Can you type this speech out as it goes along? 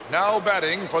Now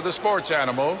batting for the sports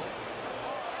animal,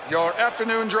 your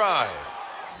afternoon drive.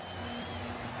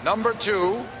 Number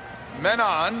 2, men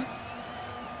on,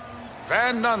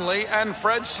 Van Nunley and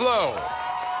Fred Slow.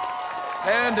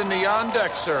 And in the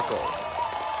on-deck circle,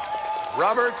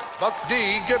 Robert Buck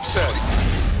D. Gibson.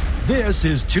 This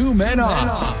is Two Men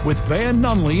On with Van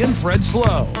Nunley and Fred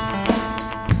Slow.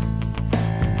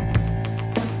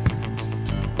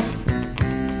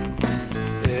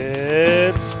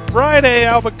 It's Friday,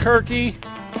 Albuquerque.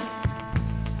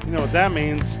 You know what that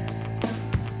means.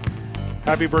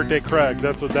 Happy birthday, Craig.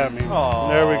 That's what that means. Aww.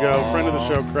 There we go. Friend of the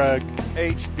show, Craig.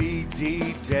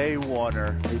 HBD Day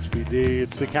Oneer. HBD.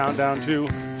 It's the countdown to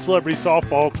Celebrity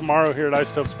Softball tomorrow here at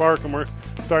Isotopes Park, and we're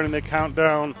starting the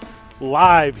countdown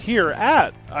live here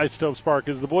at Isotopes Park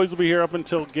as the boys will be here up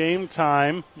until game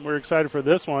time. We're excited for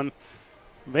this one.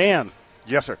 Van.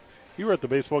 Yes, sir. You were at the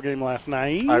baseball game last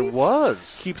night. I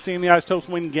was. Keep seeing the Isotopes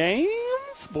win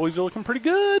games. Boys are looking pretty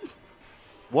good.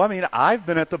 Well, I mean, I've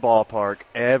been at the ballpark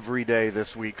every day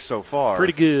this week so far.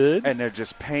 Pretty good. And they're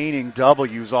just painting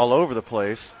W's all over the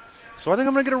place. So I think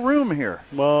I'm going to get a room here.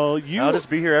 Well, I'll just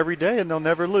be here every day, and they'll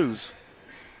never lose.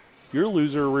 Your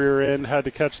loser rear end had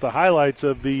to catch the highlights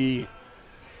of the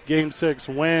Game 6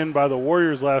 win by the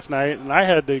Warriors last night, and I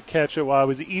had to catch it while I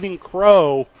was eating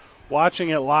crow, watching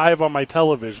it live on my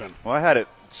television. Well, I had it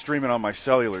streaming on my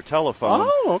cellular telephone.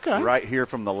 Oh, okay. Right here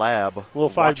from the lab. A little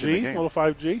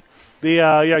 5G.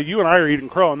 You and I are eating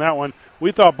crow on that one.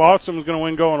 We thought Boston was going to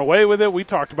win going away with it. We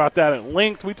talked about that at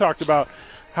length. We talked about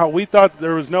how we thought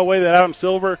there was no way that Adam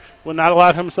Silver would not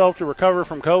allow himself to recover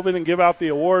from COVID and give out the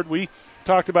award. We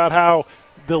talked about how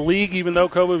the league, even though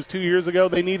COVID was 2 years ago,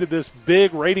 they needed this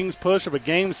big ratings push of a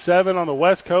Game 7 on the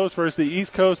West Coast versus the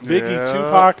East Coast. Biggie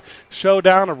Tupac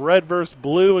showdown of red versus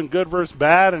blue and good versus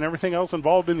bad and everything else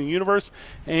involved in the universe.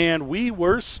 And we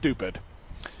were stupid.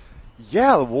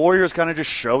 Yeah, the Warriors kind of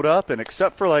just showed up, and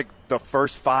except for like the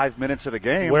first 5 minutes of the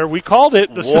game, where we called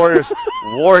it, the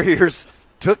Warriors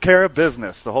took care of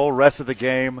business the whole rest of the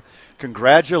game.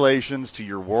 Congratulations to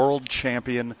your world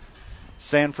champion,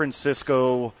 San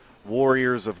Francisco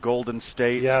Warriors of Golden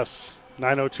State. Yes,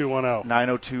 90210.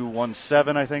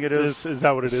 90217, I think it is. Is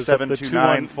that what it is?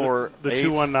 72948. The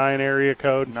 219 area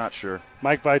code. Not sure.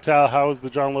 Mike Vitale, how is the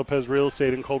John Lopez Real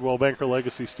Estate and Coldwell Banker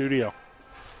Legacy Studio?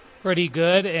 Pretty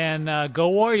good, and go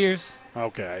Warriors.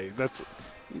 Okay,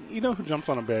 you know who jumps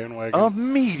on a bandwagon?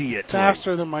 Immediately.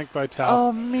 Faster than Mike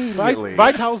Vitale. Immediately.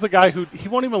 Vitale's the guy who he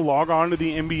won't even log on to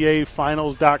the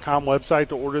NBAfinals.com website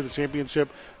to order the championship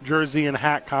jersey and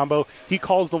hat combo. He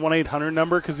calls the 1-800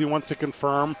 number because he wants to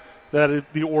confirm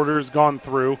that the order has gone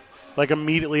through. Like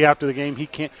immediately after the game, he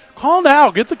can't. Call now.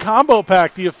 Get the combo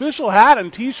pack, the official hat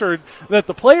and T-shirt that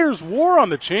the players wore on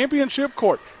the championship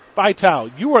court.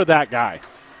 Vitale, you are that guy.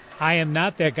 I am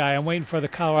not that guy. I'm waiting for the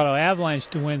Colorado Avalanche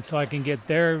to win so I can get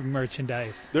their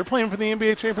merchandise. They're playing for the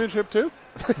NBA championship too?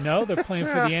 No, they're playing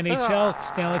for the NHL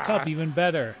Stanley Cup, even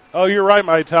better. Oh, you're right,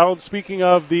 my talent. Speaking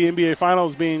of the NBA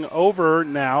Finals being over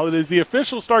now, it is the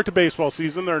official start to baseball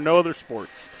season. There are no other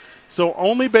sports. So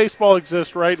only baseball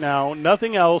exists right now.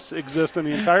 Nothing else exists on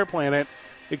the entire planet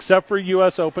except for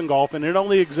U.S. Open Golf, and it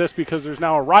only exists because there's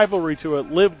now a rivalry to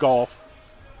it, Live Golf,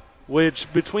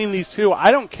 which between these two,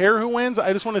 I don't care who wins.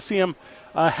 I just want to see them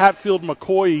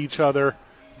Hatfield-McCoy each other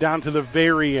down to the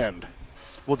very end.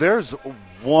 Well, there's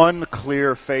one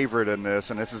clear favorite in this,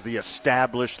 and this is the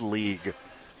established league.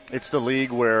 It's the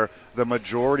league where the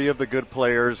majority of the good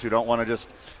players who don't want to just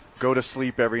go to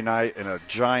sleep every night in a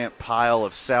giant pile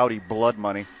of Saudi blood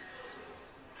money.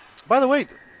 By the way,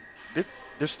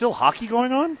 there's still hockey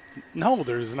going on? No,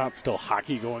 there's not still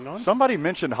hockey going on. Somebody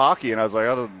mentioned hockey, and I was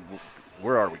like,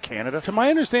 where are we, Canada? To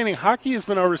my understanding, hockey has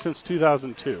been over since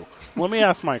 2002. Let me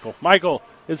ask Michael. Michael,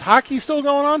 is hockey still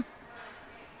going on?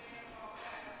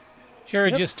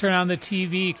 Sure, just turn on the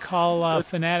TV, call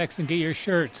Fanatics, and get your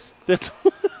shirts.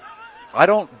 I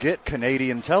don't get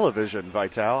Canadian television,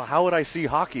 Vital. How would I see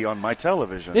hockey on my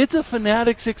television? It's a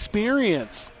Fanatics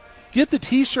experience. Get the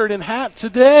T-shirt and hat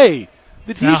today.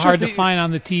 It's not hard to find on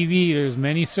the TV. There's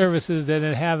many services that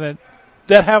have it.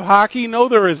 That have hockey? No,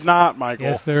 there is not, Michael.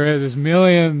 Yes, there is. There's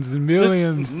millions and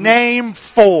millions. Name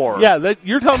 4. Yeah,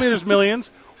 you're telling me there's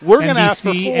millions. We're going to ask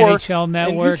for 4. NHL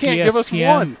Network, and you can't ESPN. give us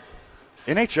one.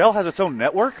 NHL has its own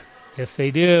network? Yes,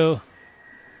 they do.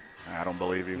 I don't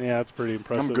believe you. Yeah, it's pretty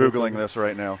impressive. I'm Googling this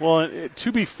right now. Well,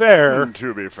 to be fair.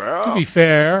 To be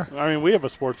fair. I mean, we have a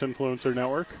sports influencer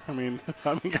network. I mean,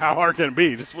 how hard can it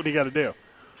be? Just what do you got to do?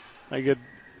 I get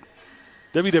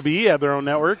WWE had their own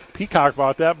network. Peacock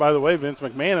bought that. By the way, Vince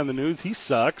McMahon in the news. He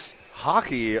sucks.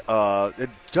 Hockey, it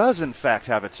does, in fact,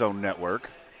 have its own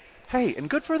network. Hey, and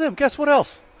good for them. Guess what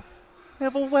else? They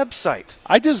have a website.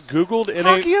 I just Googled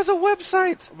Hockey has a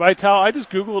website. Vital, I just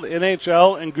Googled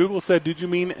NHL, and Google said, did you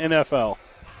mean NFL?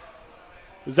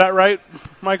 Is that right,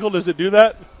 Michael? Does it do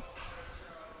that?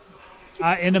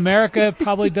 In America, it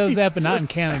probably does that, but not in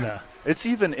Canada. It's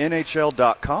even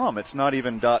NHL.com. It's not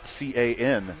even .can. Oh, It's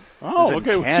in okay. What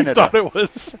you Canada. thought it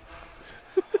was.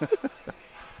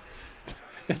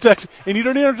 It's actually, and you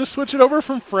don't even have to switch it over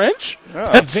from French?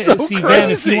 That's so See, crazy.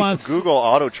 Van, if you want Google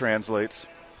auto-translates.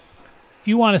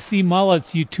 to see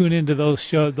mullets, you tune into those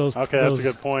shows. Okay, that's a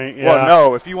good point. Yeah. Well,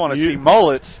 no, if you want to see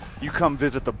mullets, you come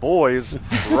visit the boys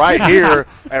right here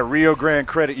at Rio Grande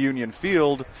Credit Union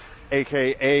Field,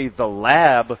 a.k.a. The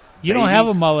Lab. You don't have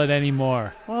a mullet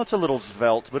anymore. Well, it's a little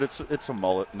svelte, but it's a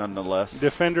mullet nonetheless.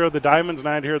 Defender of the Diamonds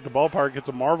night here at the ballpark. It's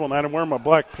a Marvel night. I'm wearing my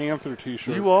Black Panther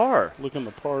T-shirt. You are. Looking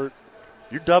the part.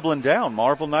 You're doubling down,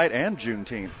 Marvel Night and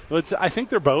Juneteenth. I think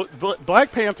they're both.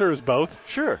 Black Panther is both.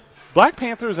 Sure. Black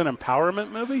Panther is an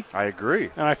empowerment movie, I agree.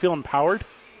 and I feel empowered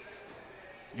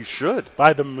You should.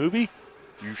 by the movie.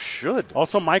 You should.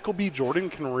 Also, Michael B. Jordan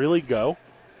can really go.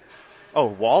 Oh,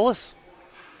 Wallace?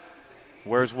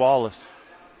 Where's Wallace?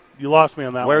 You lost me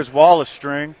on that Where's Wallace,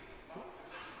 String?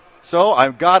 So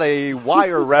I've got a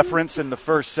Wire reference in the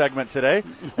first segment today.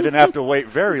 I didn't have to wait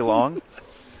very long. one.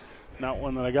 Not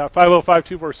one that I got.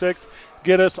 505-246.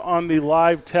 Get us on the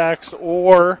live text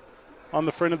or on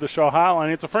the Friend of the Show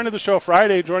hotline. It's a Friend of the Show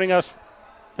Friday. Joining us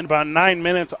in about 9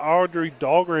 minutes, Audrey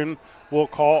Dahlgren will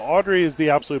call. Audrey is the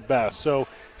absolute best. So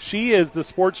she is the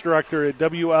sports director at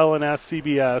WLNS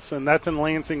CBS, and that's in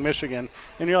Lansing, Michigan.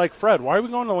 And you're like, Fred, why are we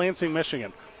going to Lansing,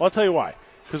 Michigan? Well, I'll tell you why.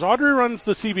 Because Audrey runs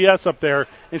the CBS up there,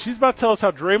 and she's about to tell us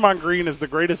how Draymond Green is the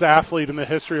greatest athlete in the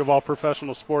history of all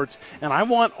professional sports, and I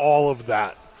want all of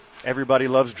that. Everybody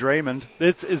loves Draymond.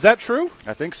 Is that true?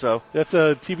 I think so. That's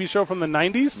a TV show from the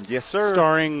 90s? Yes, sir.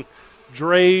 Starring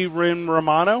Dre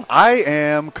Romano. I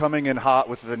am coming in hot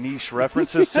with the niche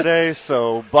references today,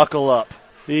 so buckle up.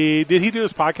 Did he do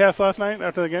his podcast last night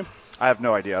after the game? I have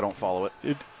no idea. I don't follow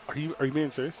it. Are you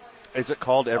being serious? Is it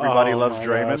called Everybody Oh, Loves my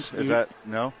Draymond? gosh. Is that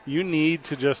no? You need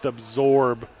to just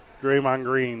absorb Draymond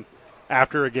Green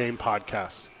after a game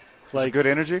podcast. Is it good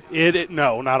energy?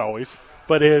 No, not always.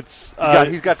 But it's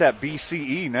He's got that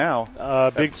BCE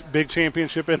now. big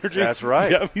championship energy. That's right.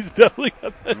 Yeah, he's definitely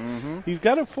got that. He's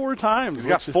got it 4 times. He's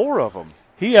got 4 of them,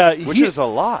 which is a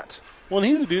lot. Well, and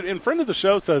he's a dude. And friend of the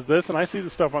show says this, and I see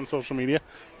this stuff on social media.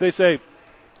 They say,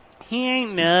 he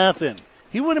ain't nothing.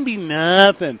 He wouldn't be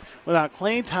nothing without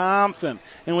Klay Thompson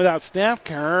and without Steph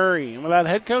Curry and without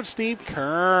head coach Steve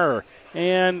Kerr.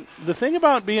 And the thing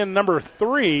about being number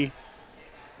 3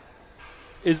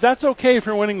 is that's okay if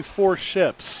you're winning 4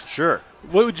 ships. Sure.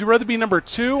 What, would you rather be number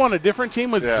 2 on a different team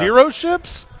with Yeah. 0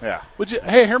 ships? Yeah. Would you?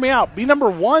 Hey, hear me out. Be number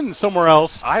 1 somewhere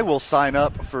else I will sign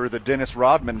up for the Dennis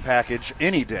Rodman package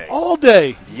any day. all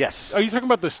day. Yes. Are you talking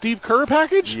about the Steve Kerr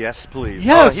package? Yes, please.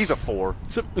 Yes. He's a 4.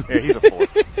 So- Yeah, he's a 4.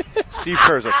 Steve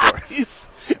Kerr's a 4. He's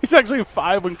actually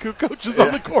 5 when Kukoc is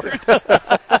on the court.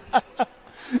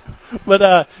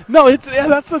 But no,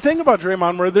 that's the thing about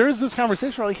Draymond, where there is this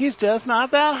conversation where like he's just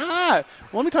not that hot.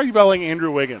 Well, let me tell you about like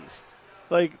Andrew Wiggins,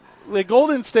 like the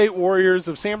Golden State Warriors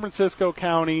of San Francisco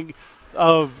County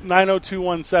of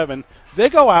 90217. They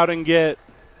go out and get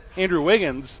Andrew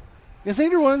Wiggins. Is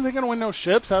Andrew Wiggins going to win no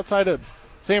ships outside of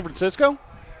San Francisco?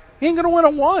 He ain't going to win a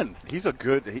 1. He's a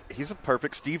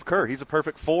perfect Steve Kerr. He's a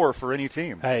perfect 4 for any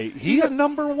team. Hey, He's a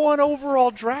number 1 overall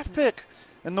draft pick,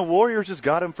 and the Warriors just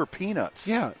got him for peanuts.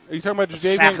 Yeah. Are you talking about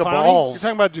sack Jajavian of Clowney? balls.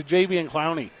 You're talking about Jajavian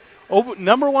Clowney.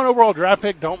 Number 1 overall draft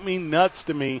pick don't mean nuts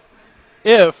to me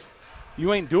if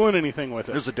you ain't doing anything with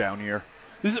it. This is a down year.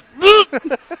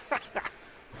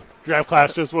 Draft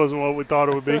class just wasn't what we thought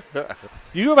it would be.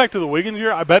 You go back to the Wiggins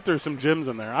year, I bet there's some gems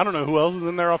in there. I don't know who else is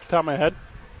in there off the top of my head.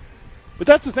 But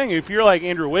that's the thing. If you're like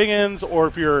Andrew Wiggins or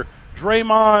if you're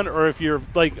Draymond or if you're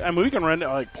like, I mean, we can run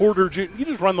like Porter Jr. You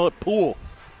just run the pool.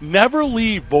 Never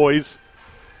leave, boys.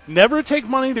 Never take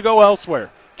money to go elsewhere.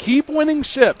 Keep winning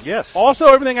ships. Yes. Also,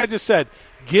 everything I just said,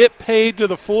 get paid to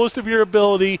the fullest of your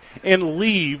ability and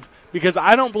leave, because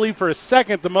I don't believe for a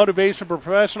second the motivation for a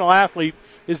professional athlete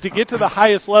is to get to the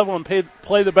highest level and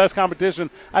play the best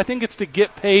competition. I think it's to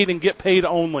get paid and get paid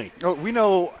only. Oh, we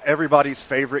know everybody's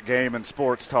favorite game in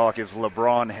sports talk is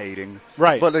LeBron hating.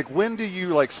 Right. But, like, when do you,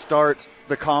 like, start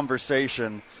the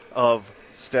conversation of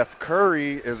Steph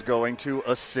Curry is going to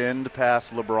ascend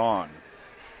past LeBron?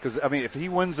 Because, I mean, if he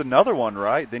wins another one,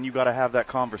 right, then you got to have that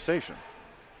conversation.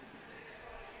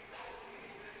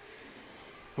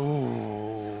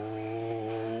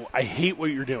 Ooh, I hate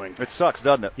what you're doing. It sucks,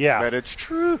 doesn't it? Yeah. But it's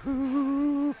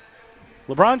true.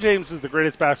 LeBron James is the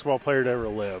greatest basketball player to ever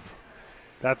live.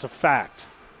 That's a fact.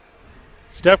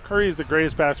 Steph Curry is the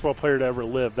greatest basketball player to ever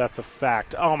live. That's a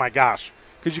fact. Oh, my gosh.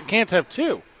 Because you can't have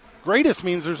two. Greatest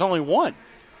means there's only one.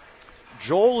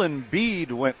 Joel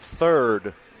Embiid went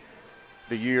third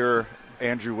the year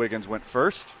Andrew Wiggins went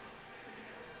first.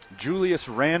 Julius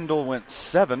Randle went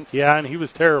seventh. Yeah, and he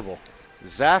was terrible.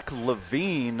 Zach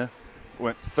LaVine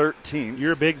went 13th.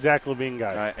 You're a big Zach LaVine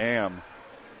guy. I am.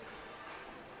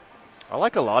 I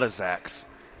like a lot of Zachs.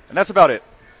 And that's about it.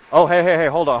 Oh, hey,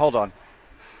 hold on.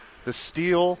 The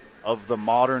steal of the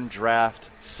modern draft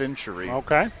century.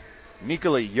 Okay.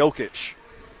 Nikola Jokic,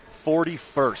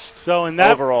 41st so in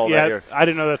that, overall that year. I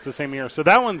didn't know that's the same year. So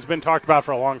that one's been talked about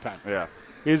for a long time. Yeah.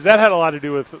 Because that had a lot to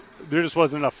do with there just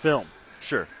wasn't enough film.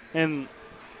 Sure. And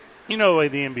you know the way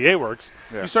the NBA works.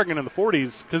 Yeah. You start getting in the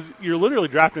 40s because you're literally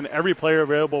drafting every player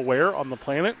available where on the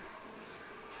planet.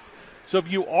 So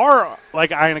if you are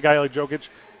like eyeing a guy like Jokic,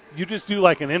 you just do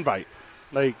like an invite.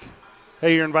 Like,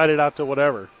 hey, you're invited out to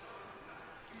whatever.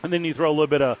 And then you throw a little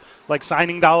bit of like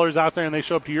signing dollars out there and they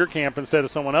show up to your camp instead of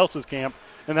someone else's camp,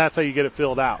 and that's how you get it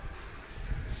filled out.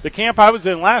 The camp I was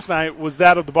in last night was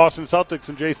that of the Boston Celtics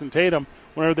and Jason Tatum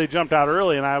whenever they jumped out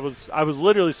early, and I was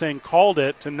literally saying called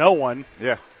it to no one.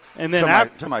 Yeah. And then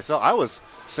to myself, I was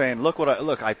saying, look,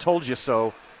 I told you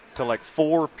so to like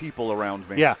 4 people around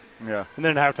me. Yeah. Yeah. And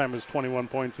then at halftime it was 21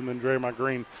 points, and then Draymond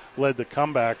Green led the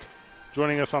comeback.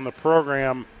 Joining us on the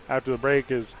program after the break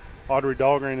is Audrey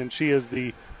Dahlgren, and she is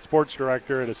the sports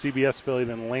director at a CBS affiliate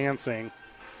in Lansing.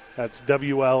 That's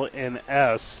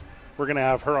WLNS. We're going to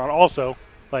have her on also,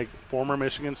 like former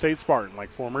Michigan State Spartan, like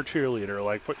former cheerleader,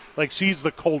 like she's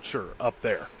the culture up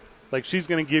there. Like she's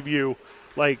going to give you,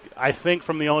 like I think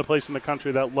from the only place in the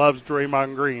country that loves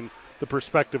Draymond Green, the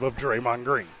perspective of Draymond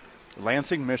Green.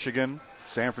 Lansing, Michigan,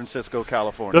 San Francisco,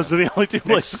 California. Those are the only 2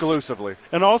 places. Exclusively.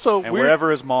 And also, and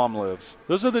wherever his mom lives.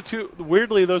 Those are the two,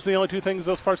 weirdly, those are the only 2 things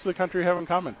those parts of the country have in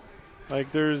common.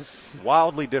 Like there's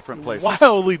wildly different places.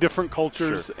 Wildly different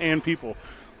cultures sure. and people.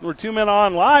 We're 2 men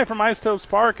on live from Isotopes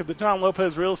Park at the John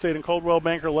Lopez Real Estate and Coldwell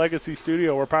Banker Legacy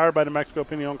Studio. We're powered by New Mexico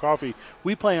Pinon Coffee.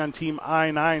 We play on Team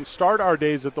I-9. Start our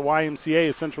days at the YMCA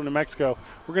of Central New Mexico.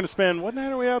 We're going to spend, what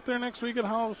night are we out there next week at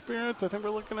Hollow Spirits? I think we're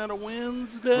looking at a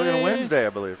Wednesday. Looking at Wednesday, I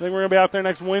believe. I think we're going to be out there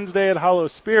next Wednesday at Hollow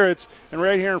Spirits. And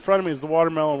right here in front of me is the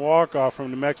Watermelon Walk-Off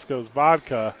from New Mexico's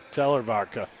Vodka, Teller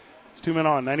Vodka. It's 2 men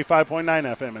on, 95.9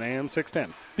 FM and AM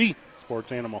 610. The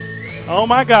Sports Animal. Oh,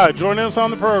 my God. Joining us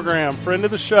on the program, friend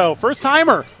of the show,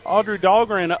 first-timer, Audrey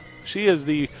Dahlgren. She is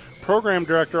the program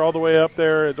director all the way up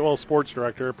there, sports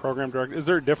director, program director. Is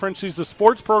there a difference? She's the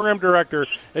sports program director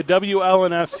at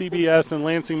WLNS CBS in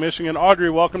Lansing, Michigan. Audrey,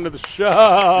 welcome to the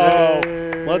show.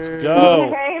 Yay. Let's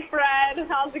go. Hey, Fred.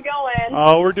 How's it going?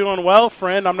 Oh, we're doing well,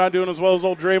 friend. I'm not doing as well as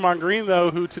old Draymond Green, though,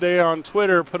 who today on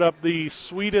Twitter put up the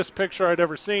sweetest picture I'd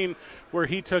ever seen, where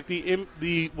he took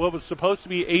the what was supposed to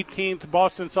be 18th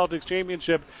Boston Celtics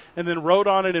championship and then wrote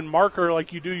on it in marker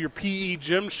like you do your PE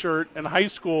gym shirt in high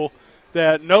school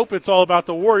that, nope, it's all about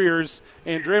the Warriors,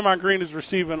 and Draymond Green is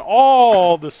receiving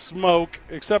all the smoke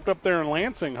except up there in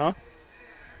Lansing, huh?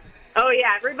 Oh,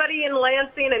 yeah. Everybody in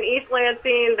Lansing and East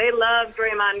Lansing, they love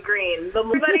Draymond Green.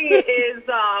 Everybody is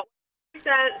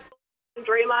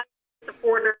Draymond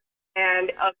supporter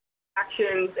and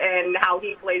actions and how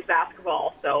he plays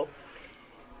basketball, so...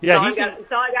 Yeah,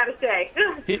 that's all I got to say.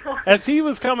 As he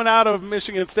was coming out of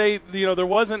Michigan State, there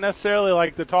wasn't necessarily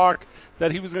like the talk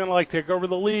that he was going to like take over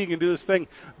the league and do this thing.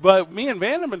 But me and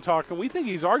Van have been talking. We think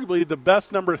he's arguably the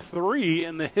best number 3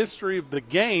 in the history of the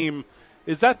game.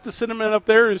 Is that the sentiment up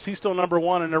there? Or is he still number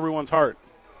 1 in everyone's heart?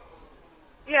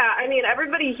 Yeah, I mean,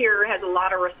 everybody here has a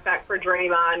lot of respect for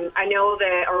Draymond. I know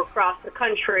that across the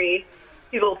country,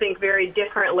 people think very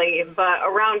differently, but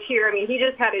around here, I mean, he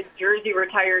just had his jersey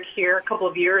retired here a couple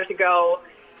of years ago,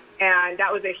 and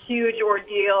that was a huge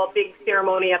ordeal, big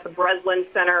ceremony at the Breslin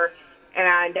Center,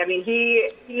 and I mean,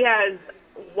 he has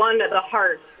won the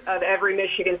hearts of every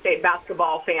Michigan State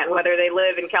basketball fan, whether they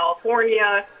live in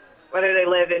California, whether they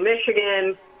live in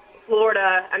Michigan,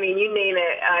 Florida, I mean, you name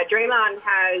it. Draymond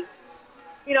has,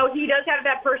 he does have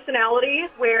that personality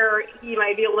where he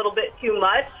might be a little bit too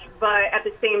much, but at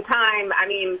the same time, I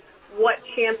mean, what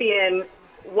champion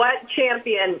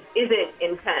isn't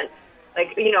intense?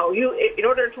 Like, in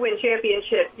order to win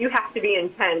championships, you have to be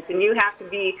intense, and you have to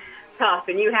be tough,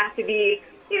 and you have to be,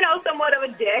 somewhat of a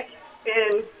dick,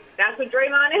 and that's what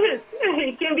Draymond is.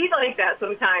 He can be like that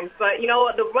sometimes, but,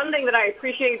 the one thing that I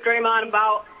appreciate Draymond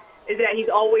about is that he's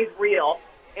always real,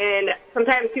 and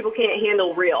sometimes people can't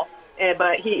handle real,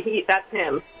 but he that's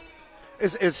him.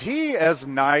 Is he as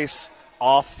nice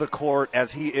off the court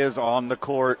as he is on the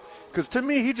court? Because to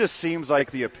me, he just seems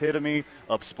like the epitome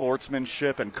of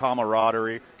sportsmanship and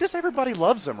camaraderie. Just everybody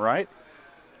loves him, right?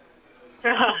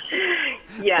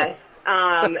 Yes,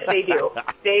 they do.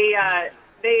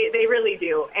 They really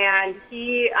do, and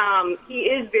he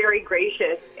is very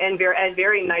gracious and a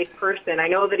very nice person. I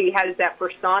know that he has that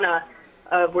persona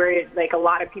of where like a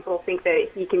lot of people think that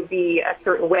he can be a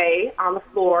certain way on the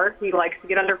floor. He likes to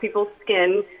get under people's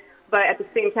skin, but at the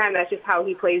same time, that's just how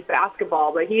he plays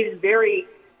basketball. But he's very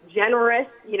generous.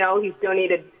 You know, he's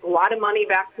donated a lot of money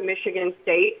back to Michigan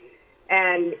State,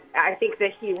 and I think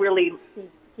that he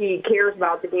cares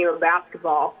about the game of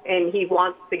basketball, and he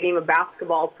wants the game of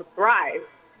basketball to thrive.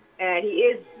 And he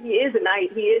is a nice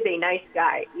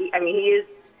guy. He is.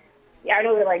 Yeah, I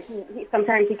know that like he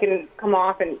sometimes he can come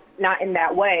off and not in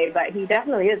that way, but he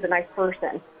definitely is a nice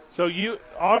person. So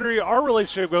Audrey, our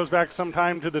relationship goes back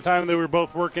sometime to the time that we were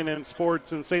both working in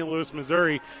sports in St. Louis,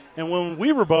 Missouri. And when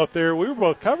we were both there, we were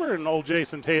both covering old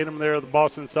Jason Tatum there at the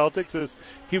Boston Celtics as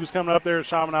he was coming up there at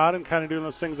Chaminade and kind of doing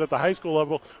those things at the high school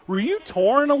level. Were you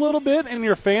torn a little bit in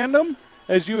your fandom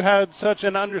as you had such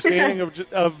an understanding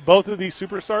of both of these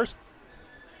superstars?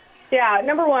 Yeah,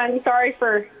 number one, sorry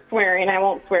for swearing. I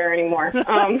won't swear anymore.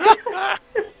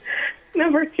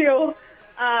 Number two,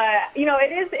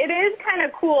 it is kind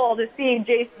of cool to see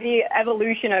the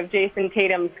evolution of Jason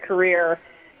Tatum's career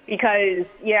because,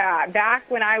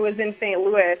 back when I was in St.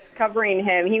 Louis covering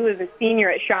him, he was a senior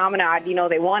at Chaminade. You know,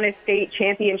 they won a state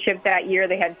championship that year.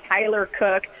 They had Tyler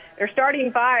Cook. Their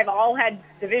starting five all had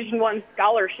Division I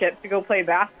scholarships to go play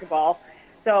basketball.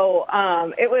 So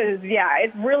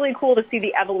it's really cool to see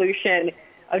the evolution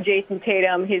of Jason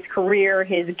Tatum, his career,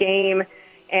 his game,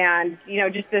 and,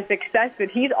 just the success that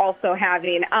he's also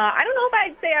having. I don't know if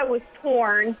I'd say I was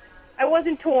torn. I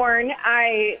wasn't torn.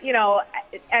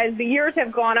 As the years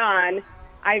have gone on,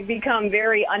 I've become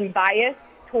very unbiased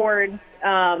towards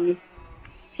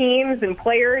teams and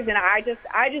players, and I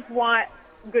just want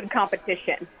good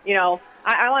competition.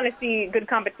 I want to see good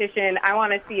competition. I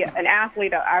want to see an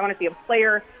athlete. I want to see a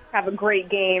player have a great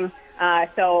game.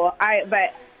 But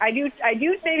I do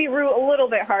maybe root a little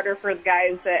bit harder for the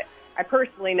guys that I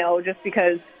personally know, just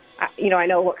because I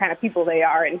know what kind of people they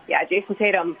are. And Jason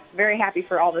Tatum, very happy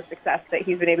for all the success that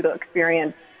he's been able to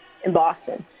experience in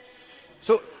Boston.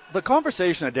 So the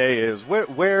conversation today is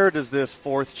where does this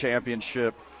fourth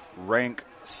championship rank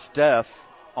Steph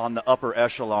on the upper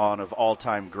echelon of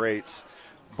all-time greats?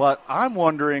 But I'm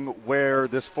wondering where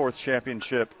this fourth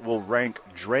championship will rank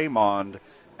Draymond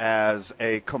as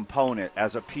a component,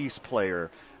 as a piece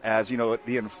player, as, the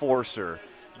enforcer,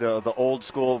 the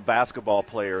old-school basketball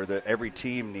player that every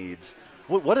team needs.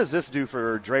 What does this do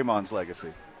for Draymond's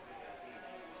legacy?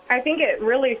 I think it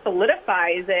really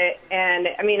solidifies it. And,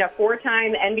 a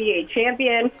four-time NBA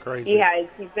champion. Crazy.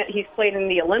 He's played in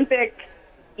the Olympics.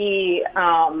 He's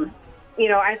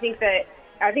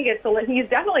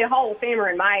definitely a Hall of Famer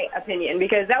in my opinion,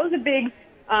 because that was a big,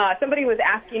 somebody was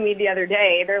asking me the other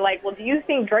day, they're like, well, do you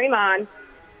think Draymond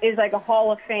is like a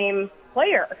Hall of Fame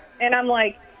player? And I'm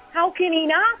like, how can he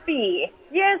not be?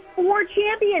 He has 4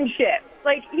 championships.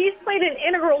 Like, he's played an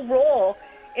integral role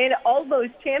in all those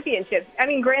championships.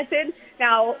 Granted,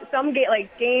 now some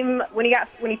game when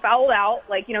he fouled out,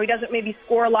 he doesn't maybe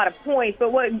score a lot of points,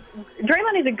 but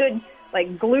Draymond is a good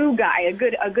glue guy, a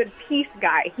good piece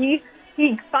guy. He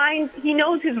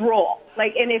knows his role.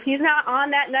 And if he's not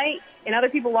on that night and other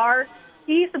people are,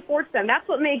 he supports them. That's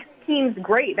what makes teams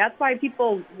great. That's why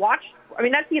people watch.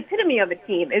 That's the epitome of a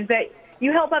team, is that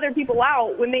you help other people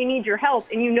out when they need your help,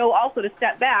 and also to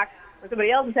step back when somebody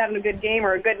else is having a good game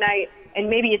or a good night, and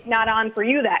maybe it's not on for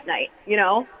you that night,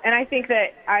 And I think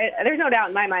that there's no doubt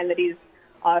in my mind that he's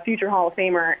a future Hall of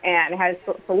Famer and has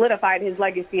solidified his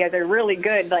legacy as a really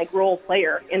good role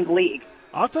player in the league.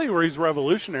 I'll tell you where he's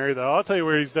revolutionary, though. I'll tell you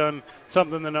where he's done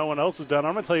something that no one else has done.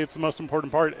 I'm going to tell you it's the most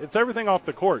important part. It's everything off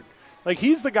the court.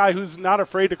 He's the guy who's not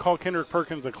afraid to call Kendrick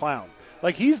Perkins a clown.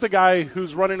 He's the guy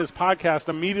who's running his podcast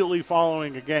immediately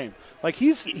following a game.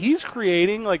 He's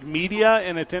creating, media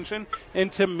and attention.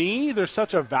 And to me, there's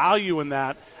such a value in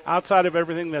that outside of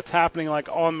everything that's happening,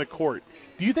 on the court.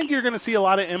 Do you think you're going to see a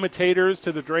lot of imitators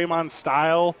to the Draymond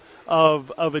style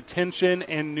of attention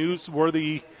and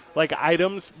newsworthy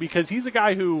items, because he's a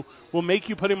guy who will make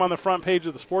you put him on the front page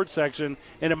of the sports section,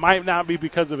 and it might not be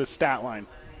because of his stat line?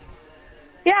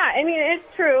 Yeah, it's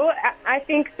true. I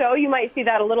think so. You might see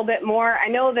that a little bit more. I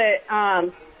know that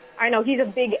he's a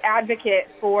big advocate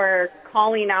for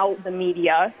calling out the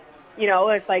media.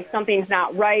 If something's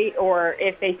not right, or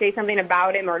if they say something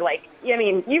about him, or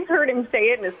you've heard him say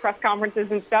it in his press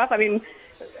conferences and stuff.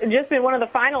 Just in one of the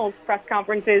finals press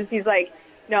conferences, he's like,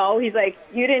 no, you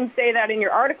didn't say that in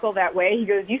your article that way. He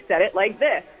goes, you said it like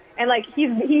this. And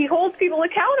he holds people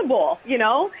accountable,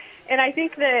 And I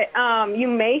think that you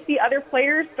may see other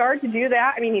players start to do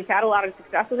that. I mean, he's had a lot of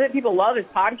success with it. People love his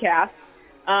podcast.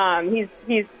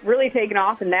 He's really taken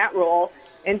off in that role.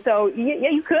 And so, yeah,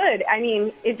 you could. I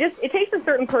mean, it takes a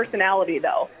certain personality,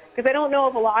 though, because I don't know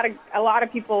if a lot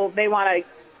of people, they want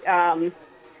to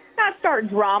not start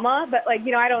drama, but like,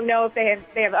 I don't know if they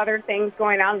have other things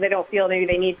going on. They don't feel maybe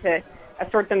they need to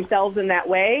assert themselves in that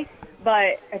way.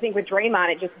 But I think with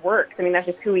Draymond, it just works. I mean, that's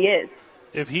just who he is.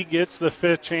 If he gets the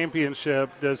 5th championship,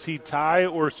 does he tie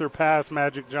or surpass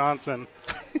Magic Johnson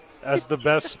as the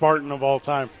best Spartan of all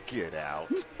time? Get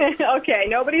out. Okay,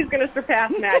 nobody's going to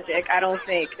surpass Magic, I don't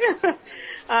think.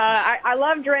 I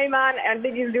love Draymond. I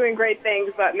think he's doing great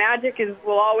things, but Magic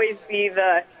will always be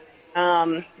the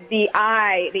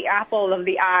apple of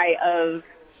the eye of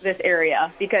this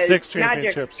area, because 6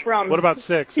 championships. What about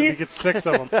 6? If he gets 6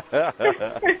 of them.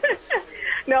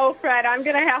 No, Fred, I'm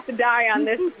going to have to die on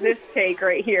this take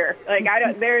right here. Like,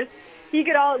 he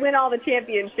could win all the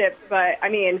championships, but I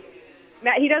mean,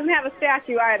 he doesn't have a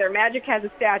statue either. Magic has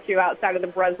a statue outside of the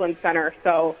Breslin Center,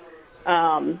 so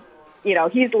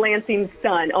he's Lansing's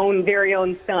very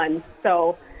own son.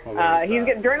 So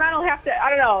Draymond will have to. I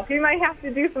don't know. He might have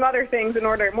to do some other things in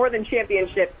order more than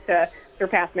championships to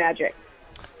surpass Magic.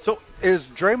 So is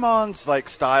Draymond's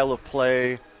style of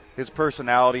play, his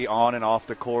personality on and off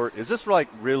the court, is this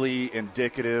really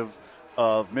indicative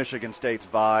of Michigan State's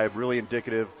vibe, really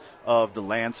indicative of the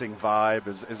Lansing vibe?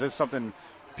 Is this something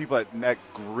people that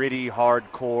gritty,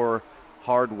 hardcore,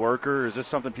 hard worker, is this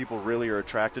something people really are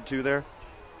attracted to there?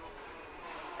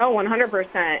 Oh,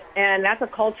 100%. And that's a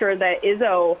culture that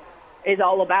Izzo is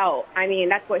all about. I mean,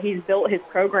 that's what he's built his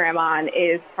program on,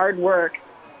 is hard work,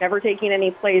 never taking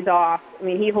any plays off. I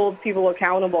mean, he holds people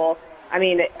accountable. I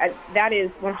mean, that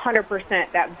is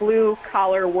 100% that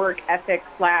blue-collar work ethic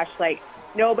 /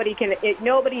 nobody can,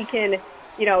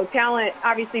 talent,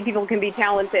 obviously people can be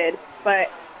talented, but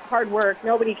hard work,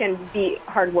 nobody can beat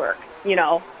hard work,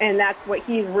 and that's what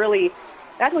he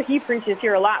preaches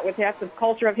here a lot with. That's the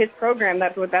culture of his program.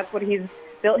 That's what he's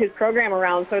built his program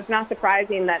around. So it's not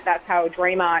surprising that that's how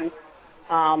Draymond,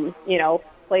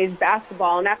 plays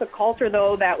basketball. And that's a culture,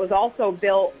 though, that was also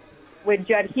built with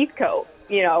Judd Heathcote,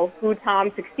 who Tom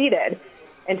succeeded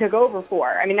and took over for.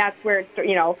 I mean, that's where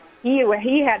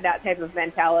he had that type of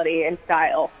mentality and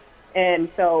style. And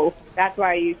so that's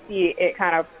why you see it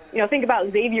kind of, think about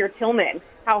Xavier Tillman,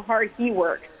 how hard he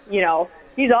works.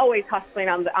 He's always hustling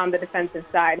on the defensive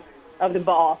side of the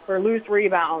ball for loose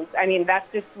rebounds. I mean, that's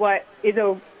just what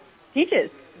Izzo teaches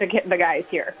the guys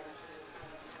here.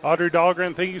 Audrey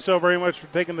Dahlgren, thank you so very much for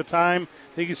taking the time.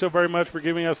 Thank you so very much for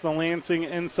giving us the Lansing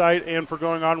insight and for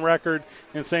going on record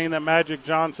and saying that Magic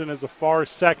Johnson is a far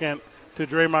second to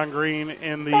Draymond Green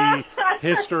in the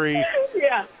history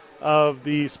of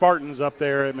the Spartans up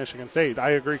there at Michigan State. I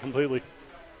agree completely.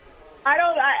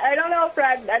 I don't know,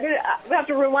 Fred. I have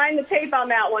to rewind the tape on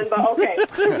that one, but okay.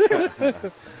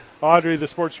 Audrey, the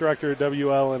sports director at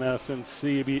WLNS and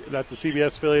CB, that's a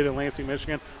CBS affiliate in Lansing,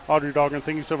 Michigan. Audrey Dahlgren,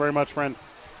 thank you so very much, friend.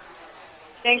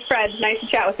 Thanks, Fred. Nice to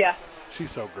chat with you.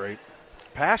 She's so great.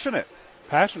 Passionate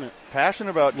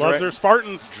about loves her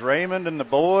Spartans. Draymond and the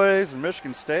boys and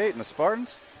Michigan State and the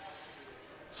Spartans.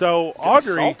 So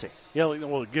Audrey, salty.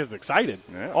 It gets excited.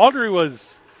 Yeah. Audrey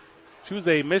was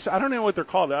a I don't know what they're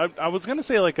called. I was gonna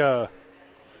say like a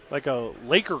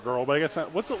Laker girl, but I guess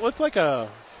not. What's like a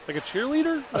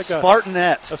cheerleader? A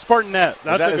Spartanette. A Spartanette.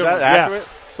 That's a good one. Accurate? Yeah.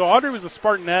 So Audrey was a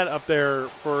Spartanette up there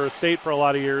for State for a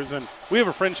lot of years, and we have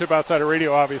a friendship outside of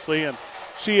radio, obviously. And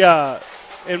she, and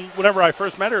whenever I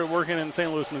first met her working in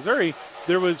St. Louis, Missouri,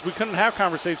 we couldn't have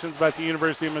conversations about the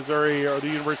University of Missouri or the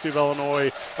University of Illinois,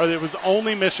 or it was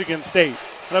only Michigan State.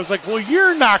 And I was like, well,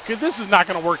 this is not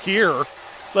going to work here.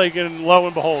 And lo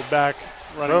and behold, back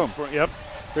running.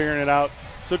 Figuring it out.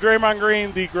 So Draymond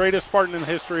Green, the greatest Spartan in the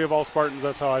history of all Spartans.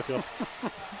 That's how I feel.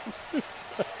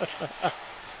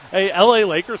 Hey, L.A.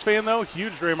 Lakers fan, though,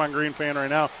 huge Draymond Green fan right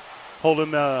now,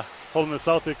 holding the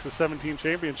Celtics to 17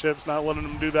 championships, not letting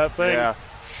them do that thing. Yeah,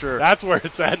 sure. That's where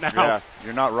it's at now. Yeah,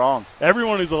 you're not wrong.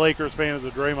 Everyone who's a Lakers fan is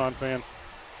a Draymond fan.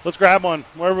 Let's grab one.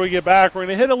 Whenever we get back, we're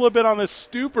going to hit a little bit on this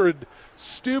stupid,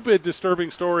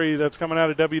 disturbing story that's coming out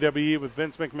of WWE with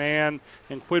Vince McMahon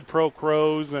and quid pro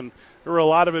quos, and there were a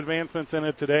lot of advancements in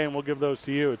it today, and we'll give those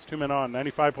to you. It's 2 Men On,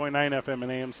 95.9 FM and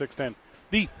AM 610,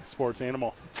 the Sports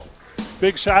Animal.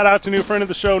 Big shout-out to new friend of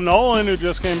the show, Nolan, who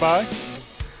just came by.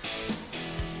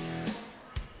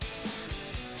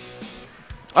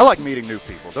 I like meeting new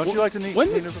people. Don't you like to meet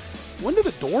new people? When do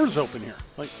the doors open here?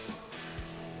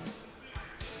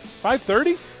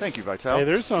 5:30? Thank you, Vital. Hey,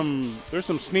 there's some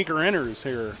sneaker inners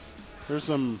here. There's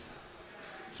some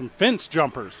fence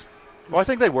jumpers. Well, I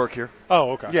think they work here.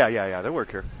 Oh, okay. Yeah, they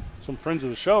work here. Some friends of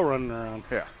the show running around.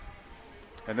 Yeah.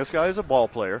 And this guy is a ball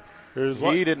player.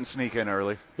 He didn't sneak in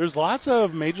early. There's lots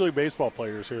of Major League Baseball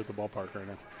players here at the ballpark right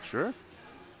now. Sure.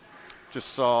 Just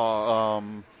saw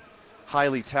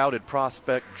highly touted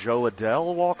prospect Joe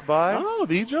Adele walk by. Oh,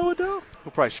 the Joe Adele.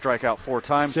 He'll probably strike out 4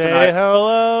 times Say tonight.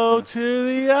 hello to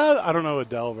the other. I don't know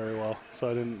Adele very well,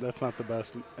 so that's not the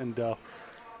best in Adele.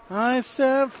 I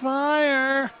set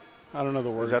fire. I don't know the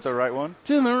words. Is that the right one?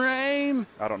 To the rain.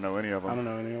 I don't know any of them. I don't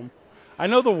know any of them. I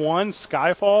know the one,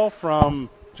 Skyfall, from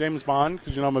James Bond,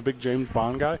 because I'm a big James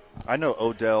Bond guy. I know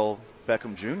Odell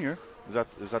Beckham Jr.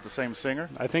 Is that the same singer?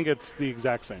 I think it's the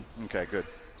exact same. Okay, good.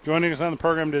 Joining us on the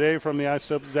program today from the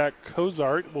Isotope, Zach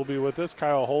Cozart will be with us,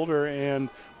 Kyle Holder, and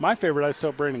my favorite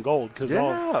Isotope, Brandon Gold, because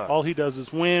all he does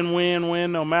is win, win,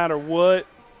 win, no matter what.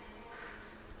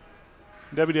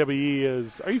 WWE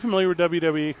is – are you familiar with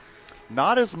WWE?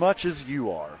 Not as much as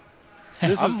you are.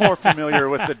 I'm more familiar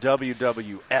with the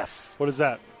WWF. What is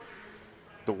that?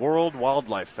 The World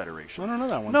Wildlife Federation. I don't know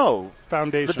that one. No.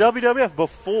 Foundation. The WWF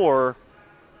before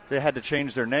they had to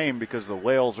change their name because the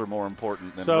whales are more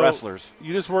important than wrestlers.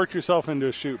 You just worked yourself into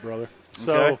a shoot, brother.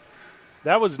 So Okay.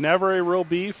 that was never a real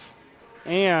beef,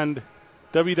 and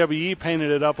WWE painted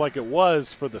it up like it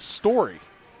was for the story.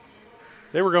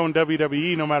 They were going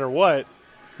WWE no matter what,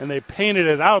 and they painted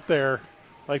it out there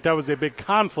like that was a big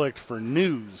conflict for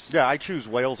news. Yeah, I choose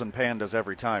whales and pandas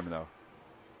every time, though.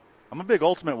 I'm a big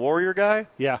Ultimate Warrior guy,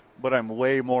 Yeah. but I'm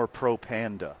way more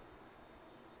pro-panda.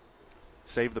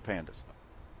 Save the pandas.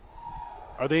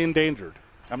 Are they endangered?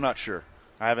 I'm not sure.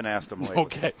 I haven't asked them lately.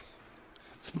 Okay.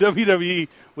 So WWE,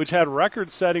 which had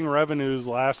record-setting revenues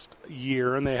last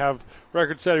year, and they have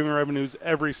record-setting revenues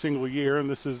every single year, and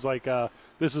this is like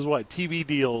this is what TV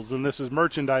deals, and this is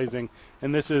merchandising,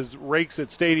 and this is rakes at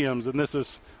stadiums, and this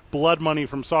is blood money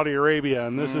from Saudi Arabia,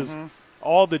 and this is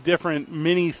all the different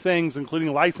mini things,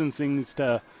 including licensing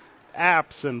to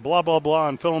apps and blah blah blah,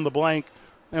 and fill in the blank.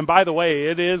 And by the way,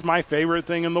 it is my favorite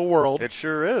thing in the world. It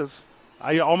sure is.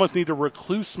 I almost need to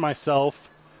recluse myself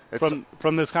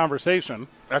from this conversation.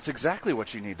 That's exactly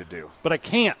what you need to do. But I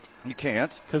can't, You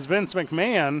can't. because Vince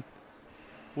McMahon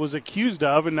was accused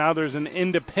of, and now there's an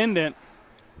independent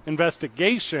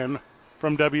investigation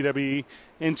from WWE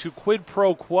into quid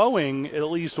pro quoing at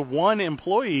least one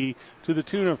employee to the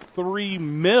tune of $3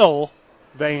 million,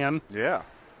 Van, Yeah.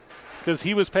 because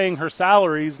he was paying her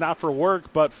salaries not for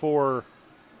work but for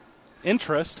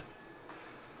interest.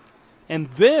 And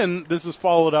then this is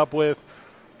followed up with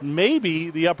maybe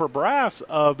the upper brass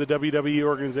of the WWE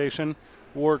organization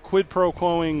were quid pro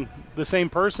quoing the same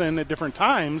person at different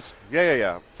times.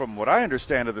 Yeah. From what I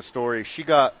understand of the story, she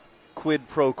got quid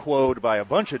pro quoed by a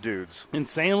bunch of dudes.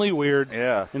 Insanely weird.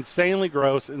 Yeah. Insanely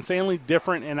gross. Insanely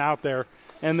different and out there.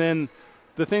 And then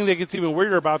the thing that gets even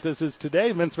weirder about this is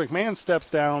today Vince McMahon steps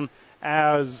down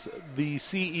as the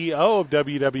CEO of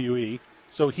WWE.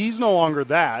 So he's no longer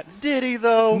that. Did he,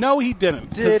 though? No, he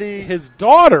didn't. Did he? His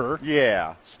daughter,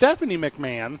 Yeah. Stephanie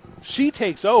McMahon, she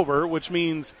takes over, which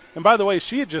means, and by the way,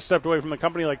 she had just stepped away from the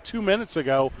company like 2 minutes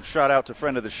ago Shout out to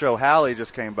friend of the show, Hallie,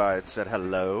 just came by and said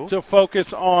hello. to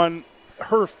focus on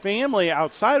her family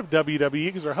outside of WWE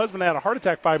because her husband had a heart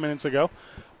attack 5 minutes ago.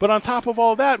 But on top of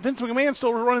all that, Vince McMahon's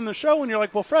still running the show, and you're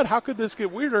like, well, Fred, how could this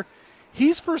get weirder?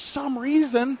 He's, for some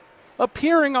reason,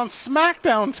 appearing on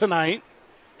SmackDown tonight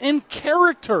in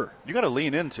character. You got to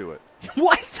lean into it.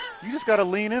 What? You just got to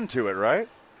lean into it, right?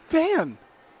 Van,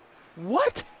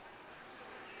 what?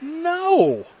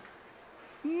 No.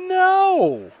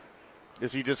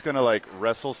 Is he just going to, like,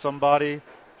 wrestle somebody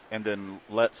and then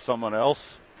let someone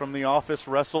else from the office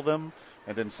wrestle them?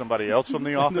 And then somebody else from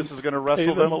the office is going to wrestle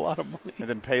Pay them them? a lot of money. And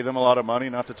then pay them a lot of money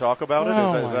not to talk about it?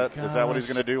 Oh, Is that what he's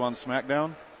gosh. going to do on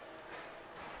SmackDown?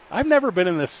 I've never been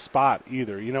in this spot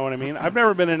either. You know what I mean? I've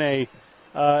never been in a,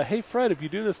 hey, Fred, if you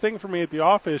do this thing for me at the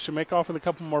office, you'll make off with a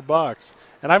couple more bucks.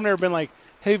 And I've never been like,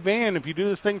 hey, Van, if you do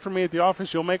this thing for me at the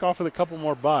office, you'll make off with a couple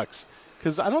more bucks.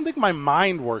 Because I don't think my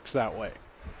mind works that way.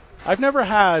 I've never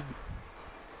had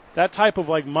that type of,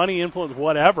 like, money influence,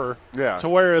 whatever, Yeah. to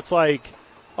where it's like,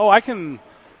 oh, I can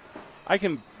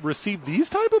receive these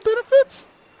type of benefits?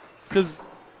 Because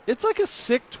it's like a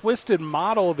sick, twisted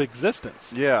model of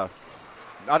existence. Yeah.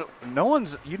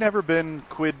 You've never been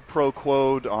quid pro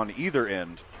quoed on either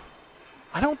end.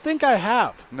 I don't think I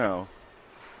have. No.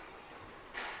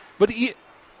 But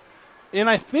and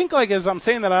I think, like, as I'm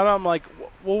saying that, I'm like,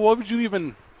 well, what would you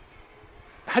even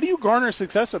 – how do you garner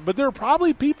success? But there are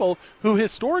probably people who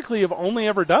historically have only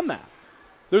ever done that.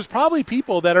 There's probably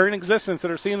people that are in existence that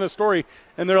are seeing this story,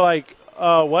 and they're like,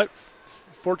 what?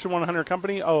 Fortune 100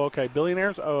 company? Oh, okay.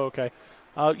 Billionaires? Oh, okay.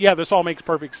 Yeah, this all makes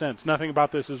perfect sense. Nothing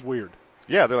about this is weird.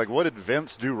 Yeah, they're like, what did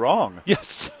Vince do wrong?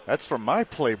 Yes. That's from my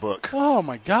playbook. Oh,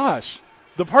 my gosh.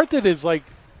 The part that is like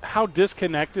how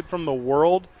disconnected from the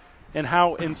world and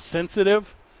how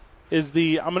insensitive is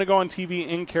I'm going to go on TV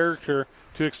in character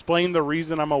to explain the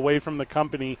reason I'm away from the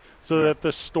company so that the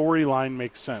storyline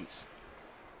makes sense.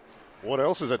 What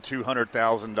else is a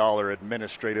 $200,000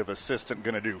 administrative assistant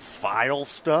going to do? File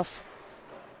stuff?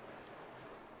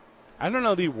 I don't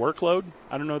know the workload.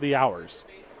 I don't know the hours.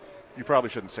 You probably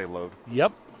shouldn't say load.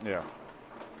 Yep. Yeah.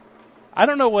 I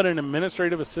don't know what an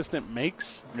administrative assistant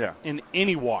makes in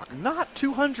any walk. Not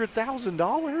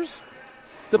 $200,000.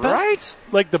 The best, right?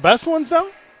 Like the best ones, though?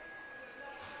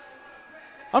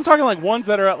 I'm talking like ones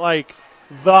that are at like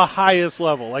the highest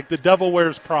level, like the Devil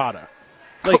Wears Prada.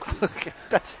 Like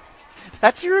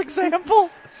that's your example?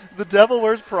 The Devil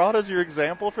Wears Prada is your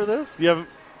example for this? You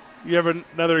have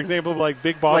another example of like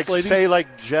big boss like ladies? Say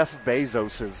like Jeff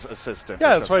Bezos' assistant.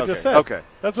 Yeah, that's what I just said. Okay.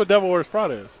 That's what Devil Wears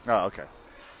Prada is. Oh, okay.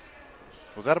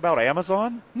 Was that about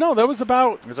Amazon? No, that was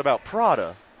about... It was about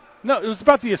Prada. No, it was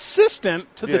about the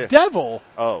assistant to the devil.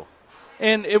 Oh.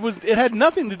 And it had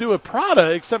nothing to do with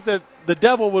Prada except that the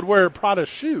devil would wear Prada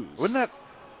shoes. Wasn't that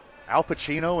Al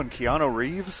Pacino and Keanu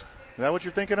Reeves? Is that what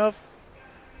you're thinking of?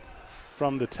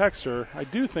 From the texter, I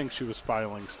do think she was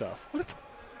filing stuff.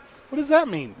 What does that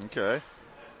mean? Okay.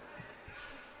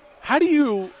 How do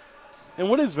you... And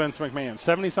what is Vince McMahon,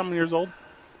 70-something years old?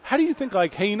 How do you think,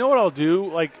 like, hey, you know what I'll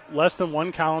do, like, less than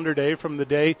one calendar day from the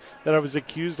day that I was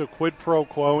accused of quid pro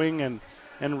quoing and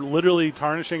literally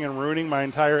tarnishing and ruining my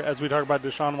entire, as we talked about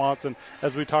Deshaun Watson,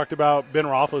 as we talked about Ben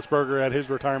Roethlisberger at his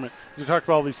retirement, as we talked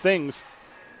about all these things.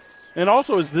 And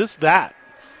also, is this that?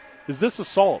 Is this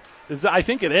assault? I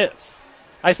think it is.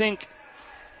 I think,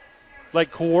 like,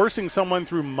 coercing someone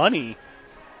through money,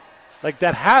 like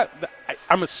that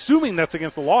I'm assuming that's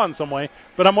against the law in some way,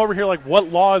 but I'm over here like, what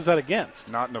law is that against?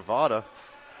 Not Nevada.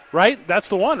 Right? That's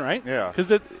the one, right? Yeah.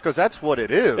 Because that's what it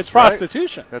is. It's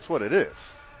prostitution. That's what it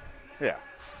is. Yeah.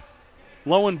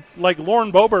 Lauren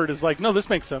Boebert is like, no, this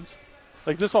makes sense.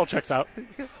 Like, this all checks out.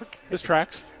 This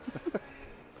tracks.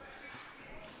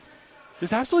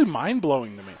 It's absolutely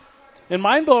mind-blowing to me. And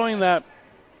mind-blowing that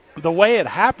the way it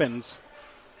happens,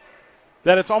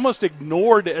 that it's almost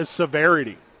ignored as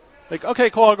severity. Like, okay,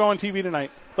 cool, I'll go on TV tonight.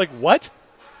 Like, what?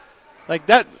 Like,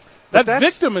 that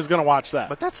victim is going to watch that.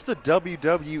 But that's the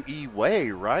WWE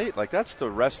way, right? Like, that's the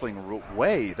wrestling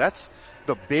way. That's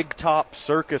the big top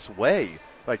circus way.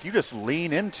 Like, you just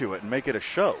lean into it and make it a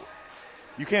show.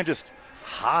 You can't just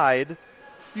hide.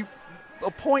 You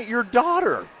appoint your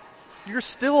daughter. You're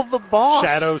still the boss.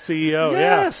 Shadow CEO,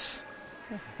 yes.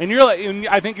 Yeah. And you're like, and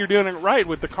I think you're doing it right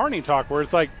with the Carney talk, where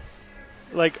it's like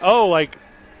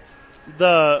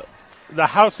the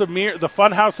House of Mirrors, the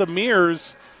Fun House of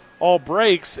Mirrors, all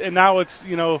breaks, and now it's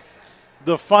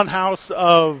the Fun House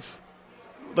of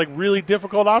like really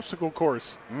difficult obstacle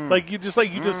course. Like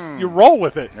you roll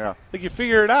with it. Yeah. Like you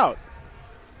figure it out.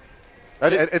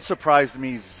 It surprised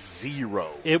me zero.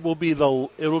 It will be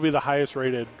the highest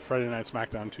rated Friday Night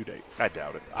SmackDown to date. I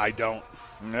doubt it. I don't.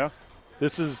 Yeah.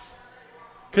 This is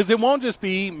because it won't just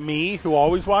be me who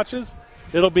always watches.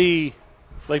 It'll be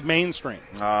like mainstream.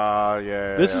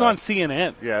 Yeah. This is on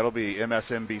CNN. Yeah, it'll be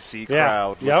MSNBC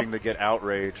crowd looking to get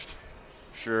outraged.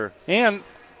 Sure. And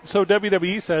so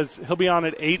WWE says he'll be on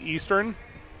at 8 Eastern.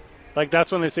 Like,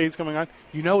 that's when they say he's coming on.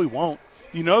 You know he won't.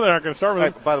 You know they're not going to start with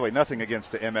him. By the way, nothing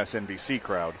against the MSNBC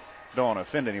crowd. Don't want to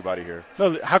offend anybody here.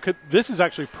 No, how could this is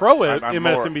actually pro at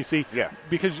MSNBC? Yeah.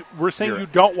 Because we're saying you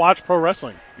don't watch pro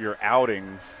wrestling. You're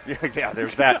outing. Yeah,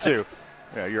 there's that too.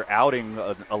 Yeah, you're outing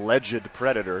an alleged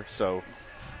predator, so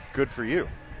good for you.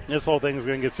 This whole thing is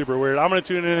going to get super weird. I'm going to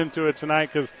tune into it tonight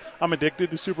because I'm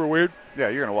addicted to super weird. Yeah,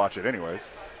 you're going to watch it anyways.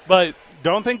 But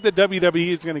don't think that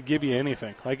WWE is going to give you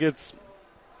anything. Like,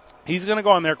 he's going to go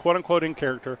on there, quote-unquote, in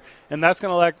character, and that's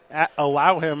going to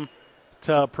allow him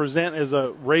to present as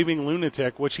a raving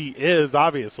lunatic, which he is,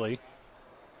 obviously.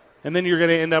 And then you're going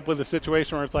to end up with a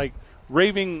situation where it's like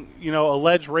raving,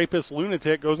 alleged rapist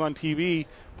lunatic goes on TV,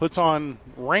 puts on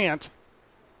rant.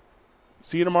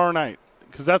 See you tomorrow night.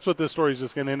 Because that's what this story is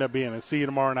just going to end up being, is see you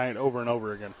tomorrow night over and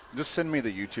over again. Just send me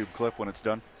the YouTube clip when it's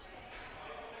done.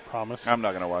 Promise. I'm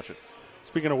not going to watch it.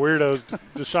 Speaking of weirdos,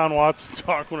 Deshaun Watson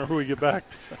talk whenever we get back.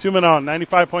 2 Men On,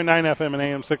 95.9 FM and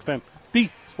AM 610, the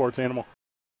Sports Animal.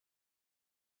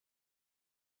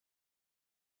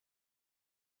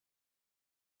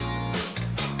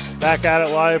 Back at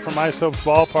it live from Ice Hopes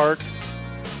Ballpark.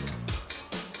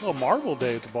 A little Marvel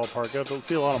day at the ballpark. I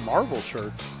see a lot of Marvel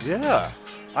shirts. Yeah.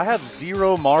 I have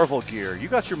zero Marvel gear. You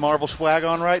got your Marvel swag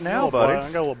on right now, buddy.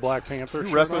 I got a little Black Panther you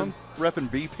shirt on. repping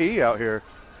BP out here.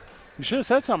 You should have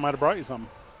said something. I'd have brought you something.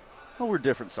 Well, we're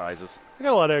different sizes. I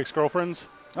got a lot of ex-girlfriends.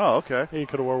 Oh, okay. Yeah, you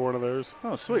could have wore one of theirs.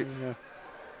 Oh, sweet. Yeah.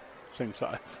 Same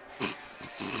size.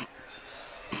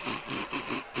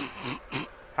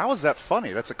 How is that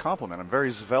funny? That's a compliment. I'm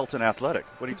very svelte and athletic.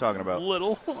 What are you talking about?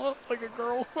 Little, like a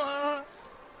girl.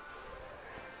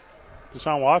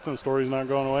 Deshaun Watson's story's not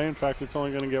going away. In fact, it's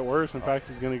only going to get worse. In fact,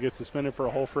 he's going to get suspended for a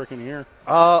whole freaking year.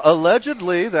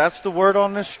 Allegedly, that's the word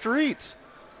on the street.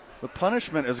 The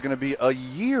punishment is going to be a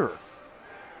year.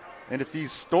 And if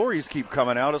these stories keep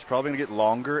coming out, it's probably going to get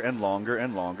longer and longer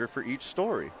and longer for each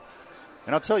story.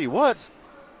 And I'll tell you what,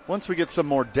 once we get some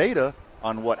more data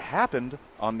on what happened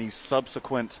on these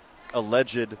subsequent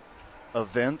alleged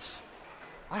events,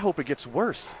 I hope it gets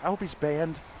worse. I hope he's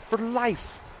banned for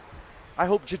life. I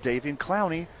hope Jadeveon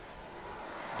Clowney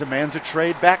demands a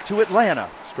trade back to Atlanta.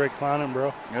 Straight clowning,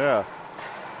 bro. Yeah.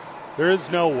 There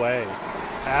is no way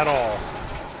at all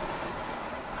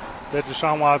that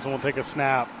Deshaun Watson will take a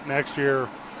snap next year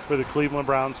for the Cleveland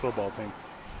Browns football team.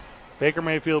 Baker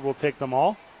Mayfield will take them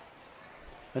all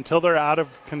until they're out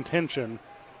of contention,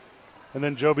 and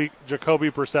then Jacoby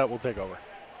Brissett will take over.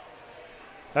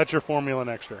 That's your formula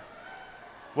next year.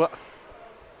 Well,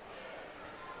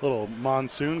 little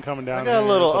monsoon coming down. I got a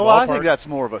little. Oh, I think that's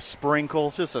more of a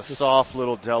sprinkle, just a soft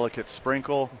little delicate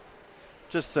sprinkle,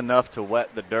 just enough to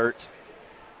wet the dirt.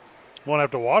 Won't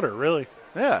have to water, really.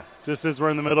 Yeah. Just as we're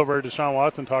in the middle of our Deshaun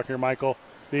Watson talk here, Michael.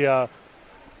 And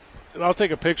I'll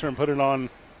take a picture and put it on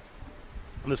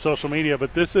the social media,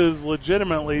 but this is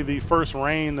legitimately the first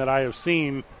rain that I have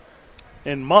seen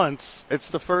in months. It's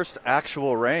the first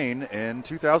actual rain in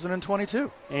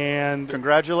 2022. And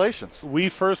congratulations. We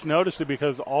first noticed it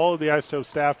because all of the Isotope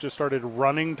staff just started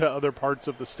running to other parts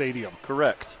of the stadium.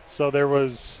 Correct. So there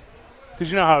was,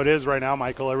 because you know how it is right now,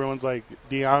 Michael. Everyone's like,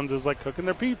 Dion's is like cooking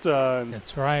their pizza. And,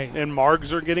 that's right. And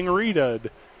Margs are getting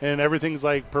redid. And everything's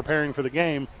like preparing for the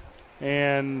game.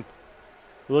 And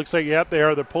it looks like, yep, they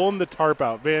are. They're pulling the tarp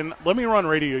out. Van, let me run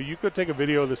radio. You could take a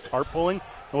video of this tarp pulling,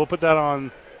 and we'll put that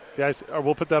on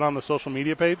the social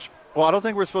media page. Well, I don't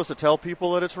think we're supposed to tell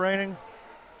people that it's raining.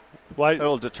 Well,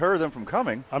 it'll deter them from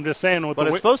coming. I'm just saying. But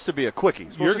it's supposed to be a quickie.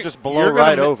 It's supposed to just blow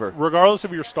right over. Regardless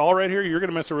of your stall right here, you're going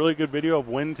to miss a really good video of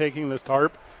wind taking this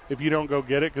tarp if you don't go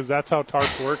get it, because that's how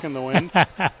tarps work in the wind.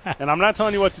 And I'm not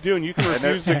telling you what to do, and you can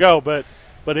refuse to go, but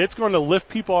it's going to lift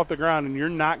people off the ground, and you're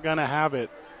not going to have it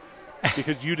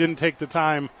because you didn't take the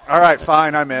time. All right,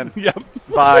 fine, I'm in. Yep.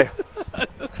 Bye.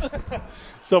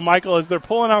 So, Michael, as they're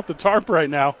pulling out the tarp right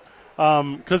now,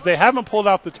 because they haven't pulled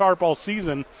out the tarp all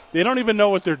season, they don't even know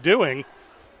what they're doing.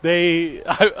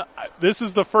 This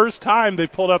is the first time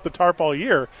they've pulled out the tarp all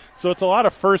year. So it's a lot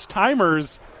of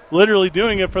first-timers literally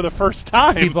doing it for the first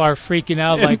time. People are freaking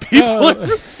out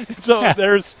So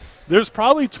there's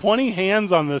probably 20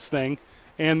 hands on this thing,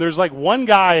 and there's like one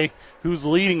guy who's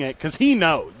leading it because he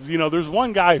knows. You know, there's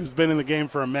one guy who's been in the game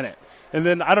for a minute. And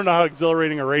then I don't know how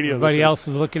exhilarating a radio everybody this is. else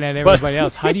is looking at everybody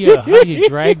else. How do you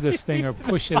drag this thing or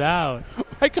push it out?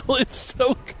 Michael, it's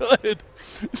so good.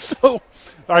 So, all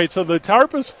right, so the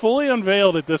tarp is fully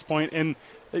unveiled at this point, and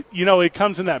you know it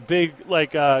comes in that big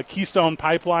like Keystone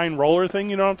Pipeline roller thing.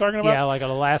 You know what I'm talking about? Yeah, like an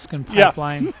Alaskan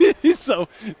pipeline. Yeah. So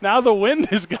now the wind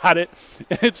has got it,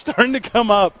 and it's starting to come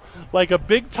up like a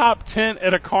big top tent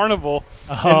at a carnival.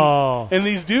 Oh. And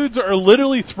these dudes are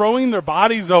literally throwing their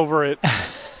bodies over it.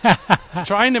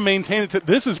 Trying to maintain it.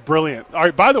 This is brilliant. All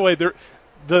right, by the way, the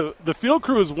field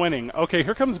crew is winning. Okay,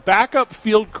 here comes backup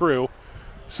field crew.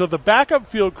 So the backup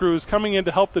field crew is coming in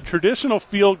to help the traditional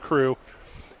field crew,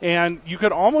 and you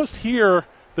could almost hear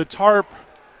the tarp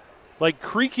like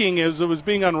creaking as it was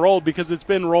being unrolled because it's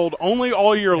been rolled only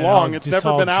all year long. It's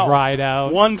never been out. Dried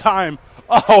out one time.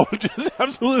 Oh, just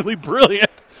absolutely brilliant.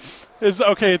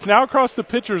 It's now across the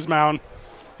pitcher's mound,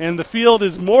 and the field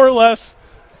is more or less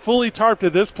fully tarped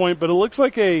at this point, but it looks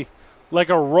like a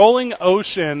rolling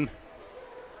ocean,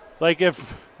 like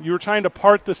if you were trying to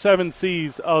part the seven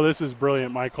seas. Oh, this is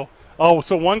brilliant, Michael. Oh,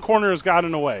 so one corner has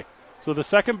gotten away. So the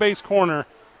second base corner,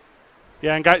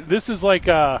 yeah, and this is like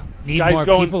need guys more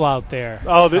going people out there.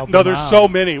 Oh, no, there's so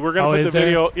many. We're going to put the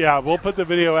video. There? Yeah, we'll put the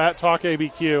video at Talk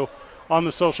ABQ on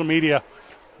the social media.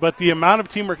 But the amount of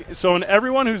teamwork. So, and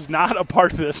everyone who's not a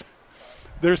part of this,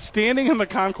 they're standing in the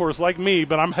concourse like me,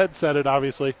 but I'm headsetted,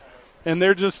 obviously. And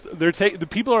the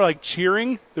people are like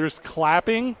cheering. There's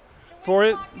clapping for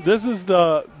it. This is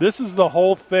the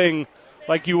whole thing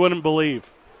like you wouldn't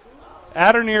believe.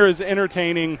 Adderneer is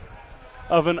entertaining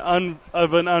of an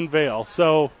unveil.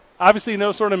 So obviously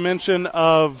no sort of mention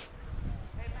of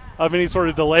any sort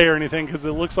of delay or anything because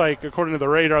it looks like, according to the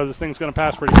radar, this thing's going to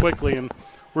pass pretty quickly, and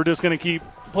we're just going to keep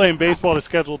playing baseball at a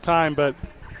scheduled time, but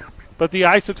the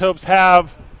Isotopes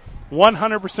have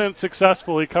 100%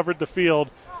 successfully covered the field.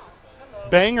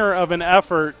 Banger of an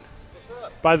effort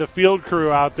by the field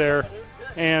crew out there,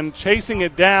 and chasing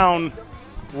it down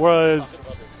was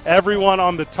everyone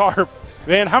on the tarp.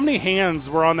 Man, how many hands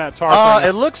were on that tarp?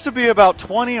 It looks to be about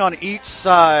 20 on each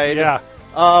side. Yeah.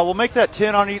 We'll make that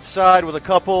 10 on each side with a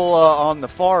couple on the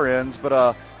far ends,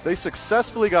 but they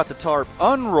successfully got the tarp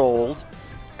unrolled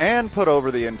and put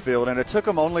over the infield, and it took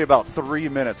them only about 3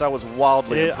 minutes. I was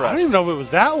wildly impressed. I don't even know if it was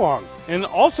that long. And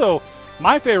also,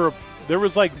 my favorite, there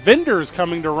was like vendors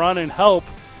coming to run and help,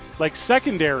 like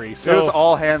secondary. So it was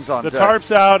all hands on the deck.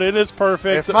 tarp's out. It is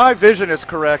perfect. If my vision is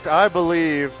correct, I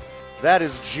believe that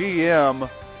is GM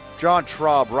John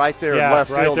Traub right there in left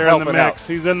right field there in the helping mix.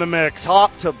 out. He's in the mix.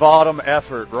 Top to bottom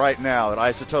effort right now at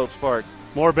Isotopes Park.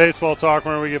 More baseball talk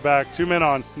when we get back. 2 Men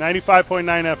On, 95.9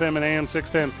 FM and AM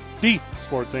 610, the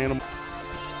Sports Animal.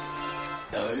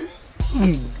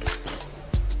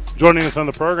 Joining us on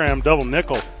the program, double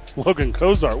nickel, Logan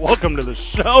Kozar. Welcome to the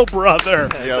show, brother.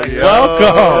 Yo.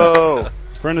 Welcome.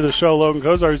 Friend of the show, Logan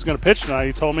Kozar, who's going to pitch tonight.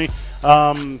 He told me,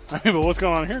 but what's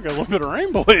going on here? Got a little bit of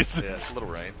rain, boys. Yeah, it's a little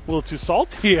rain. A little too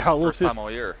salty out. First time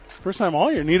all year. First time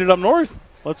all year. Need it up north.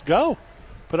 Let's go.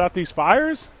 Put out these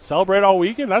fires. Celebrate all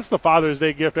weekend. That's the Father's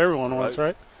Day gift everyone wants,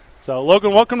 right? So,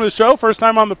 Logan, welcome to the show. First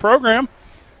time on the program.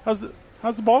 How's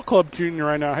the ball club treating you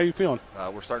right now? How you feeling?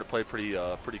 We're starting to play pretty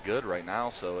good right now,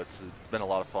 so it's been a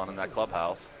lot of fun in that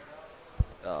clubhouse.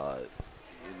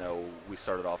 We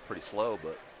started off pretty slow,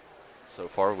 but so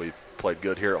far we've played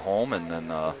good here at home, and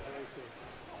then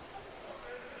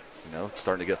it's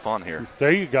starting to get fun here.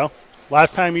 There you go.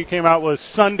 Last time you came out was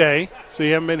Sunday, so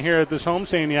you haven't been here at this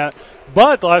homestand yet.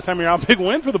 But the last time you were out, big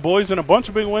win for the boys, and a bunch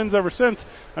of big wins ever since.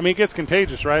 I mean, it gets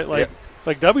contagious, right?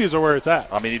 Like W's are where it's at.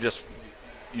 I mean,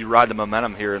 you ride the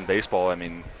momentum here in baseball. I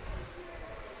mean,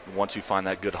 once you find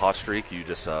that good hot streak, you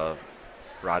just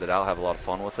ride it out, have a lot of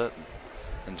fun with it, and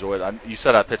enjoy it. You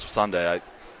said I pitched Sunday.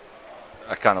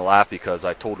 I kind of laughed because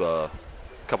I told a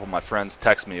couple of my friends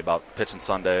text me about pitching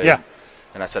Sunday. Yeah.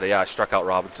 And I said, I struck out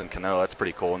Robinson Cano. That's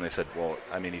pretty cool. And they said, well,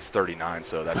 I mean, he's 39,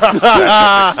 so that's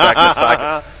expected.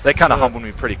 So they kind of humbled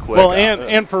me pretty quick. Well,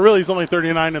 and for real, he's only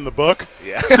 39 in the book.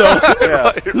 Yeah. So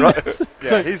right.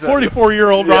 Yeah, he's a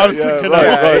 44-year-old Robinson Cano.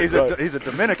 Right. He's a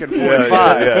Dominican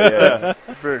 45. Yeah.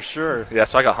 For sure. Yeah,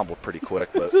 so I got humbled pretty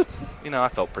quick, but, I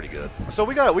felt pretty good. So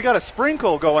we got a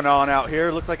sprinkle going on out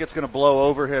here. Looks like it's going to blow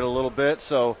overhead a little bit,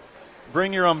 so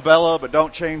bring your umbrella, but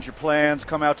don't change your plans.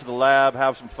 Come out to the lab,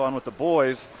 have some fun with the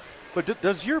boys. But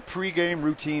does your pregame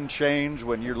routine change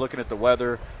when you're looking at the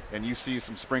weather and you see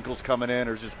some sprinkles coming in,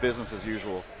 or is it just business as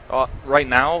usual? Right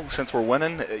now, since we're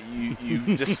winning,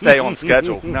 you just stay on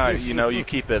schedule. Nice. You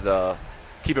keep it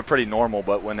pretty normal.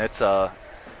 But when it's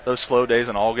those slow days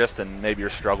in August and maybe you're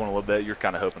struggling a little bit, you're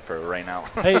kind of hoping for a rain out.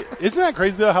 Hey, isn't that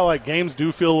crazy though? How like games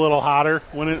do feel a little hotter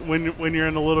when you're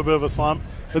in a little bit of a slump,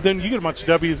 but then you get a bunch of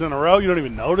W's in a row, you don't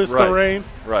even notice the rain.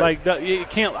 Right. Like you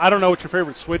can't. I don't know what your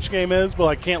favorite Switch game is, but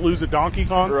like can't lose a Donkey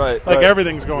Kong. Right. Like right.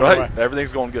 everything's going right. away.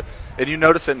 Everything's going good, and you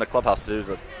notice it in the clubhouse too.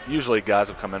 But usually guys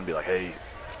will come in and be like, "Hey,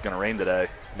 it's gonna rain today.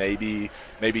 Maybe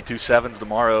 2 7s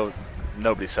tomorrow."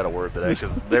 Nobody said a word today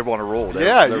because they want to roll. You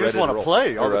just want to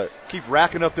play. Keep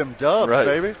racking up them dubs,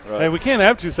 baby. Hey, we can't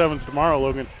have 2 7s tomorrow,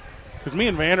 Logan, because me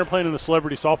and Van are playing in the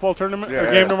celebrity softball tournament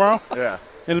game tomorrow. Yeah.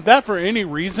 And if that for any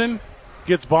reason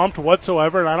gets bumped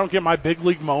whatsoever, and I don't get my big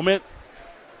league moment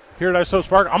here at Isotopes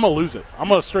Park, I'm gonna lose it. I'm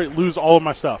gonna straight lose all of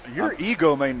my stuff. Your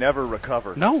ego may never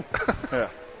recover. No. Yeah.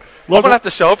 I'm going to have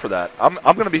to show up for that. I'm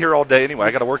going to be here all day anyway.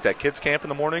 I got to work that kids camp in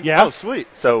the morning. Yeah. Oh, sweet.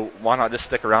 So why not just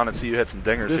stick around and see you hit some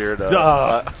dingers here? I'm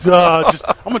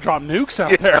going to drop nukes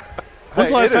out there. When's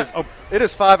the last time? It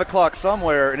is 5 o'clock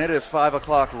somewhere, and it is 5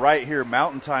 o'clock right here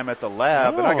Mountain Time at the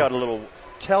lab, and I got a little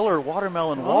Teller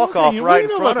watermelon walk-off right in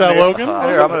front of me. Logan?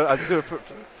 Here, I'm going to do it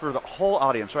for the whole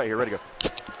audience right here. Ready to go.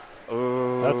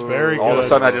 Oh, that's very good. All of a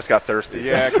sudden, I just got thirsty.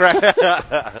 Yeah, correct.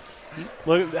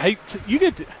 Look, hey, you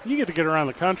get to get around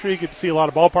the country. You get to see a lot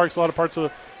of ballparks, a lot of parts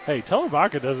of. Hey, Teller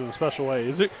Vodka does it in a special way.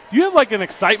 Is it? Do you have like an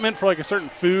excitement for like a certain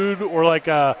food or like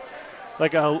a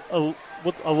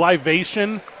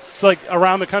libation? So like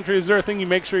around the country, is there a thing you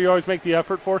make sure you always make the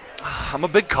effort for? I'm a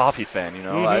big coffee fan.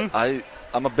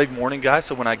 I'm a big morning guy.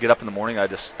 So when I get up in the morning,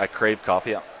 I crave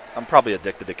coffee. I'm probably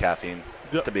addicted to caffeine,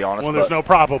 to be honest. Well, there's no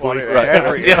probably.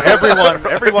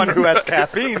 Everyone who has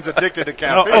caffeine's addicted to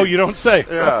caffeine. Oh, you don't say.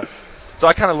 Yeah. So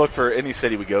I kind of look for any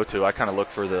city we go to. I kind of look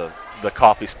for the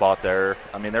coffee spot there.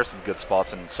 I mean, there's some good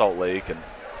spots in Salt Lake, and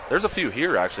there's a few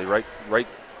here actually, right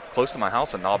close to my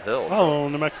house in Nob Hill. Oh,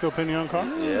 New Mexico Pinion Coffee.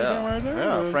 Yeah. Right there.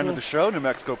 Yeah, friend of the show, New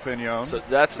Mexico Pinion. So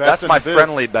that's Best in my the biz.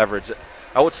 friendly beverage.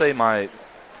 I would say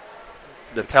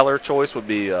the teller choice would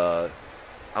be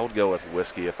I would go with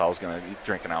whiskey if I was going to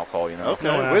drink an alcohol. Okay,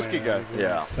 No, whiskey guy.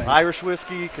 Yeah. Same. Irish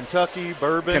whiskey, Kentucky,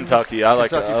 bourbon. Kentucky. I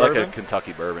like bourbon? a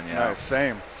Kentucky bourbon. Yeah. Nice,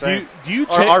 same. Do you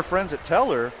Our friends at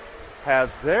Teller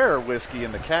has their whiskey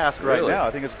in the cask right Really? now.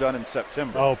 I think it's done in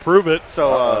September. Oh, prove it.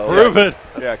 So Prove it.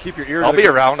 Yeah, keep your ear. I'll to the be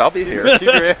around. I'll be here. Keep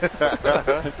your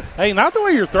Hey, not the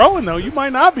way you're throwing, though. You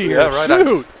might not be here. Yeah, right.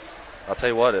 Shoot. I'll tell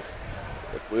you what.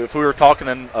 If we were talking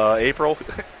in April,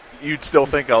 you'd still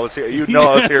think I was here. You'd know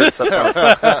I was here in September.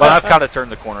 But I've kind of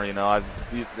turned the corner.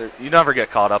 You never get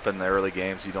caught up in the early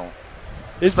games. You don't.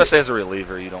 Especially as a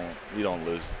reliever, you don't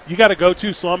lose. You got a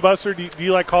go-to slum buster? Do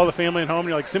you like call the family at home and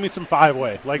you're like, send me some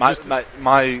 5-way? Like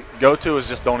My go-to is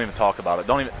just don't even talk about it.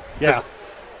 Don't even. Yeah.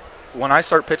 When I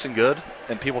start pitching good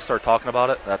and people start talking about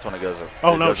it, that's when it goes.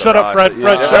 Oh, it no, goes shut up, awry. Fred. So,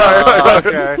 Fred, yeah. shut up.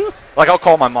 Okay. Like I'll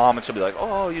call my mom and she'll be like,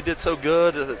 "Oh, you did so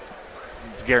good."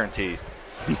 It's guaranteed.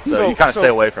 So you kind of stay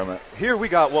away from it. Here we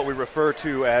got what we refer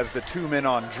to as the 2 men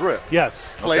on drip.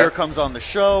 Yes. Player Okay. comes on the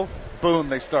show, boom,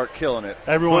 they start killing it.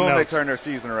 Everyone boom, knows. they turn their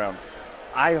season around.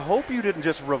 I hope you didn't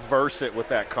just reverse it with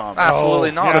that comment.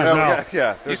 Absolutely not. yeah, No, no.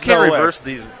 yeah, You there's can't no way. reverse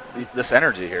this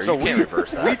energy here. So you can't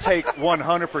reverse that. We take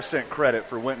 100% credit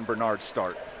for Wynton Bernard's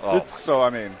start. Oh. So I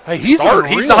mean, Hey, he's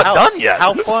He's not done yet.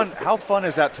 How fun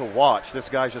is that to watch? This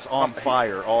guy's just on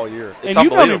fire all year. And It's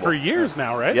you've known him unbelievable. for years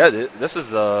now, right? Yeah, this is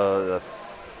the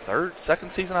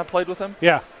second season I played with him,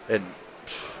 Yeah. and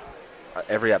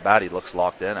every at bat he looks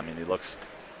locked in.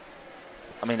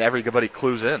 Everybody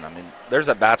clues in. There's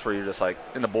at bats where you're just like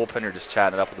in the bullpen, you're just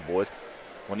chatting it up with the boys.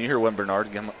 When you hear Wynton Bernard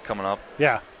coming up,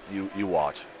 Yeah. you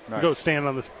watch. Nice. You go stand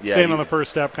on the Yeah, on the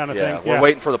first step kind of Yeah, thing. we're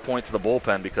waiting for the point to the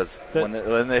bullpen because That-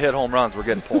 when they hit home runs, we're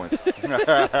getting points.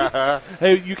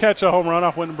 Hey, you catch a home run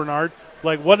off Wynton Bernard.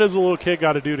 Like, what does a little kid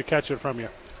got to do to catch it from you?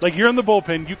 Like, you're in the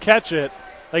bullpen, you catch it,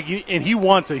 and he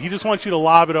wants it. He just wants you to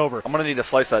lob it over. I'm gonna need to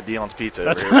slice that Dion's pizza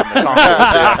over here from the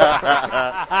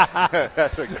Concourse.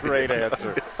 That's a great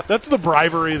answer. That's the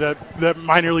bribery that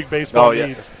minor league baseball Oh, yeah.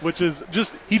 needs, which is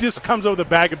he just comes over with a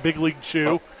bag of big league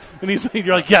chew, and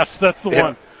you're like, yes, that's the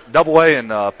one. Double A in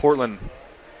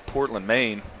Portland,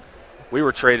 Maine. We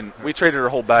traded our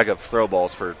whole bag of throw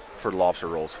balls for lobster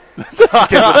rolls. Kids would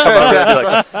come up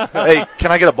and be like, "Hey,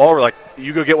 can I get a ball?" We're like,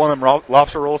 "You go get one of them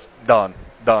lobster rolls." Done.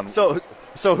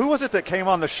 So who was it that came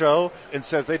on the show and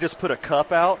says they just put a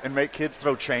cup out and make kids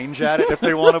throw change at it if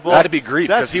they want a ball? Had to be Greed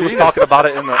because That's he was genius. talking about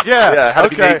it in the Yeah, had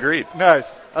to okay. be Greed.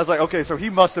 Nice. I was like, okay, so he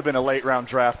must have been a late round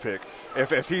draft pick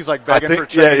if he's like begging for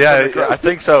change. Yeah, I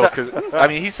think so. Because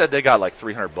he said they got like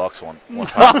 $300 one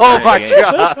time. Oh my during the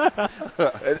game.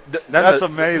 god, Then That's the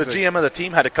amazing. The GM of the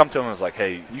team had to come to him and was like,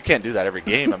 "Hey, you can't do that every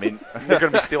game. You're going to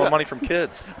be stealing money from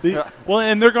kids." Well,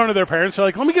 and they're going to their parents. They're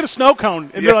like, "Let me get a snow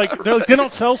cone," and they're like, "They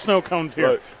don't sell snow cones here.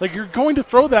 Right. Like, you're going to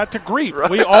throw that to Greep."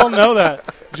 We all know that.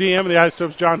 GM of the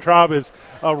Isotopes, John Traub, is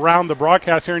around the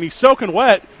broadcast here, and he's soaking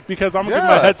wet because I'm going to get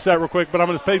my headset real quick, but I'm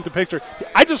going to paint the picture.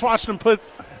 I just watched him put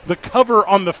the cover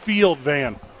on the field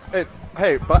van.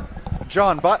 hey, but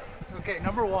John, Okay,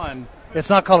 number one, it's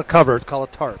not called a cover; it's called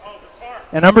a tarp.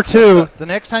 And number two, the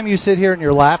next time you sit here and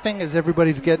you're laughing as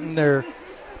everybody's getting their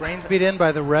brains beat in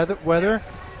by the weather,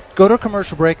 go to a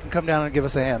commercial break and come down and give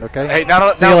us a hand, okay? Hey,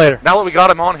 now See you later. Now that we got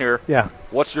him on here, Yeah.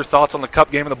 what's your thoughts on the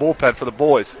Cup game in the bullpen for the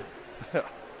boys?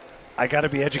 I got to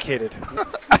be educated.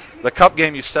 The Cup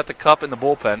game, you set the cup in the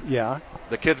bullpen. Yeah.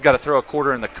 The kids got to throw a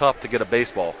quarter in the cup to get a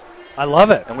baseball, I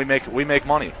love it. and we make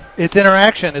money. It's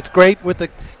interaction. It's great with the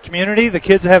community. The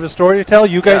kids have a story to tell.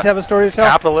 You guys have a story to tell.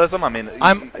 Capitalism. I'm we're all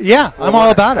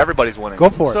winning. about it. Everybody's winning. Go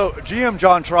for it. so GM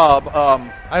John Traub.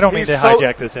 I don't mean to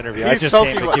hijack this interview. I he's just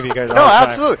soaking came to wet. give you guys a No, hard time.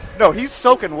 absolutely. No, he's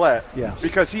soaking wet. Yes.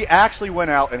 Because he actually went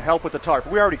out and helped with the tarp.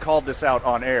 We already called this out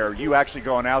on air. You actually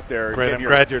going out there. and Great, getting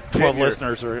I'm glad your 12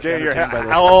 listeners are getting your entertained by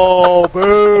this. Oh,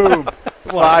 boom.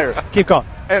 Fire. Keep going.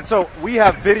 And so we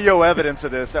have video evidence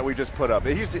of this that we just put up.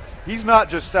 He's not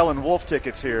just selling wolf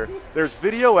tickets here. There's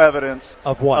video evidence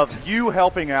Of what? Of you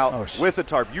helping out Oh, with the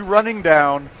tarp. You running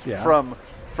down Yeah.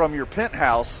 from your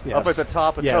penthouse Yes. up at the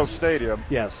top of Yes. Toe Stadium.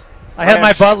 Yes. I had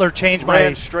my butler change my.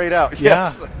 Ran straight out.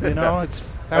 Yeah. Yes. You know,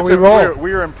 it's how That's we it. roll.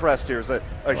 We're impressed here. It's a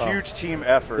huge team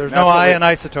effort. There's And no that's what I we- in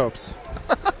isotopes.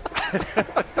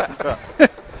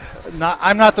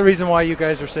 I'm not the reason why you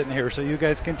guys are sitting here, so you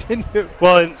guys continue.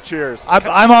 Well, and Cheers.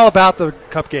 I'm all about the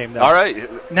cup game now. All right.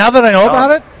 Now that I know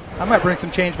about it, I might bring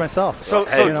some change myself. So,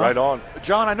 Hey, you know? right on.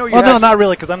 John, I know you. Well, no, had not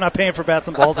really, because I'm not paying for bats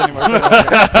and balls anymore.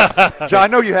 John, I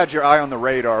know you had your eye on the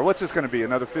radar. What's this going to be?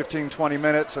 Another 15, 20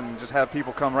 minutes, and just have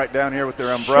people come right down here with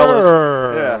their umbrellas.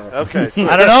 Sure. Yeah. Okay. So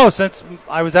I don't know. Since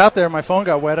I was out there, my phone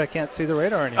got wet. I can't see the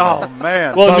radar anymore. Oh,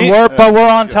 man. Well, but we're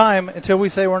on time until we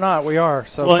say we're not. We are.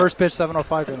 So first pitch,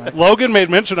 7:05 tonight. Logan made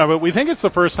mention of it. We think it's the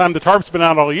first time the tarp's been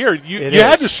out all year. You It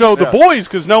had is. to show the boys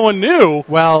because no one knew.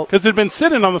 Well, because they'd been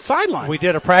sitting on the sideline. We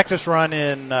did a practice run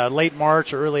in late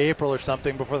March or early April or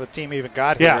something before the team even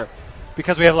got Yeah. here,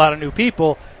 because we have a lot of new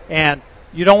people, and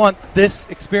you don't want this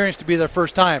experience to be their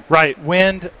first time. Right.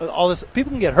 Wind, all this. People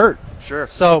can get hurt. Sure.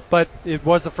 So, but it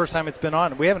was the first time it's been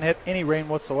on. We haven't had any rain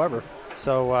whatsoever.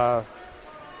 So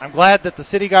I'm glad that the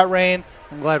city got rain.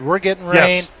 I'm glad we're getting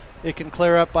rain. Yes. It can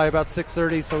clear up by about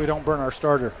 6:30 so we don't burn our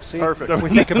starter. See, Perfect. We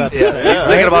think about this. He's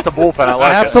thinking about the bullpen. I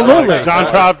like Absolutely. it. John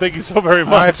Traub, thank you so very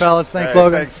much. All right, fellas. Thanks, Hey,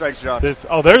 Logan. Thanks, John.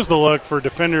 There's the look for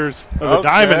defenders of the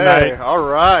Diamond Knight. All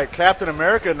right. Captain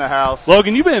America in the house.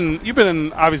 Logan, you've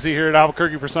been obviously here at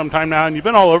Albuquerque for some time now, and you've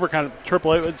been all over kind of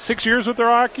AAA. 6 years with the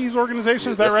Rockies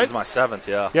organization, is that This right? is my 7th,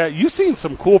 yeah. Yeah, you've seen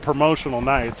some cool promotional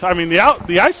nights. I mean, the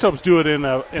Isotopes do it in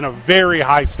a very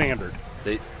high standard.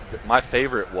 My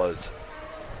favorite was,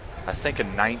 I think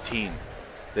in 19,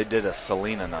 they did a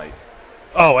Selena night.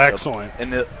 Oh, excellent.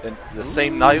 And the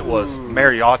same night was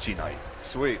mariachi night.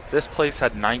 Sweet. This place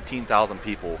had 19,000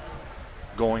 people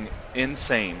going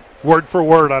insane. Word for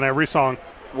word on every song.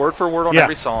 Word for word on Yeah.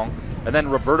 every song. And then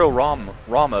Roberto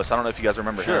Ramos, I don't know if you guys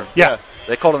remember him. Yeah.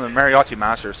 They called him the mariachi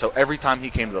master, so every time he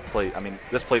came to the plate, I mean,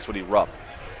 this place would erupt.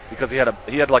 Because he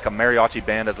had like a mariachi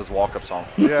band as his walk-up song.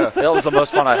 Yeah. That was the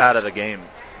most fun I had at a game,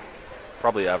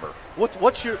 probably ever.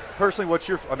 What's your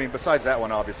I mean, besides that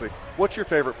one, obviously, what's your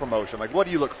favorite promotion? Like, what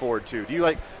do you look forward to?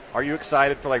 Are you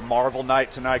excited for like Marvel Night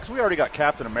tonight? Because we already got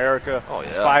Captain America, Oh, yeah.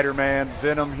 Spider-Man,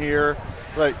 Venom here.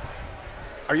 Like,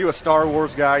 are you a Star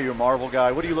Wars guy? Are you a Marvel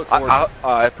guy? What do you look forward to?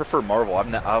 I prefer Marvel.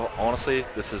 Honestly,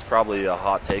 this is probably a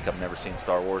hot take. I've never seen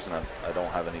Star Wars, and I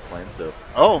don't have any plans to.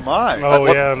 Oh, my.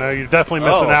 Oh, yeah, no, you're definitely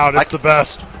missing out. It's the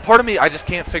best. Part of me, I just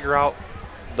can't figure out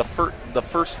the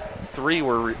first 3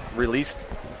 were released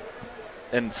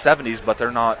in 70s, but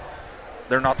they're not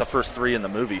the first 3 in the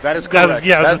movies. That is correct.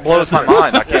 That blows my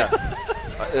mind. I can't.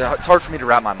 It's hard for me to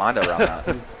wrap my mind around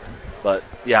that. But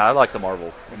yeah, I like the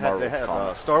Marvel. They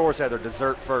had Star Wars had their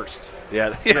dessert first.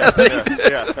 Yeah.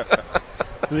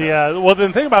 Well, the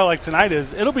thing about like tonight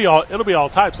is it'll be all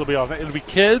types. It'll be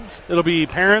kids. It'll be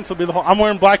parents. It'll be the whole. I'm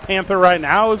wearing Black Panther right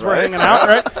now as we're hanging out,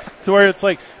 right? To where it's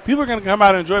like people are going to come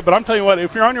out and enjoy it. But I'm telling you what,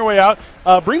 if you're on your way out,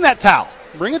 bring that towel.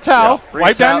 Bring a towel. Bring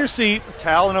wipe a towel. down your seat.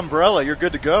 Towel and umbrella. You're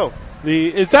good to go.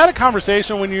 Is that a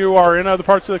conversation when you are in other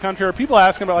parts of the country? Are people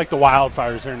asking about like the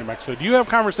wildfires here in New Mexico? Do you have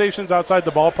conversations outside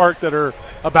the ballpark that are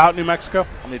about New Mexico?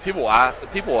 I mean, people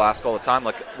will ask all the time.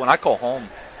 Like when I call home,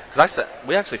 because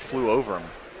we actually flew over them.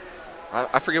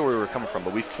 I forget where we were coming from,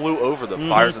 but we flew over the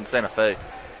fires in Santa Fe,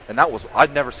 and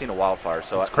I'd never seen a wildfire,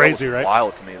 so it's crazy, that was right?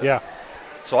 Wild to me. Yeah.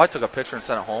 So I took a picture and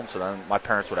sent it home. So then my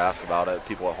parents would ask about it.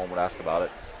 People at home would ask about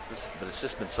it. But it's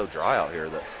just been so dry out here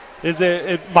that. Is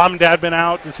it mom and dad been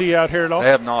out to see you out here at all? They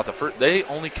have not. They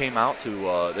only came out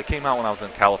to. They came out when I was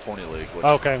in California League. Which,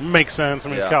 Okay, makes sense. I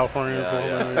mean, it's Yeah. California.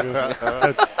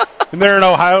 Yeah, And they're in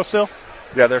Ohio still?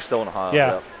 Yeah, they're still in Ohio.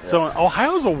 Yeah. So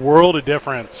Ohio's a world of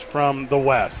difference from the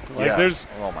West. Like Yes.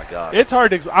 Oh my gosh. It's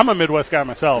hard to. I'm a Midwest guy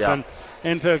myself, Yeah.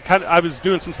 and to kind of, I was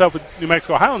doing some stuff with New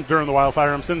Mexico Highlands during the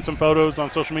wildfire. I'm sending some photos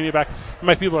on social media back. And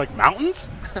my people are like, mountains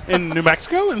in New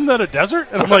Mexico? Isn't that a desert?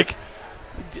 And I'm like,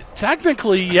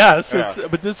 technically yes,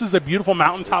 but this is a beautiful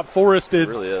mountaintop forested,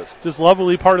 It really is. just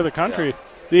lovely part of the country.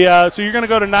 So you're going to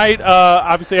go tonight,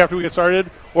 obviously after we get started,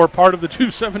 or part of the 2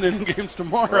 7-inning games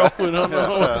tomorrow. We don't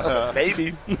know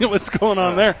Maybe what's going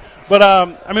on there. But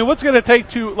I mean, what's going to take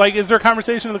to like? Is there a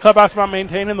conversation in the clubhouse about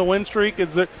maintaining the win streak?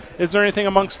 Is there anything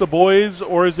amongst the boys,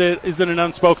 or is it an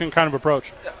unspoken kind of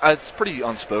approach? It's pretty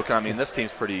unspoken. I mean, this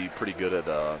team's pretty good at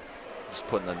just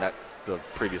putting the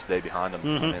previous day behind them.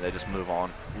 I mean, they just move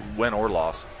on, win or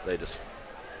loss.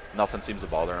 Nothing seems to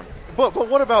bother them. But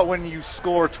what about when you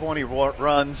score 20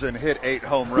 runs and hit 8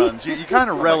 home runs? You kind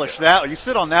of relish that. You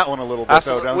sit on that one a little bit,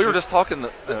 Absolutely. though, don't We you? were just talking.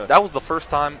 That was the first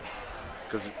time,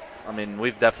 because I mean,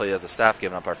 we've definitely as a staff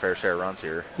given up our fair share of runs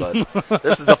here, but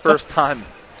this is the first time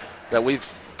that we've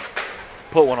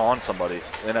put one on somebody,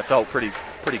 and it felt pretty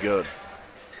good.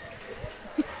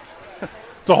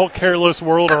 It's a whole careless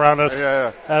world around us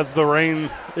Yeah. as the rain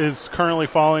is currently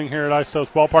falling here at Isotopes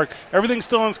Ballpark. Everything's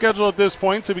still on schedule at this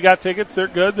point, so if you got tickets, they're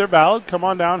good, they're valid. Come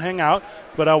on down, hang out.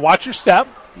 But watch your step.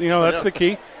 That's the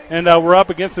key. and we're up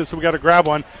against it, so we got to grab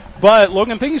one. But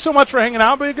Logan, thank you so much for hanging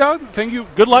out, big dog. Thank you.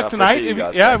 Good luck tonight. Appreciate you guys.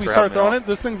 If you Thanks for start having me throwing on. it,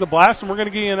 this thing's a blast, and we're going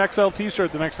to get you an XL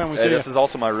T-shirt the next time we see you. This is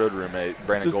also my road roommate,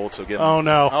 Brandon Gold. So give him, Oh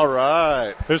no! All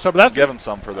right. There's some, that's give him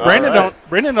some for the.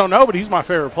 Brandon don't know, but he's my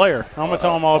favorite player. I'm gonna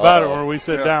tell him all about it when we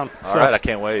sit down. All right, I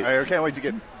can't wait. I can't wait to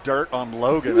get dirt on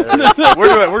Logan.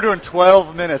 we're doing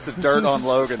 12 minutes of dirt on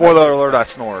Logan. Spoiler alert: I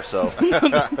snore. So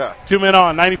 2 Men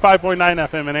On 95.9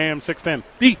 FM and AM 610,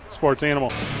 the Sports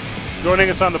Animal. Joining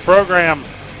us on the program,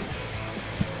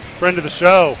 friend of the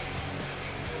show,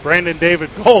 Brandon David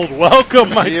Gold. Welcome,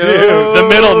 my dude. The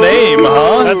middle name,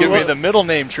 huh? That's Give what- me the middle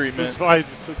name treatment. That's why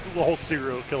it's the whole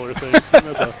serial killer thing.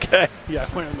 Okay. Yeah,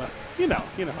 you know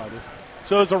how it is.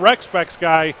 So as a Rec Specs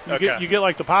guy, Okay. you get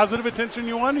like the positive attention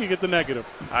you want, or you get the negative?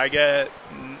 I get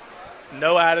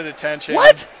no added attention.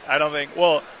 What? I don't think.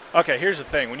 Well, okay, here's the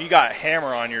thing. When you got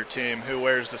Hammer on your team who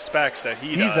wears the specs that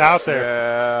he does. He's out there.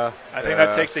 Yeah. I think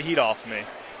that takes the heat off me.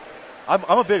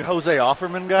 I'm a big Jose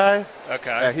Offerman guy. Okay.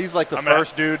 Yeah, he's like the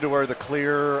first dude to wear the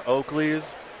clear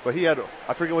Oakleys. But he had,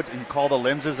 I forget what you call the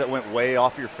lenses that went way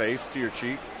off your face to your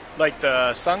cheek. Like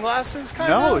the sunglasses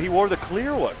kind of? No, he wore the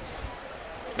clear ones.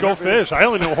 Go Fish. I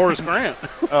only know Horace Grant.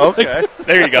 Oh, okay.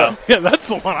 There you go. Yeah, that's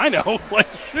the one I know. Like,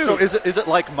 shoot. So is it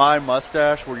like my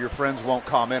mustache where your friends won't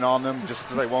comment on them just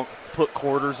because they won't put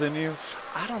quarters in you?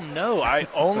 I don't know. I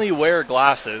only wear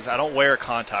glasses. I don't wear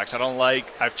contacts.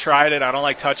 I've tried it. I don't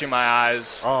like touching my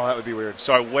eyes. Oh, that would be weird.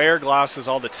 So I wear glasses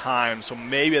all the time. So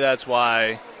maybe that's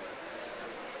why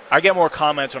I get more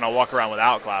comments when I walk around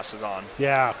without glasses on.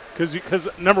 Yeah, because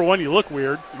number one, you look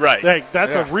weird. Right. Like,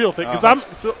 that's a Yeah. real thing.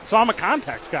 Because I'm a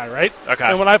contacts guy, right? Okay.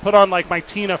 And when I put on like my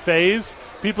Tina Fey's,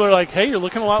 people are like, "Hey, you're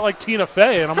looking a lot like Tina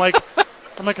Fey," and I'm like,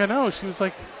 I know. She was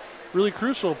like really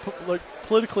crucial, like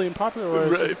politically and popular.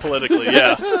 Right, politically,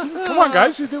 yeah. Come on,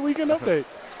 guys, you did Weekend Update.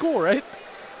 It's cool, right?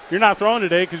 You're not throwing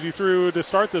today because you threw to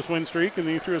start this win streak, and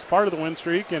then you threw as part of the win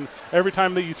streak. And every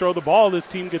time that you throw the ball, this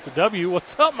team gets a W.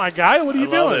 What's up, my guy? What are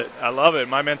you doing? I love it.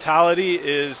 My mentality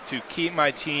is to keep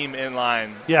my team in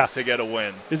line to get a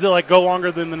win. Is it like go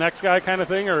longer than the next guy kind of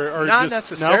thing, or Not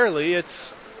just, necessarily.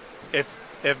 It's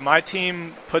if my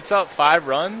team puts up 5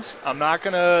 runs, I'm not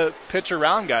going to pitch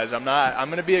around guys. I'm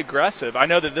going to be aggressive. I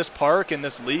know that this park and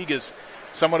this league is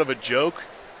somewhat of a joke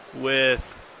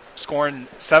with scoring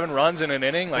 7 runs in an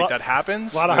inning. Like, that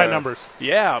happens. A lot of high numbers.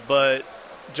 Yeah, but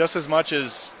just as much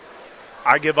as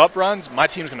I give up runs, my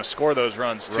team's going to score those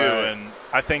runs too. Right. And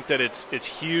I think that it's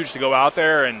huge to go out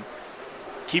there and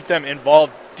keep them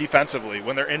involved defensively.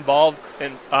 When they're involved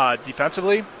in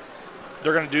defensively,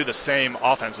 they're going to do the same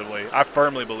offensively. I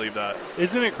firmly believe that.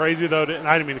 Isn't it crazy though? And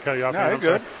I didn't mean to cut you off. No, man, you're I'm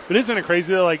sorry. good. But isn't it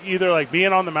crazy though? Like either like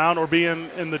being on the mound or being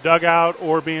in the dugout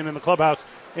or being in the clubhouse,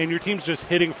 and your team's just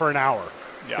hitting for an hour.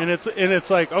 Yeah. And it's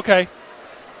like okay,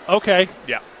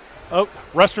 Yeah. oh,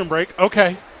 restroom break,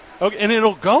 okay, and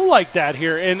it'll go like that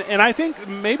here. And I think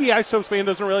maybe Isotopes fan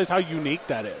doesn't realize how unique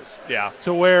that is. Yeah.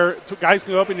 To where guys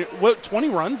can go up and 20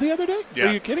 runs the other day? Yeah.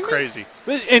 Are you kidding me? Crazy.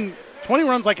 And 20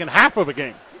 runs like in half of a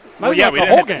game. Not Well, even yeah, like we the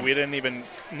didn't, whole game. we didn't even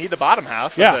need the bottom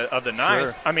half of the ninth.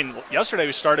 Sure. I mean, yesterday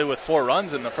we started with 4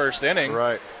 runs in the first inning.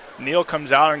 Right. Neil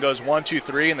comes out and goes 1, 2,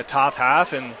 3 in the top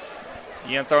half, and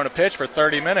you ain't throwing a pitch for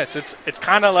 30 minutes. It's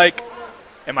kind of like,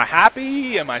 am I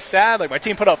happy? Am I sad? Like, my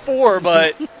team put up 4,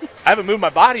 but I haven't moved my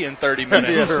body in 30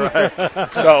 minutes. Yeah,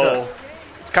 right. So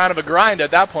it's kind of a grind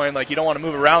at that point. Like, you don't want to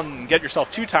move around and get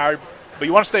yourself too tired, but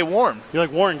you want to stay warm. You're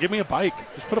like, Warren, give me a bike.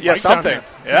 Just put a Yeah, bike something. down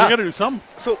here. Yeah. We got to do something.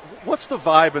 So what's the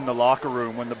vibe in the locker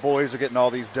room when the boys are getting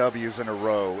all these W's in a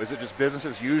row? Is it just business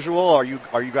as usual? Or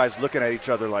are you guys looking at each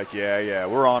other like, yeah,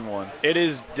 we're on one? It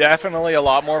is definitely a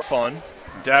lot more fun.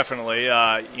 Definitely.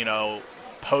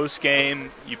 Post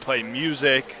game, you play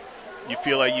music. You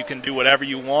feel like you can do whatever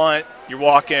you want. You're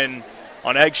walking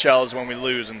on eggshells when we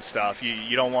lose and stuff.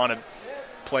 You don't want to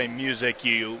play music.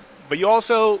 But you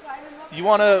also you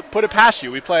want to put it past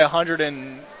you. We play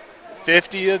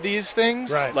 150 of these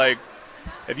things. Right. Like,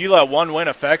 if you let one win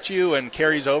affect you and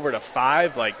carries over to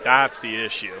 5, like, that's the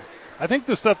issue. I think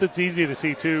the stuff that's easy to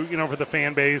see, too, for the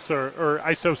fan base or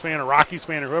Isotopes fan or Rockies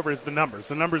fan or whoever is the numbers.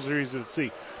 The numbers are easy to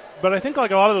see. But I think,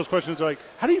 like, a lot of those questions are like,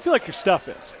 how do you feel like your stuff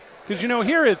is? Because,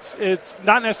 here it's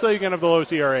not necessarily going to have the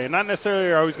lowest ERA, and not necessarily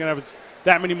you're always going to have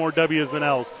that many more W's than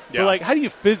L's. Yeah. But, like, how do you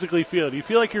physically feel? Do you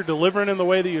feel like you're delivering in the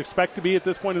way that you expect to be at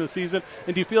this point in the season?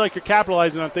 And do you feel like you're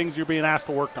capitalizing on things you're being asked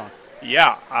to work on?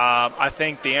 Yeah, I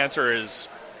think the answer is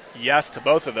yes to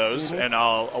both of those, and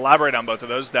I'll elaborate on both of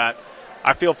those. That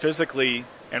I feel physically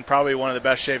in probably one of the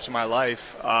best shapes of my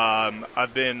life.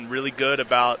 I've been really good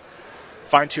about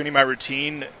fine-tuning my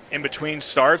routine in between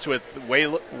starts with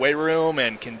weight room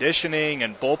and conditioning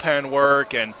and bullpen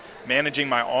work, and managing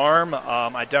my arm.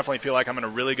 I definitely feel like I'm in a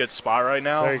really good spot right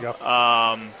now. There you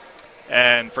go.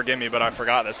 And forgive me, but I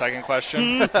forgot the second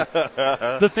question.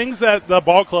 The things that the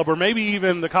ball club or maybe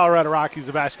even the Colorado Rockies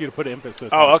have asked you to put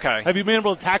emphasis on. Oh, okay. Have you been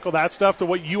able to tackle that stuff to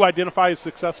what you identify as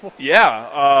successful?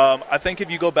 Yeah. I think if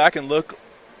you go back and look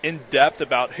in depth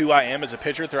about who I am as a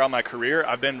pitcher throughout my career,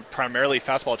 I've been primarily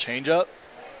fastball changeup,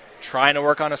 trying to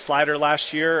work on a slider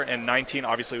last year. In 19,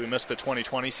 obviously we missed the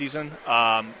 2020 season.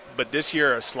 But this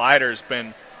year a slider's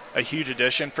been a huge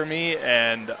addition for me,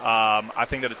 and I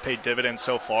think that it's paid dividends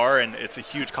so far, and it's a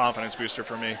huge confidence booster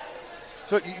for me.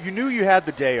 So you knew you had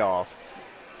the day off.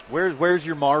 Where's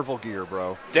your Marvel gear,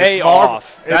 bro? Day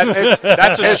off.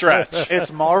 That's a stretch.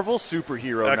 It's Marvel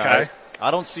superhero night. I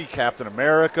don't see Captain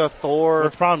America, Thor,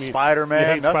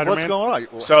 Spider-Man. What's going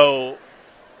on? So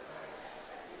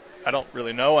I don't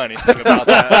really know anything about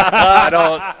that.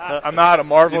 I'm not a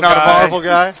Marvel guy. You're not a Marvel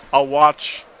guy? I'll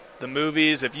watch the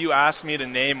movies. If you ask me to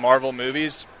name Marvel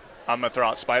movies, I'm going to throw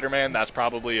out Spider-Man. That's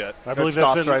probably it. I believe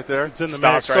that that's right there. It's in the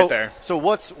stops mix. right there. So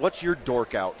what's your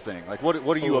dork out thing? Like what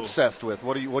are you obsessed with?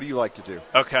 What do you like to do?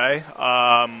 Okay.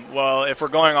 Well, if we're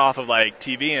going off of like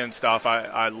TV and stuff,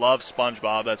 I love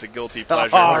SpongeBob. That's a guilty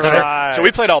pleasure. Right. So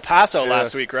we played El Paso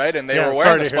last week, right? And they were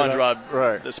wearing the SpongeBob.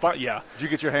 Right. Yeah. Did you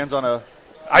get your hands on a?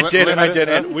 I did and I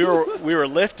didn't. We were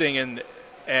lifting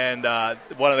and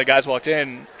one of the guys walked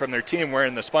in from their team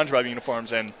wearing the SpongeBob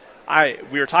uniforms, and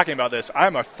we were talking about this.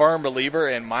 I'm a firm believer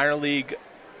in minor league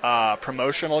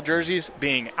promotional jerseys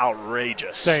being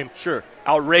outrageous. Same. Sure.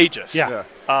 Outrageous. Yeah.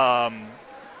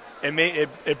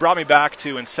 It brought me back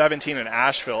to in 17 in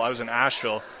Asheville. I was in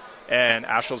Asheville, and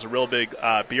Asheville's a real big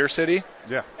beer city.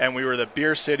 Yeah. And we were the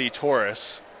Beer City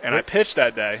Tourists, and I pitched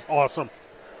that day. Awesome.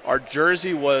 Our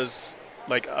jersey was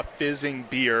like a fizzing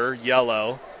beer,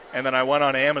 yellow, and then I went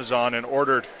on Amazon and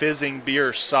ordered fizzing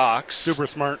beer socks. Super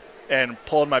smart. And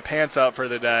pulled my pants out for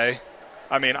the day.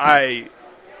 I mean, I'm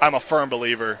a firm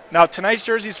believer. Now, tonight's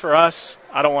jersey's for us.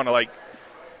 I don't want to,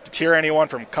 deter anyone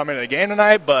from coming to the game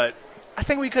tonight, but I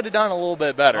think we could have done a little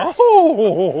bit better.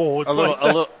 Oh, it's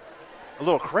a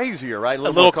little crazier, right? A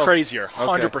little crazier,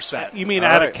 100%. Okay. You mean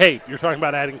add a cape. You're talking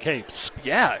about adding capes.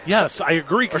 Yeah. Yes, I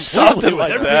agree completely. Or something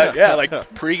like with that. Yeah, like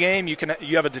pregame,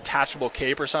 you have a detachable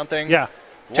cape or something. Yeah.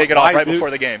 Take it off right before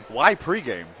the game. Why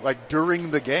pregame? Like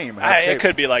during the game? It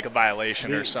could be like a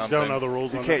violation or something. Don't know the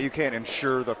rules. You can't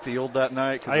insure the field that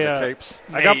night because of the capes.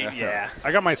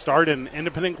 I got my start in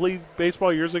independent league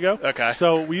baseball years ago. Okay.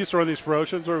 So we used to run these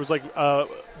promotions where it was like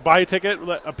buy a ticket,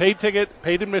 a paid ticket,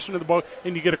 paid admission to the ball,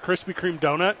 and you get a Krispy Kreme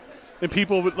donut. And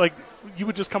people would you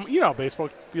would just come, baseball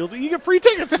fields, you get free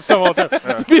tickets and stuff all the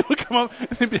time. So people would come up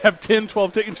and they'd have 10,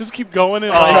 12 tickets and just keep going.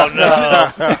 And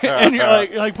and you're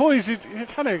like, boys, you're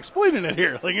kind of exploiting it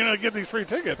here. Get these free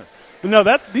tickets. But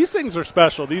no, these things are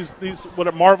special. These what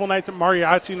are Marvel nights and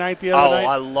Mariachi night the other night?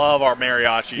 I love our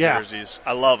mariachi jerseys.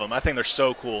 I love them. I think they're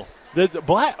so cool. The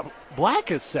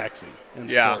black is sexy.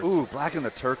 Sports. Ooh, black and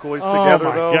the turquoise together,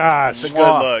 though. Oh, my gosh. It's a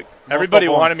good look. Everybody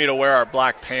wanted me to wear our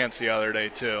black pants the other day,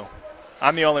 too.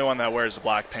 I'm the only one that wears the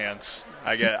black pants.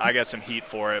 I get some heat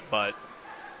for it, but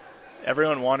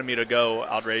everyone wanted me to go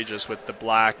outrageous with the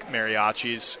black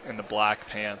mariachis and the black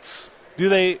pants.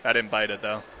 I didn't bite it,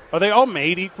 though. Are they all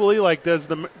made equally? Like, does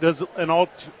an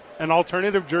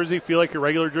alternative jersey feel like your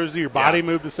regular jersey? Your body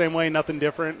move the same way? Nothing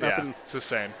different? Nothing? Yeah, it's the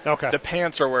same. Okay. The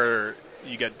pants are where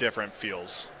you get different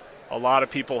feels. A lot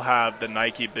of people have the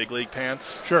Nike Big League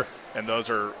pants. Sure. And those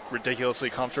are ridiculously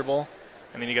comfortable.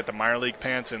 And then you get the minor league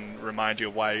pants and remind you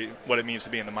of what it means to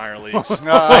be in the minor leagues.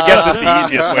 I guess is the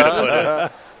easiest way to put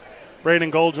it. Brandon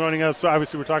Gold joining us. So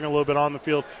obviously, we're talking a little bit on the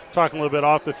field, talking a little bit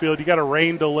off the field. You got a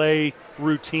rain delay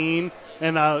routine,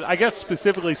 and I guess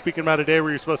specifically speaking about a day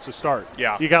where you're supposed to start.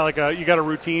 Yeah. You got a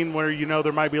routine where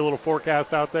there might be a little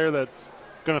forecast out there that's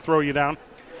going to throw you down.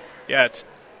 Yeah,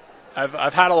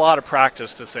 I've had a lot of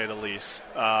practice, to say the least.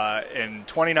 In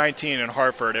 2019 in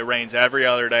Hartford, it rains every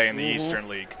other day in the Eastern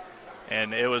League.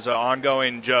 And it was an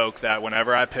ongoing joke that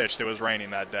whenever I pitched, it was raining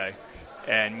that day.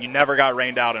 And you never got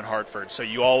rained out in Hartford, so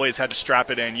you always had to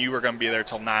strap it in. You were going to be there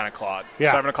till 9 o'clock.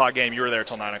 Yeah. 7 o'clock game, you were there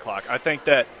till 9 o'clock. I think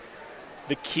that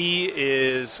the key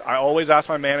is I always ask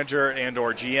my manager and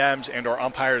or GMs and or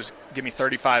umpires, give me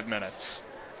 35 minutes.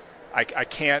 I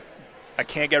can't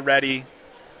get ready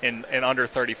in under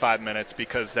 35 minutes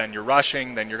because then you're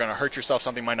rushing, then you're going to hurt yourself.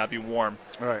 Something might not be warm.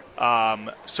 Right.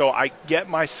 So I get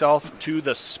myself to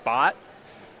the spot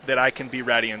that I can be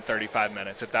ready in 35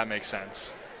 minutes, if that makes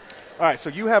sense. All right, so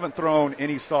you haven't thrown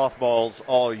any softballs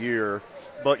all year,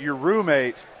 but your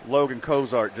roommate, Logan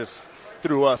Cozart, just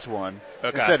threw us one.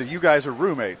 Okay. And said you guys are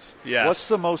roommates. Yes. What's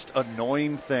the most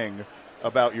annoying thing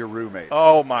about your roommate?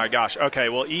 Oh, my gosh. Okay,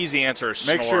 well, easy answer is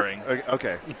snoring.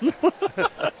 Okay.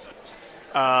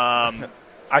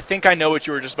 I think I know what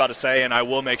you were just about to say, and I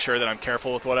will make sure that I'm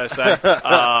careful with what I say.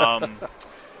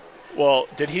 Well,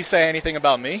 did he say anything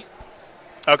about me?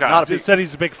 Okay. He said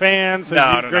he's a big fan. Said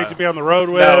No, you're no, great no. to be on the road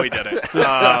with. No, he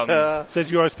didn't. Said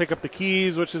you always pick up the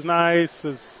keys, which is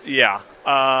nice. Yeah.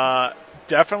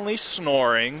 Definitely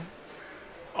snoring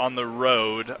on the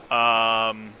road.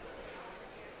 And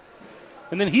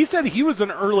then he said he was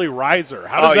an early riser.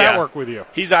 How does that work with you?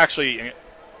 He's actually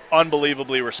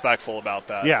unbelievably respectful about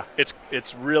that. Yeah.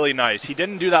 It's really nice. He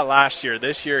didn't do that last year.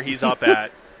 This year he's up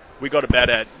at we go to bed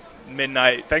at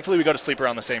midnight. Thankfully we go to sleep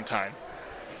around the same time.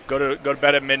 Go to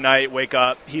bed at midnight, wake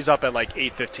up. He's up at like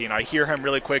 8:15. I hear him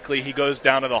really quickly. He goes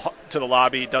down to the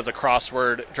lobby, does a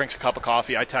crossword, drinks a cup of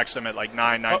coffee. I text him at like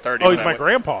 9:30. Oh, he's my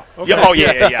grandpa. Okay.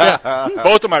 Yeah, yeah.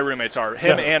 Both of my roommates are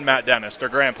him and Matt Dennis. They're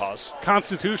grandpas.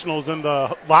 Constitutional's in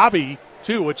the lobby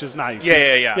too, which is nice.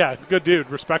 Yeah. Yeah, good dude,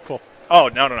 respectful. Oh,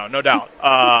 no doubt.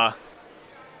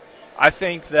 I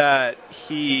think that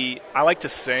I like to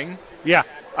sing. Yeah.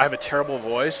 I have a terrible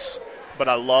voice, but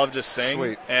I love to sing.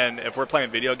 Sweet. And if we're playing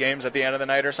video games at the end of the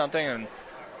night or something and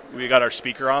we got our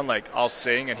speaker on, like, I'll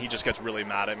sing, and he just gets really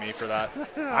mad at me for that.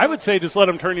 I would say just let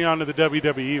him turn you on to the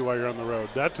WWE while you're on the road.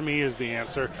 That, to me, is the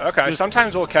answer. Okay,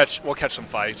 sometimes we'll catch some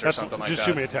fights or something like that. Just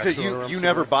shoot me a text. So you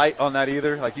never bite on that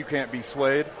either? Like, you can't be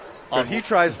swayed? He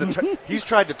tries to. He's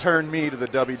tried to turn me to the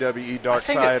WWE dark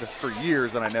side for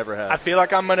years, and I never have. I feel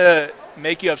like I'm gonna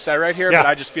make you upset right here, but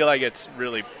I just feel like it's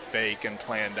really fake and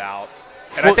planned out.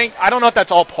 And I don't know if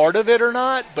that's all part of it or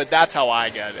not, but that's how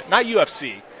I get it. Not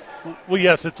UFC. Well,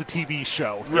 yes, it's a TV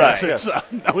show. Right. Yes,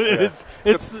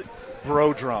 it's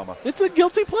bro drama. It's a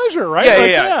guilty pleasure, right?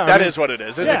 Yeah. That is what it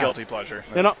is. It's a guilty pleasure.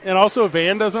 And also,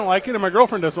 Van doesn't like it, and my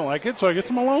girlfriend doesn't like it, so I get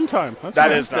some alone time.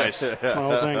 That is nice.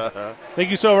 Thank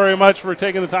you so very much for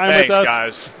taking the time with us. Thanks,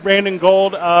 guys. Brandon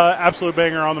Gold, absolute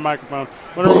banger on the microphone.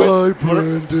 Bye,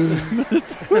 Brandon.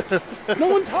 No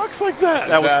one talks like that.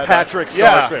 That was Patrick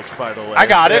Starfish, by the way. I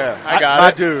got it. I got it.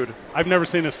 My dude. I've never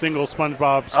seen a single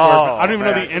SpongeBob SquarePants. I don't even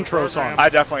know the intro song. I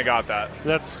definitely got that.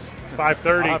 That's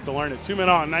 5:30. I'll have to learn it. 2 Men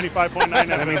On, 95.9.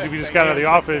 That means if you just got out of the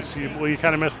office, you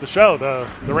kind of missed the show.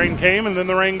 The rain came and then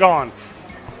the rain gone.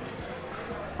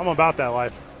 I'm about that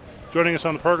life. Joining us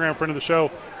on the program, friend of the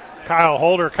show, Kyle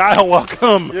Holder. Kyle,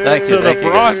 welcome to the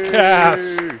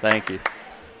broadcast. Thank you.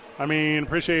 I mean,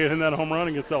 appreciate you hitting that home run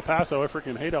against El Paso. I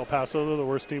freaking hate El Paso. They're the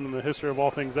worst team in the history of all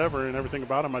things ever, and everything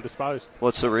about them I despise.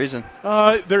 What's the reason?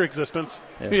 Their existence.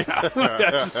 Yeah.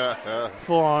 Just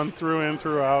full on, through in,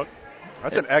 through out.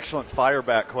 That's an excellent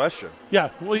fireback question. Yeah.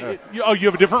 Well, you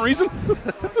have a different reason?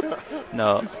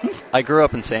 No. I grew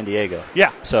up in San Diego.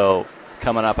 Yeah. So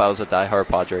coming up, I was a diehard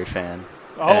Padre fan.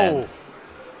 Oh.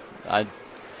 And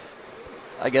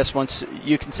I guess once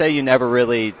you can say you never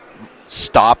really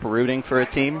stop rooting for a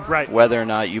team, right, whether or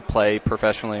not you play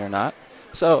professionally or not.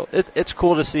 So it's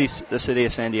cool to see the city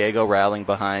of San Diego rallying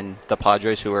behind the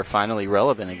Padres, who are finally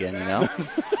relevant again, you know?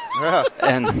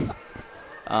 And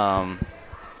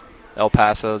El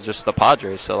Paso, just the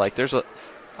Padres. So, like,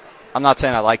 I'm not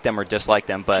saying I like them or dislike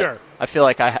them, but sure, I feel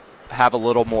like I have a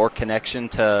little more connection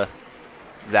to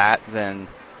that than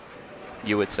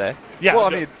you would say. Yeah. Well, I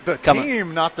mean, the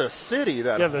team, not the city.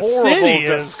 That the horrible, city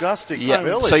disgusting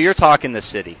village. So you're talking the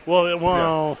city. Well,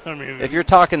 I mean, if you're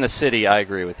talking the city, I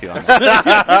agree with you on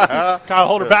that. Kyle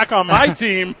Holder back on my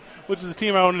team, which is the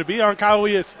team I wanted to be on. Kyle,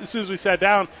 as soon as we sat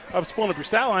down, I was pulling up your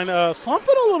stat line.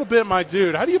 Slumping a little bit, my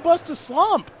dude. How do you bust a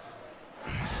slump?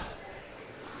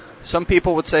 Some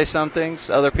people would say some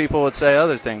things. Other people would say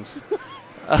other things.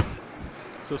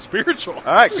 So spiritual.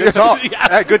 All right, good talk. Yeah. All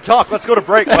right, good talk. Let's go to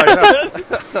break right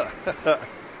now.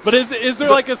 But is there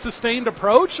like a sustained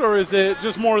approach, or is it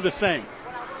just more of the same?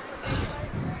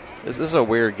 This is a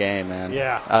weird game, man.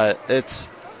 Yeah.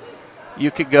 You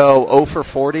could go 0 for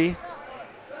 40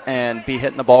 and be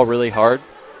hitting the ball really hard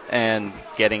and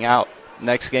getting out.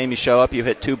 Next game you show up, you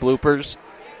hit 2 bloopers,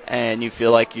 and you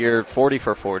feel like you're 40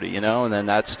 for 40, you know, and then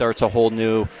that starts a whole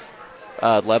new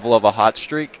level of a hot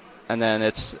streak. And then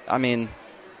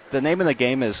the name of the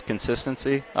game is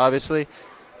consistency, obviously,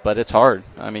 but it's hard.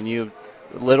 I mean,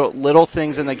 little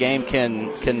things in the game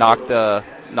can knock the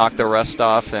rust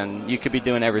off, and you could be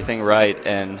doing everything right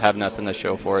and have nothing to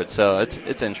show for it. So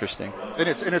it's interesting. And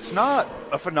it's not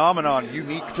a phenomenon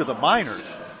unique to the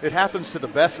minors. It happens to the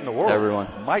best in the world. Everyone.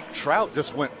 Mike Trout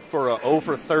just went for a 0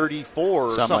 for 34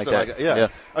 or something like that. Yeah.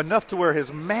 Enough to where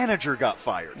his manager got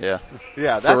fired. Yeah.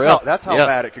 Yeah, that's how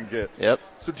bad it can get. Yep.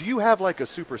 So do you have like a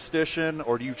superstition,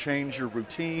 or do you change your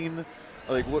routine?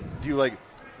 Like, what do you like?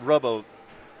 Rub a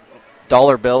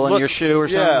dollar bill in your shoe or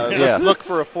something. Yeah, look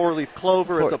for a 4-leaf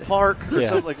clover at the park or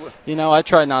something like that. You know, I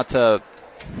try not to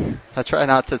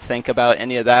think about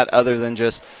any of that other than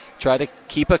just try to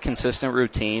keep a consistent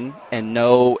routine and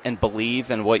know and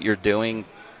believe in what you're doing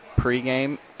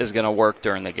pregame is going to work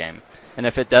during the game. And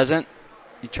if it doesn't,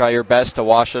 you try your best to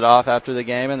wash it off after the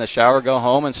game in the shower, go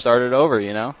home, and start it over,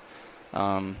 you know.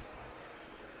 A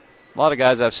lot of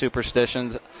guys have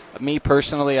superstitions. Me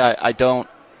personally, I don't,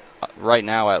 right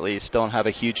now at least, don't have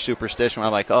a huge superstition where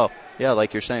I'm like, oh, yeah,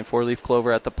 like you're saying, 4-leaf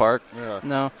clover at the park. Yeah.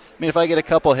 No. I mean, if I get a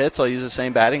couple hits, I'll use the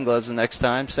same batting gloves the next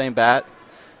time, same bat,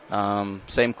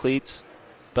 same cleats,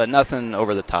 but nothing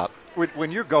over the top.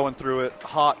 When you're going through it,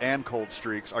 hot and cold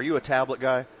streaks, are you a tablet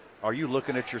guy? Are you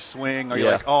looking at your swing? Are you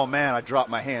like, oh, man, I dropped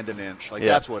my hand an inch? Like,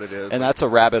 that's what it is. And that's a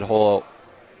rabbit hole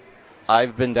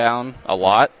I've been down a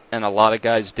lot, and a lot of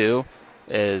guys do,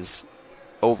 is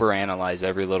overanalyze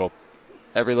every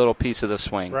little piece of the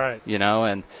swing. Right. You know,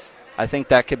 and I think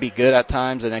that could be good at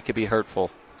times, and it could be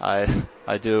hurtful. I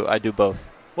do both.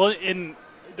 Well,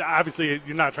 obviously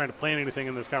you're not trying to plan anything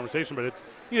in this conversation, but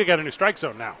you got a new strike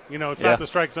zone now. You know, it's not the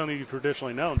strike zone that you've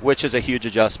traditionally known. Which is a huge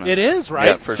adjustment. It is, right?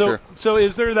 Yeah, for sure. So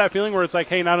is there that feeling where it's like,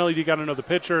 hey, not only do you got to know the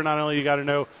pitcher, not only do you got to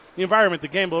know the environment, the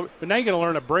game, but now you're going to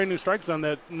learn a brand new strike zone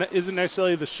that isn't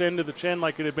necessarily the shin to the chin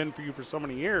like it had been for you for so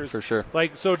many years. For sure.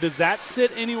 Like, so does that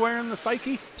sit anywhere in the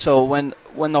psyche? So when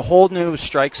the whole new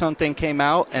strike zone thing came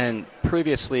out, and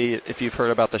previously, if you've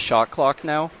heard about the shot clock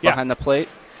now behind the plate,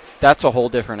 that's a whole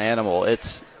different animal.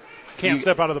 Can't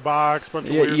step out of the box. Bunch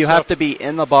of weird you stuff. have to be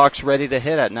in the box ready to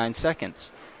hit at 9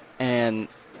 seconds. And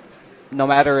no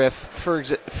matter if,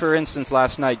 for instance,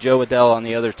 last night, Joe Adell on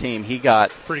the other team, he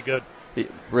got pretty good.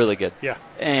 Really good. Yeah.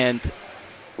 And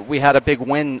we had a big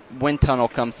wind tunnel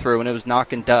come through, and it was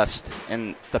knocking dust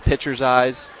in the pitcher's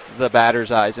eyes, the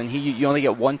batter's eyes, and you only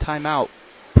get one timeout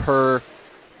per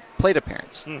plate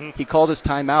appearance. Mm-hmm. He called his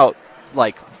timeout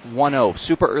like 1-0,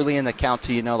 super early in the count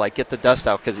to, like, get the dust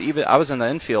out, because even I was in the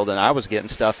infield and I was getting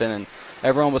stuff in, and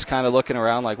everyone was kind of looking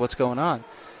around like, what's going on?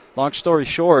 Long story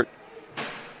short,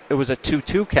 it was a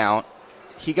 2-2 count.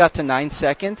 He got to 9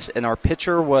 seconds, and our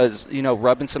pitcher was,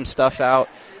 rubbing some stuff out.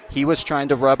 He was trying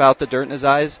to rub out the dirt in his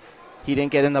eyes. He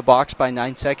didn't get in the box by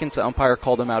 9 seconds. The umpire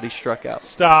called him out. He struck out.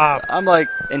 Stop. I'm like,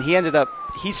 and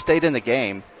he stayed in the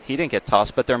game. He didn't get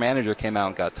tossed, but their manager came out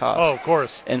and got tossed. Oh, of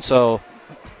course. And so,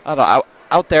 I don't know,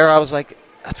 out there I was like,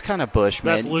 that's kind of bush,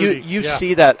 man. You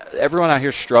see that everyone out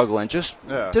here struggling. Just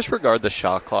disregard the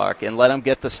shot clock and let him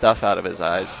get the stuff out of his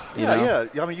eyes. You know?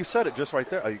 I mean, you said it just right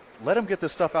there. Like, let him get the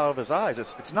stuff out of his eyes.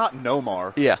 It's not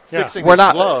Nomar. Fixing We're his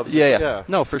not, gloves. Yeah.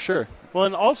 No, for sure. Well,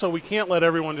 and also we can't let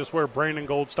everyone just wear Brandon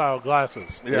Gold style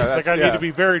glasses. Yeah, I need to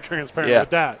be very transparent with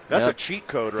that. That's a cheat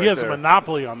code right there. He has a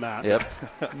monopoly on that. Yep.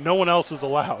 No one else is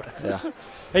allowed. Yeah.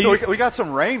 Hey, so we got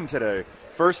some rain today.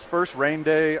 First rain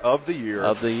day of the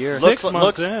year. 6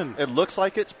 months in. It looks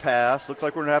like it's passed. Looks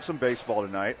like we're going to have some baseball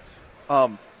tonight.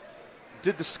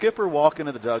 Did the skipper walk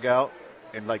into the dugout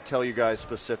and, like, tell you guys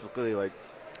specifically, like,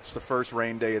 it's the first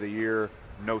rain day of the year,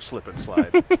 no slip and slide?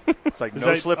 It's like,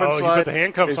 no slip and slide. He put the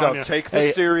handcuffs on you. Take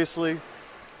this seriously.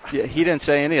 Yeah, he didn't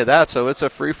say any of that, so it's a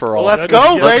free-for-all. Well, let's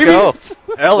go, baby. Let's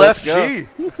go.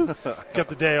 LFG. Got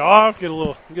the day off, get a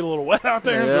little wet out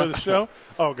there, enjoy the show.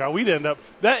 Oh, God, we'd end up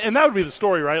 – and that would be the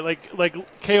story, right? Like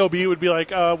KOB would be like,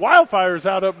 wildfires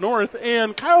out up north,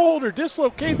 and Kyle Holder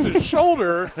dislocates his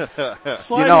shoulder.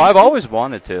 I've always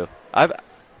wanted to. I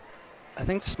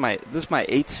think this is my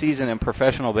 8th season in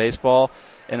professional baseball,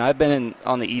 and I've been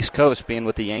on the East Coast being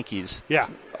with the Yankees. Yeah.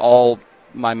 All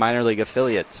my minor league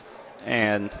affiliates.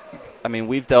 And, I mean,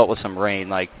 we've dealt with some rain,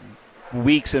 like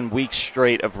weeks and weeks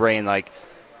straight of rain, like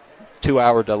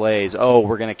 2-hour delays. Oh,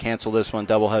 we're going to cancel this one,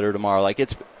 doubleheader tomorrow. Like,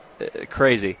 it's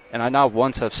crazy. And I not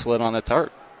once have slid on a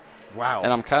tarp. Wow.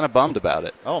 And I'm kind of bummed about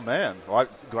it. Oh, man. Well, I'm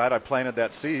glad I planted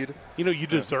that seed. You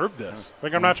deserve this.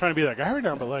 Like, I'm not trying to be that guy right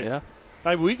now, but, like,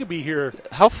 I mean, we could be here.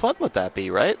 How fun would that be,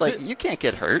 right? Like, you can't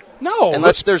get hurt. No.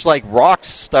 Unless there's, like, rocks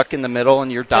stuck in the middle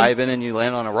and you're diving and you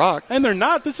land on a rock. And they're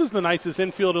not. This is the nicest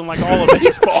infield in, like, all of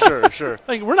baseball. Sure.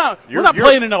 Like, we're not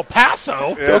playing in El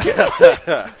Paso.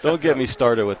 Yeah. Don't get me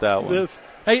started with that one.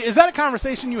 Hey, is that a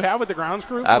conversation you have with the grounds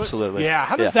crew? Absolutely. Yeah.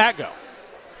 How does that go?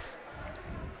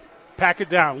 Pack it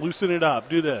down. Loosen it up.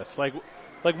 Do this. Like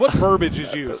what verbiage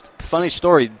is used? Funny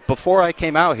story. Before I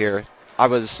came out here,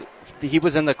 he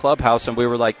was in the clubhouse, and we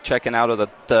were, like, checking out of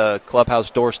the clubhouse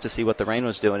doors to see what the rain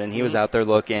was doing, and he was out there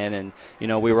looking, and,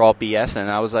 we were all BSing, and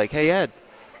I was like, hey, Ed,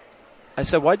 I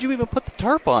said, why'd you even put the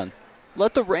tarp on?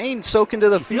 Let the rain soak into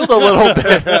the field a little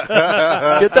bit.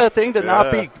 Get that thing to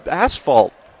not be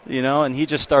asphalt, and he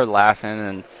just started laughing,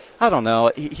 and I don't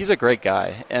know. He's a great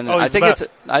guy, and Oh, I he's the think best.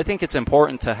 I think it's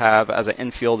important to have, as an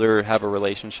infielder, have a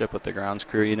relationship with the grounds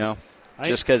crew. You know,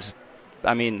 just because,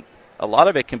 I mean, a lot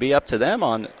of it can be up to them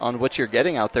on what you're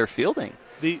getting out there fielding.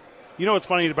 You know what's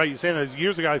funny about you saying that is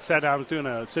years ago I was doing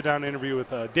a sit-down interview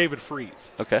with David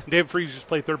Freese. Okay. David Freese just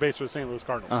played third base for the St. Louis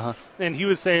Cardinals. Uh-huh. And he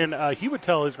was saying he would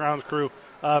tell his grounds crew,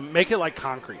 make it like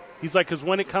concrete. He's like, because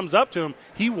when it comes up to him,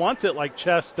 he wants it like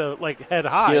chest to like head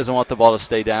high. He doesn't want the ball to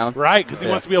stay down. Right, because he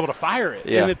wants to be able to fire it.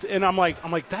 Yeah. And I'm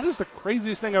like, that is the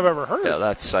craziest thing I've ever heard. Yeah,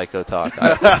 that's psycho talk.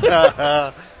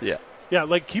 Yeah. Yeah,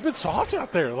 like keep it soft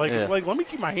out there. Like let me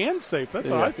keep my hands safe. That's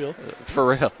how I feel. For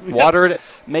real. Water it,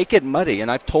 make it muddy. And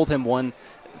I've told him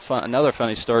another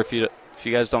funny story. If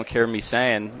you guys don't care me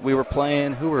saying, we were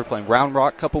playing Round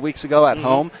Rock a couple weeks ago at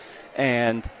home,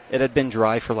 and it had been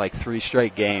dry for like 3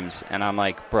 straight games. And I'm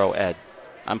like, bro, Ed,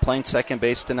 I'm playing second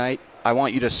base tonight. I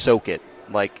want you to soak it.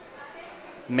 Like,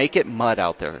 make it mud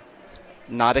out there.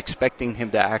 Not expecting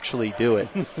him to actually do it.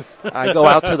 I go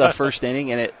out to the first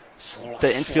inning, and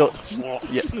the infield,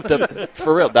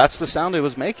 for real, that's the sound it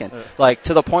was making. Like,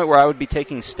 to the point where I would be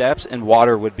taking steps and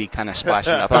water would be kind of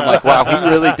splashing up. I'm like, wow, he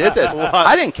really did this.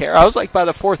 I didn't care. I was like, by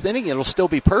the 4th inning, it'll still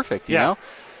be perfect, you know?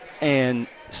 And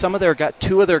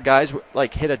two of their guys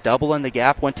like hit a double in the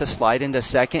gap, went to slide into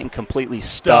second, and completely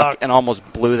stuck and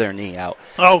almost blew their knee out.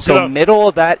 So middle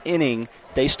of that inning,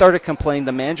 they started complaining.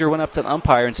 The manager went up to the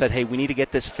umpire and said, hey, we need to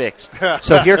get this fixed.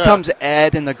 So here comes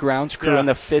Ed and the grounds crew in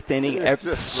the 5th inning,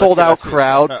 sold-out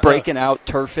crowd, breaking out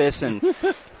Turfus and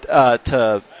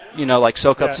to like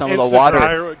soak up some of the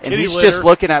water. And he's just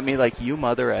looking at me like, you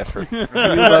mother effer. You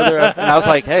mother effer. And I was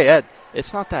like, hey, Ed,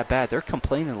 it's not that bad. They're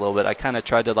complaining a little bit. I kind of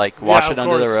tried to wash it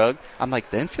under the rug. I'm like,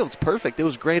 the infield's perfect. It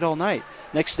was great all night.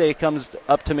 Next day, he comes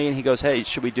up to me and he goes, "Hey,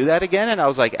 should we do that again?" And I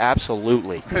was like,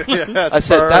 "Absolutely." I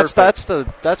said, "That's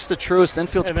the truest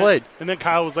infield's played." And then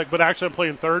Kyle was like, "But actually, I'm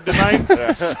playing third tonight.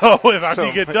 So if after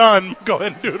you get done, go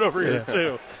ahead and do it over here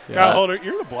too." Yeah. Kyle Holder,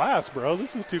 you're a blast, bro.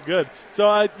 This is too good. So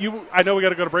I know we got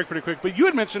to go to break pretty quick, but you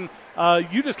had mentioned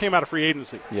you just came out of free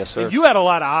agency. Yes, sir. And you had a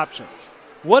lot of options.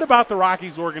 What about the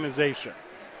Rockies organization?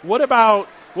 What about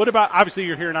obviously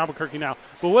you're here in Albuquerque now,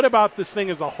 but what about this thing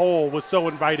as a whole was so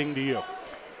inviting to you?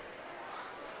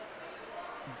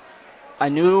 I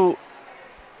knew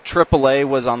AAA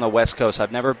was on the West Coast.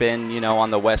 I've never been, on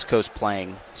the West Coast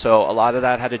playing. So a lot of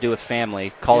that had to do with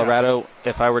family. Colorado,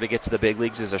 if I were to get to the big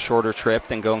leagues, is a shorter trip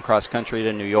than going cross country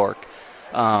to New York.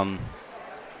 The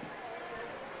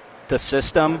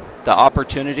system, the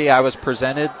opportunity I was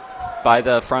presented by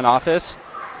the front office,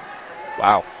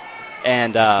 wow.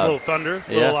 And a little thunder,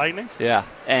 a little lightning. Yeah,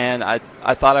 and I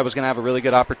thought I was going to have a really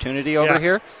good opportunity over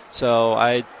here. So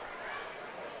I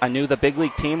knew the big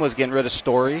league team was getting rid of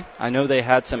Story. I know they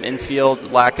had some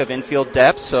lack of infield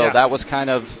depth, so that was kind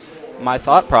of my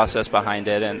thought process behind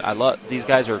it. And these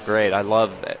guys are great. I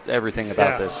love everything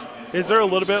about this. Is there a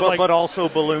little bit but also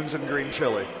balloons and green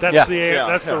chili? That's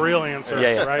the real answer,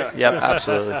 right? Yeah,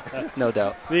 absolutely, no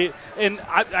doubt.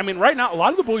 I mean, right now a lot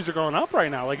of the boys are going up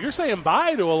right now. Like you're saying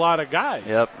bye to a lot of guys.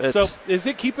 Yep. So is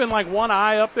it keeping one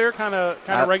eye up there, kind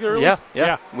of regularly?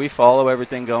 Yeah. We follow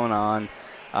everything going on.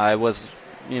 I was,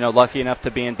 lucky enough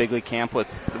to be in big league camp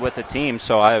with the team,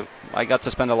 so I got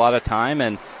to spend a lot of time,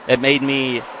 and it made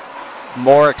me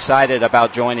more excited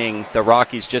about joining the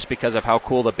Rockies just because of how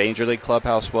cool the Major League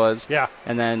clubhouse was. Yeah.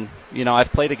 And then,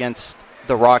 I've played against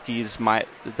the Rockies.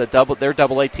 Their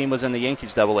AA team was in the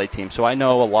Yankees AA team, so I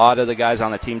know a lot of the guys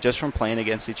on the team just from playing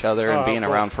against each other and being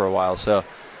around for a while. So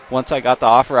once I got the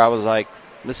offer, I was like,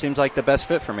 this seems like the best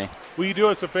fit for me. Will you do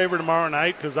us a favor tomorrow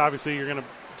night? Because obviously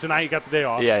tonight you got the day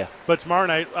off. Yeah. But tomorrow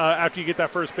night, after you get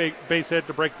that first base hit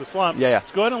to break the slump,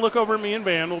 just go ahead and look over at me and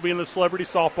Van. We'll be in the celebrity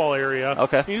softball area.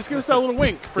 Okay. You just give us that little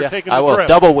wink for taking the I will. trip.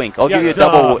 Double wink. I'll give you a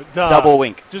double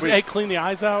wink. Just clean the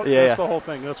eyes out. Yeah. That's the whole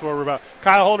thing. That's what we're about.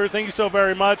 Kyle Holder, thank you so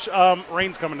very much.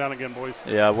 Rain's coming down again, boys.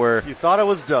 Yeah, You thought it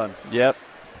was done. Yep.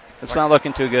 It's not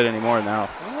looking too good anymore now.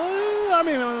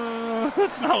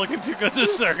 It's not looking too good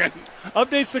this second.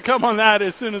 Updates to come on that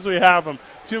as soon as we have them.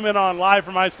 2 men on live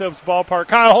from Istopes Ballpark.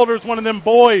 Kyle Holder is one of them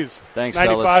boys. Thanks,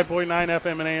 95.9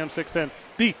 FM and AM 610,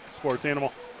 the sports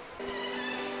animal.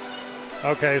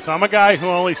 Okay, so I'm a guy who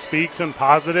only speaks in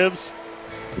positives,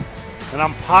 and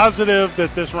I'm positive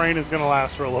that this rain is going to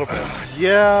last for a little bit.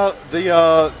 Yeah,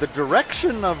 the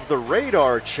direction of the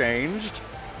radar changed.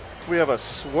 We have a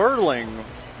swirling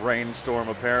rainstorm,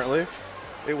 apparently.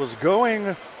 It was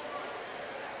going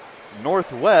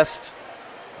northwest.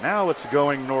 Now it's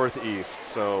going northeast.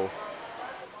 So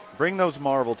bring those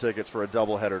Marvel tickets for a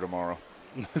doubleheader tomorrow.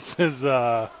 This is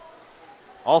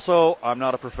Also, I'm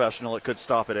not a professional. It could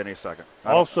stop at any second.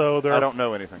 I don't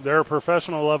know anything. There are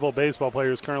professional level baseball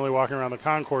players currently walking around the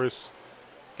concourse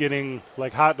getting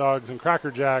like hot dogs and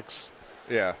Cracker Jacks.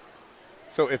 Yeah.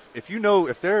 So if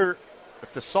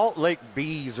the Salt Lake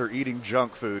Bees are eating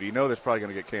junk food, you know there's probably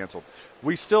going to get canceled.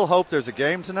 We still hope there's a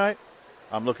game tonight.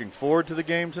 I'm looking forward to the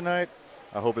game tonight.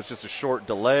 I hope it's just a short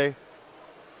delay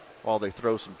while they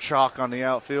throw some chalk on the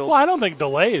outfield. Well, I don't think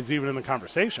delay is even in the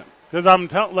conversation because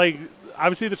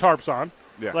obviously the tarp's on.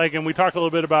 Yeah. And we talked a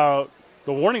little bit about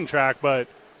the warning track, but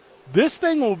this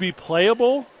thing will be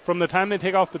playable from the time they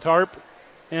take off the tarp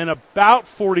in about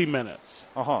 40 minutes.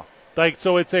 Uh-huh.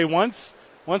 So it's a once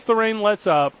the rain lets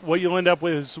up, what you'll end up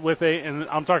with is and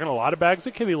I'm talking a lot of bags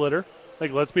of kitty litter.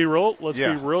 Let's be real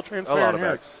transparent a lot of here.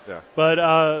 bags, yeah.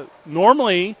 But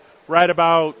normally, right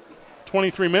about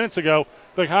 23 minutes ago,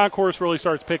 the concourse really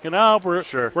starts picking up. We're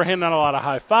handing out a lot of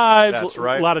high fives. That's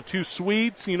right. A lot of 2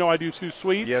 sweets. I do 2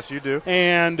 sweets. Yes, you do.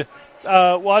 And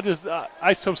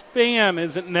Isotopes fan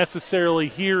isn't necessarily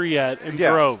here yet in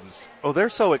droves. Oh, they're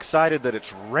so excited that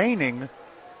it's raining.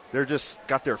 They're just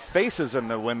got their faces in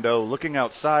the window looking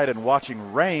outside and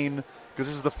watching rain because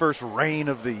this is the first rain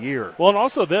of the year. Well, and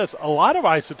also a lot of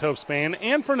Isotopes fan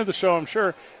and friend of the show, I'm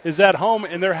sure, is at home,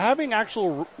 and they're having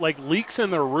actual leaks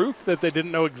in their roof that they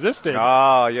didn't know existed.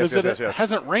 Ah, yes. It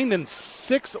hasn't rained in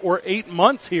 6 or 8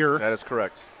 months here. That is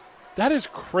correct. That is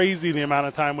crazy the amount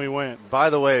of time we went. By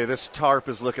the way, this tarp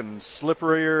is looking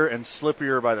slipperier and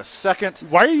slippier by the second.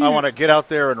 Why are you? I want to get out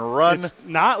there and run. It's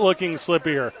not looking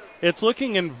slippier. It's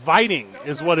looking inviting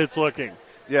is what it's looking.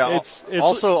 Yeah. It's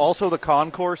also the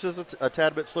concourse is a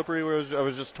tad bit slippery. I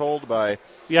was just told by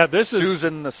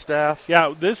Susan, the staff.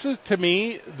 Yeah, this is, to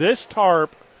me, this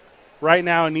tarp right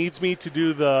now needs me to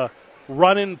do the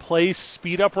run-in-place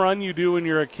speed-up run you do when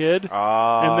you're a kid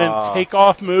and then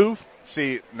take-off move.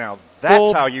 See, now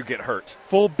that's how you get hurt.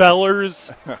 Full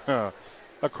bellers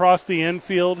across the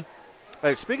infield.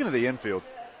 Hey, speaking of the infield,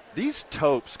 these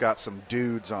Topes got some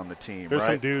dudes on the team, There's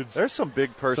right? some dudes. There's some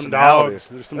big personalities.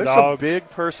 There's some big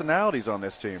personalities on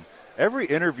this team. Every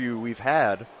interview we've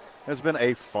had has been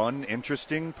a fun,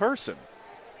 interesting person.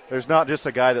 There's not just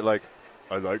a guy that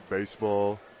I like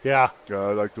baseball. Yeah. I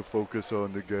like to focus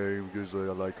on the game because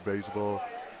I like baseball.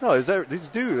 No,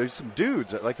 there's some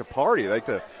dudes that like to party.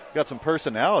 Got some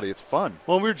personality. It's fun.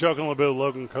 Well, we were joking a little bit with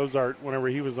Logan Cozart whenever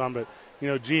he was on, but,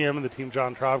 GM of the team,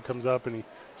 John Traub, comes up and he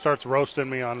starts roasting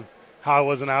me on how I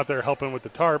wasn't out there helping with the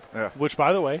tarp, which,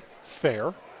 by the way,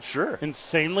 fair. Sure.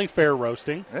 Insanely fair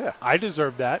roasting. Yeah. I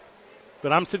deserve that.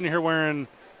 But I'm sitting here wearing,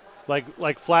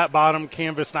 like flat-bottom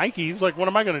canvas Nikes. What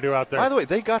am I going to do out there? By the way,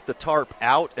 they got the tarp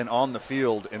out and on the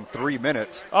field in 3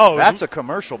 minutes. Oh. That's a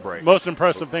commercial break. Most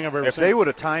impressive thing I've ever seen. If they would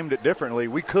have timed it differently,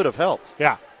 we could have helped.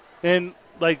 Yeah. And,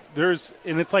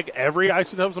 it's like every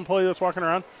Isotopes employee that's walking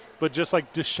around, but just,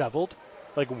 disheveled,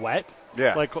 wet.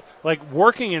 Yeah. Like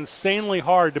working insanely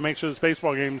hard to make sure this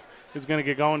baseball game is going to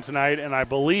get going tonight, and I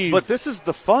believe. But this is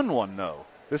the fun one, though.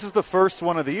 This is the first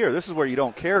one of the year. This is where you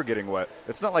don't care getting wet.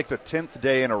 It's not like the 10th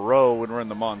day in a row when we're in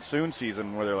the monsoon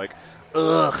season where they're like,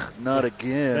 ugh, not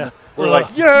again. Yeah. We're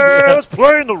let's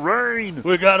play in the rain.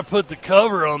 We got to put the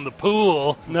cover on the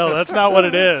pool. No, that's not what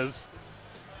it is.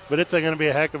 But it's going to be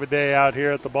a heck of a day out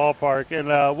here at the ballpark. And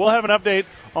we'll have an update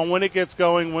on when it gets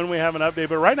going, when we have an update.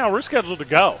 But right now we're scheduled to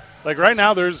go. Right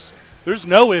now there's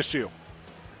no issue.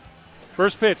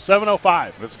 First pitch,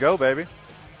 7:05. Let's go, baby.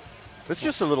 It's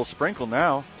just a little sprinkle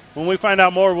now. When we find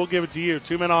out more, we'll give it to you.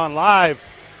 2 Men On live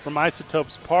from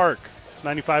Isotopes Park. It's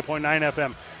 95.9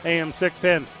 FM, AM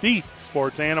 610, the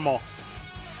Sports Animal.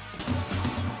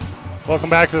 Welcome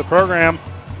back to the program.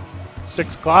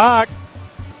 6 o'clock.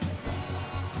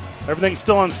 Everything's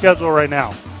still on schedule right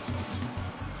now.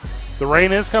 The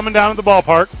rain is coming down at the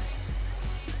ballpark.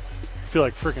 I feel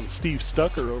like freaking Steve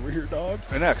Stucker over here, dog.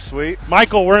 Isn't that sweet?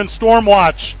 Michael, we're in Storm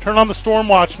Watch. Turn on the Storm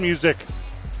Watch music.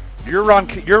 You're Ron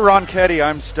Ketty,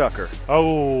 I'm Stucker.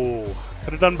 Oh,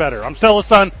 could have done better. I'm Stella's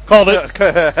son. Called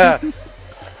it.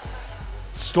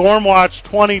 Storm Watch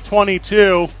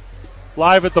 2022,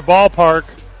 live at the ballpark.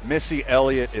 Missy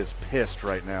Elliott is pissed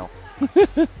right now.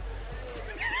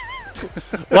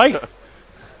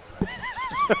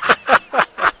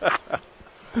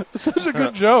 Such a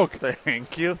good joke.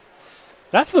 Thank you.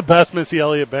 That's the best Missy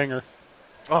Elliott banger.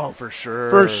 Oh, for sure.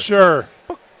 For sure.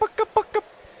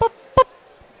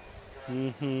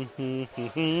 And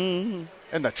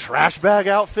the trash bag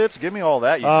outfits, give me all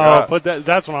that. You got. But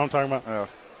that's what I'm talking about.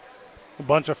 A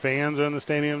bunch of fans are in the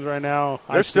stadiums right now.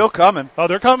 They're still coming. Oh,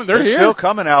 they're coming. They're here. Still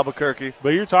coming, Albuquerque. But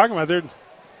you're talking about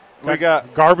we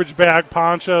got garbage bag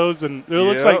ponchos, and it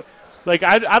looks like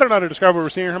I don't know how to describe what we're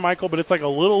seeing here, Michael, but it's like a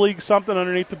little league something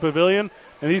underneath the pavilion.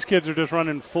 and these kids are just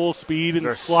running full speed and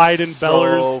They're sliding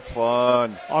bellers so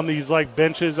fun on these like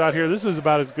benches out here. This is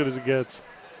about as good as it gets.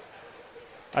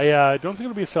 I don't think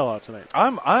it'll be a sellout tonight.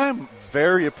 I'm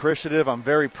very appreciative. I'm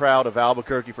very proud of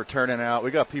Albuquerque for turning out.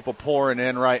 We got people pouring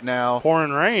in right now.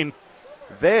 Pouring rain.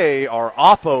 They are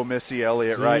Oppo Missy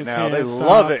Elliott right now. They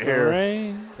love it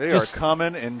here. They are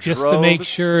coming in just droves. to make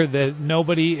sure that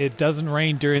it doesn't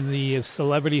rain during the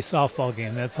celebrity softball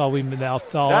game. That's all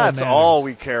That's all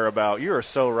we care about. You are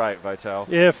so right, Vital.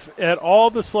 If at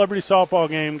all the celebrity softball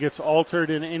game gets altered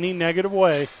in any negative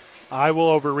way, I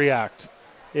will overreact.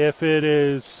 If it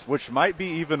is, which might be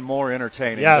even more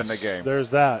entertaining yes, than the game. There's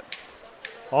that.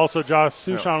 Also, Josh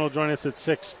Sushan will join us at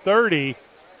 6:30.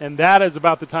 And that is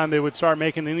about the time they would start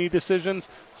making any decisions.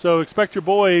 So expect your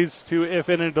boys to, if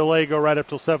in a delay, go right up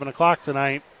till 7 o'clock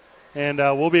tonight. And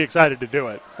we'll be excited to do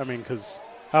it. I mean, because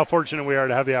how fortunate we are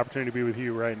to have the opportunity to be with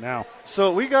you right now.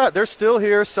 So they're still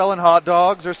here selling hot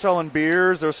dogs. They're selling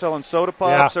beers. They're selling soda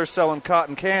pops. They're selling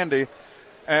cotton candy.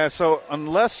 And so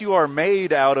unless you are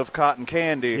made out of cotton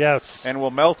candy and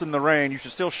will melt in the rain, you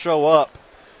should still show up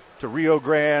to Rio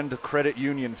Grande Credit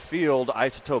Union Field,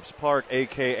 Isotopes Park,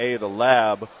 a.k.a. the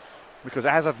Lab, because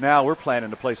as of now, we're planning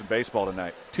to play some baseball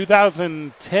tonight.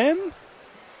 2010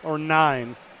 or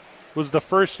 9 was the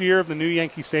first year of the new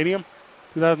Yankee Stadium.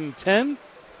 2010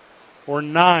 or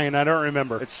 9, I don't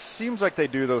remember. It seems like they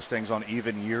do those things on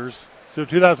even years. So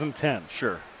 2010.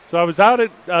 Sure. So I was out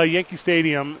at Yankee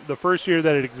Stadium the first year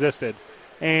that it existed,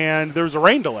 and there was a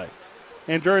rain delay.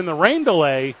 And during the rain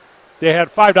delay, they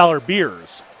had $5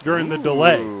 beers during the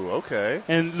delay. Okay.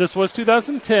 And this was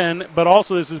 2010, but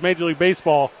also this is Major League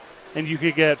Baseball, and you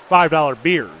could get $5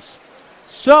 beers.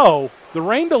 So the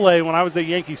rain delay when I was at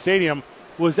Yankee Stadium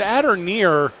was at or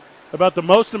near about the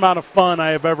most amount of fun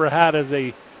I have ever had as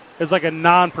like a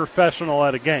non-professional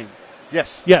at a game.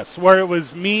 Yes. Yes, where it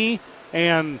was me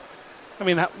and, I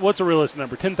mean, what's a realistic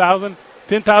number? 10,000?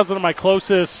 10,000 of my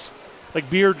closest, like,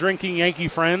 beer-drinking Yankee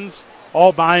friends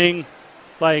all buying,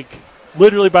 like,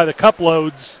 literally by the cup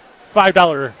loads,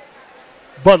 $5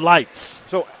 Bud Lights.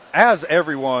 So as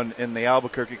everyone in the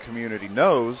Albuquerque community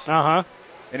knows, and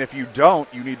if you don't,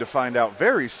 you need to find out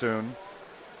very soon,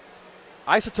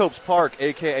 Isotopes Park,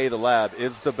 a.k.a. the Lab,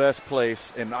 is the best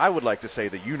place, and I would like to say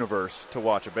the universe, to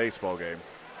watch a baseball game.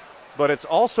 But it's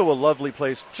also a lovely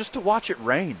place just to watch it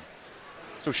rain.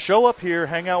 So show up here,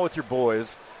 hang out with your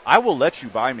boys. I will let you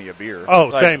buy me a beer.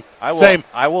 Oh, same. Same.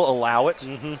 I will allow it.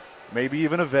 Maybe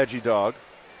even a veggie dog.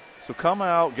 So come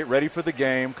out, get ready for the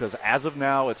game, because as of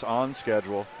now, it's on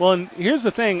schedule. Well, and here's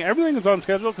the thing. Everything is on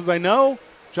schedule because I know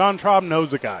John Traub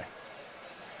knows a guy.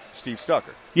 Steve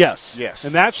Stucker. Yes. Yes.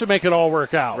 And that should make it all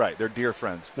work out. Right. They're dear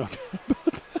friends.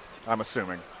 I'm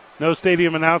assuming. No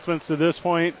stadium announcements to this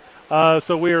point.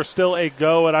 So we are still a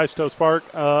go at Isotopes Park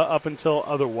up until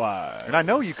otherwise. And I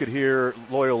know you could hear,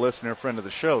 loyal listener, friend of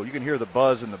the show, you can hear the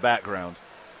buzz in the background.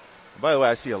 By the way,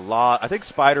 I see a lot. I think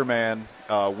Spider-Man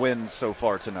wins so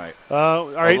far tonight.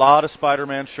 All right. A lot of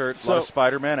Spider-Man shirts, a lot of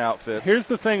Spider-Man outfits. Here's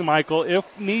the thing, Michael.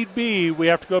 If need be, we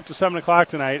have to go up to 7 o'clock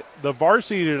tonight. The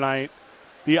varsity tonight,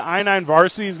 the I-9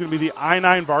 varsity is going to be the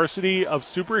I-9 varsity of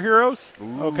superheroes.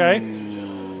 Ooh. Okay?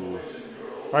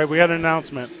 All right, we got an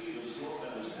announcement.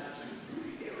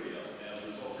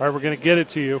 All right, we're going to get it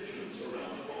to you.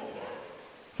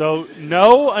 So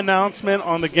no announcement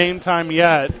on the game time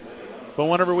yet, but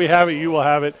whenever we have it, you will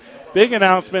have it. Big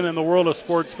announcement in the world of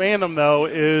sports fandom, though,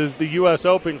 is the U.S.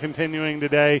 Open continuing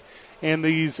today. And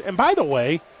by the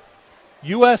way,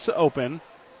 U.S. Open,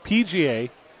 PGA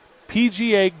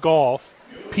Golf,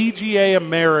 PGA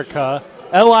America,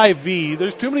 LIV.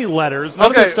 There's too many letters. None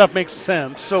of this stuff makes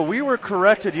sense. So we were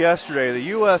corrected yesterday. The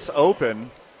U.S. Open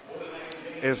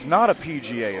is not a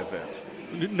PGA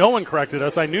event. No one corrected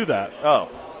us. I knew that. Oh.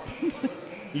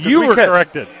 You were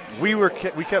corrected. We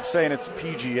kept saying it's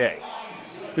PGA.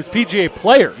 It's PGA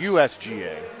players.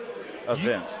 USGA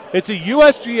event. It's a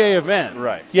USGA event.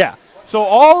 Right. Yeah. So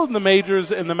all of the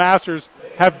majors and the Masters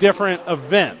have different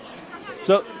events.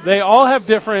 So they all have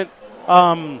different,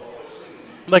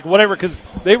 like whatever, because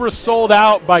they were sold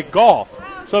out by golf.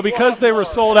 So because they were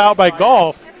sold out by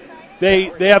golf,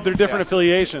 they have their different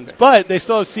affiliations. But they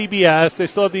still have CBS, they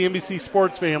still have the NBC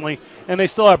Sports family, and they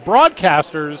still have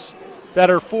broadcasters that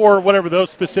are for whatever those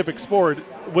specific sport,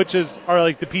 which are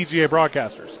like the PGA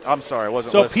broadcasters. I'm sorry, I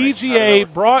wasn't so listening.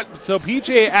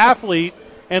 PGA athlete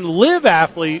and live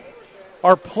athlete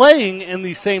are playing in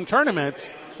these same tournaments,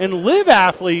 and live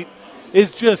athlete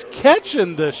is just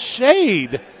catching the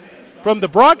shade from the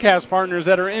broadcast partners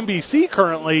that are NBC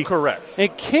currently. Correct.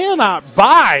 And cannot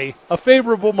buy a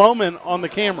favorable moment on the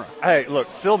camera. Hey, look,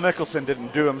 Phil Mickelson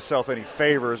didn't do himself any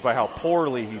favors by how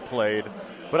poorly he played,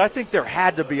 but I think there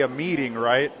had to be a meeting,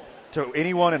 right, to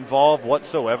anyone involved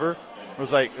whatsoever. It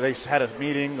was like they had a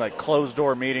meeting, like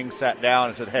closed-door meeting, sat down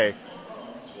and said, hey,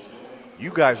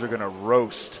 you guys are going to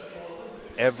roast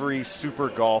every Super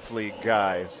Golf League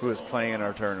guy who is playing in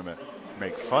our tournament.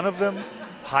 Make fun of them,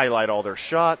 highlight all their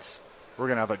shots. We're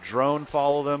going to have a drone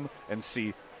follow them and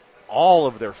see all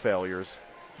of their failures.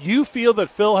 You feel that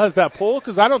Phil has that pull?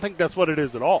 Because I don't think that's what it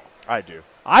is at all. I do.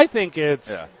 I think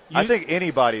it's... Yeah. I think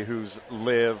anybody who's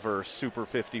Live or Super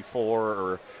 54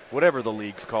 or whatever the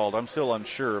league's called, I'm still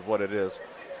unsure of what it is.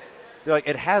 Like,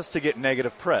 it has to get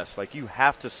negative press. Like, you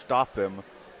have to stop them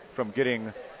from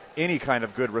getting any kind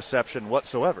of good reception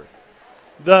whatsoever.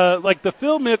 The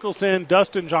Phil Mickelson,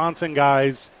 Dustin Johnson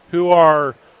guys who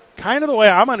are kind of the way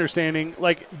I'm understanding,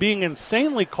 like being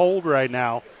insanely cold right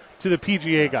now to the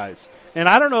PGA guys. And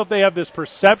I don't know if they have this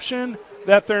perception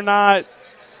that they're not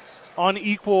on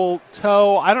equal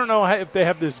toe. I don't know if they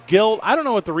have this guilt. I don't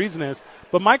know what the reason is.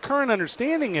 But my current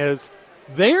understanding is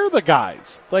they're the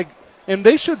guys. Like, and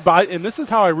they should buy, and this is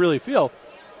how I really feel,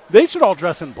 they should all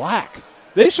dress in black.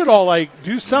 They should all, like,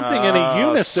 do something in a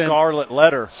unison. Scarlet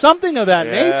letter. Something of that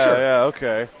nature. Yeah,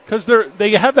 okay. Because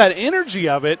they have that energy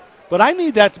of it, but I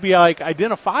need that to be, like,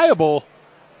 identifiable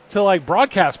to, like,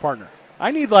 broadcast partner.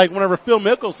 I need, like, whenever Phil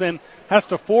Mickelson has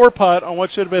to 4-putt on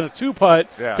what should have been a 2-putt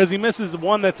because he misses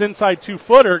one that's inside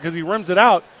 2-footer because he rims it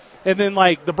out, and then,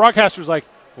 like, the broadcaster's like,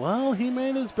 well, he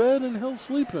made his bed and he'll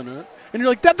sleep in it. And you're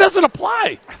like, that doesn't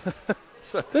apply.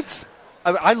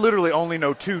 I literally only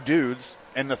know 2 dudes.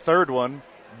 And the third one,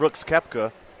 Brooks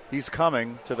Koepka, he's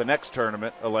coming to the next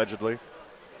tournament, allegedly.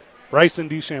 Bryson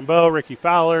DeChambeau, Ricky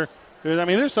Fowler. I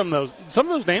mean, there's some of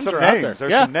those names are out there.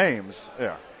 There's some names,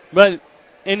 yeah. But,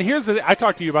 and here's I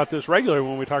talk to you about this regularly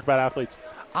when we talk about athletes.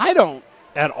 I don't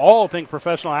at all think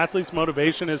professional athletes'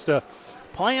 motivation is to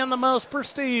play in the most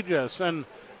prestigious and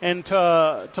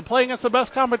to play against the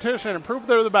best competition and prove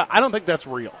they're the best. I don't think that's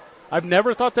real. I've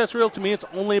never thought that's real. To me, it's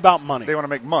only about money. They want to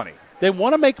make money. They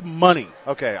want to make money.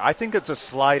 Okay, I think it's a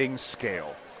sliding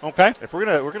scale. Okay. If we're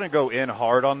gonna go in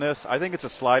hard on this, I think it's a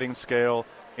sliding scale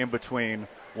in between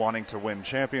wanting to win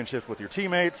championships with your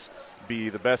teammates, be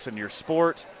the best in your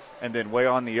sport, and then way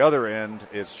on the other end,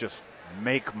 it's just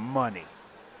make money.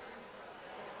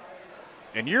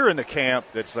 And you're in the camp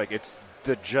that's like it's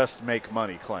the just make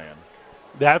money clan.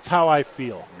 That's how I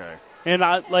feel. Okay. And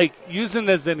I like using it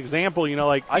as an example. You know,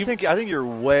 like I think you're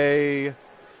way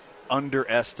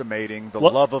underestimating the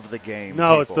love of the game. No,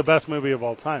 people. It's the best movie of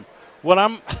all time. What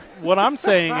I'm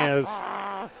saying is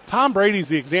Tom Brady's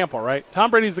the example, right?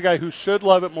 Tom Brady's the guy who should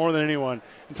love it more than anyone.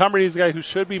 And Tom Brady's the guy who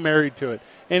should be married to it.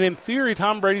 And in theory,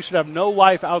 Tom Brady should have no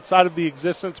life outside of the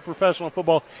existence of professional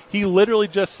football. He literally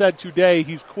just said today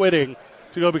he's quitting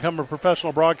to go become a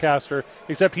professional broadcaster,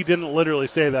 except he didn't literally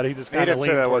say that. He just kind of didn't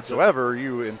say that whatsoever.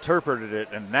 You interpreted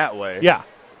it in that way. Yeah.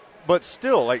 But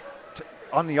still, like,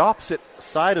 on the opposite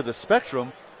side of the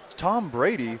spectrum, Tom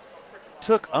Brady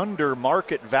took under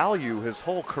market value his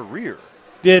whole career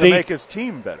to make his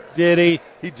team better. Did he?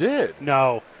 He did.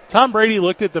 No. Tom Brady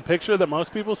looked at the picture that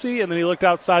most people see, and then he looked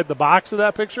outside the box of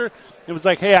that picture and was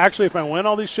like, hey, actually, if I win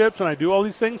all these ships and I do all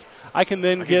these things, I can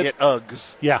then get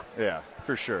Uggs. Yeah. Yeah,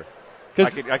 for sure. I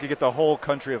could get the whole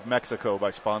country of Mexico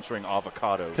by sponsoring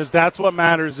avocados. Because that's what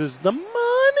matters is the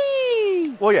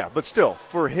money. Well, yeah, but still,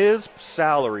 for his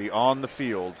salary on the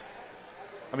field,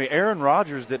 I mean, Aaron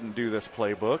Rodgers didn't do this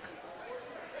playbook.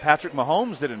 Patrick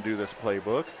Mahomes didn't do this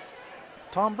playbook.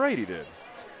 Tom Brady did.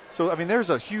 So, I mean, there's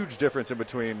a huge difference in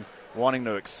between wanting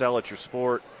to excel at your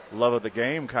sport, love of the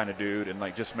game kind of dude, and,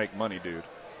 like, just make money dude.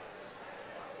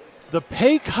 The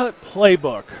pay cut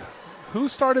playbook. Who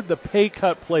started the pay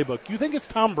cut playbook? You think it's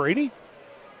Tom Brady?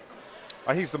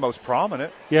 He's the most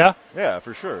prominent. Yeah? Yeah,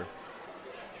 for sure.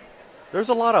 There's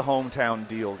a lot of hometown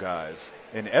deal guys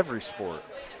in every sport.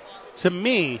 To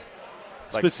me,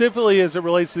 specifically as it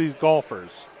relates to these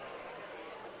golfers,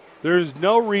 there's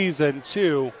no reason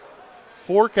to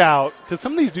fork out, because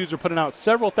some of these dudes are putting out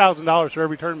several $1,000s for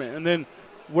every tournament, and then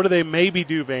what do they maybe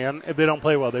do, Van, if they don't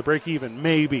play well? They break even.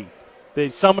 Maybe.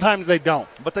 Sometimes they don't.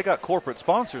 But they got corporate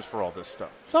sponsors for all this stuff.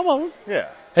 Some of them. Yeah.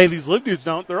 Hey, these Live dudes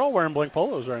don't. They're all wearing blank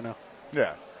polos right now.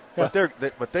 Yeah. But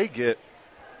they get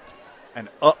an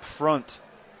upfront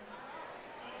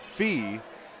fee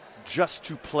just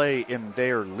to play in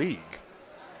their league.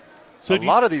 So a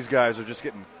lot of these guys are just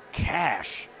getting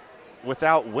cash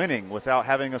without winning, without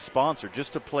having a sponsor,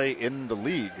 just to play in the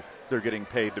league. They're getting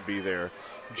paid to be there.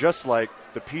 Just like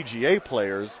the PGA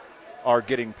players are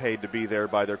getting paid to be there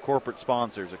by their corporate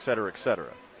sponsors, et cetera, et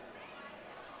cetera.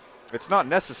 It's not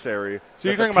necessary. So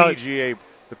you're that talking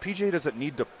the PGA doesn't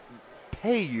need to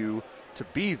pay you to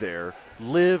be there.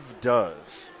 Live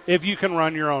does. If you can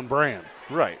run your own brand.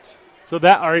 Right. So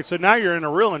now you're in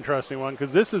a real interesting one,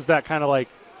 because this is that kind of like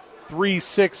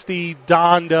 360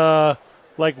 Donda,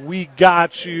 like we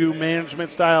got you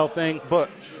management style thing. But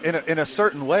in a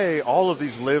certain way, all of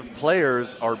these live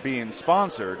players are being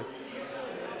sponsored.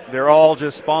 They're all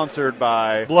just sponsored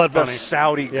by Blood the money.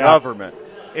 Saudi government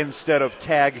instead of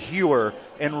Tag Heuer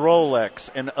and Rolex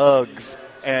and Uggs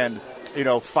and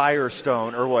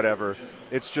Firestone or whatever.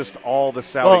 It's just all the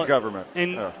Saudi government.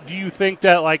 And do you think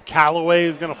that like Callaway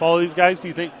is going to follow these guys? Do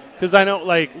you think? Because I know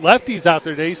like Lefty's out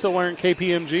there today. He's still wearing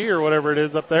KPMG or whatever it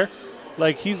is up there.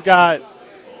 Like he's kept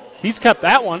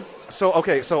that one. So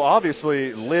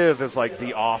obviously Live is like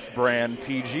the off-brand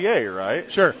PGA, right?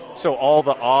 Sure. So all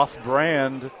the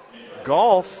off-brand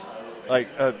golf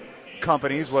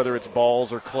companies, whether it's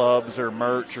balls or clubs or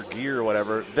merch or gear or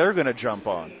whatever, they're going to jump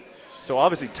on. So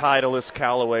obviously Titleist,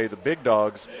 Callaway, the big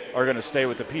dogs are going to stay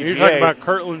with the PGA. You're talking about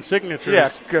Kirtland signatures.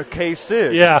 Yeah,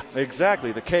 K-Sig. Yeah.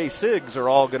 Exactly. The K-Sigs are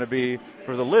all going to be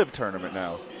for the Live tournament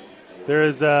now. There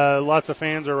is lots of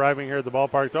fans arriving here at the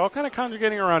ballpark. They're all kind of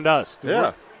congregating around us.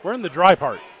 Yeah. We're in the dry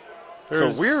part. So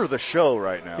we're the show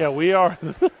right now. Yeah, we are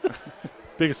the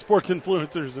biggest sports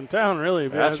influencers in town, really.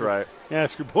 That's right. Yeah,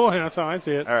 ask your boy. That's how I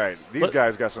see it. All right. These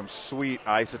guys got some sweet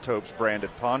Isotopes branded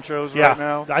ponchos right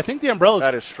now. I think the umbrellas.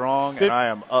 That is strong, and I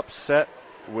am upset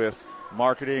with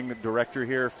marketing director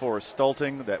here, Forrest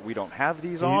Stulting, that we don't have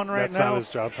these on right that's now. That's not his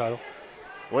job title.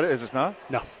 What is this not?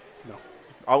 No.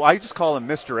 Oh, I just call him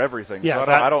Mr. Everything. Yeah,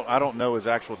 so I don't know his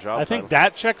actual job I think title.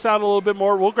 that checks out a little bit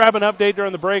more. We'll grab an update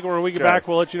during the break. When we get back,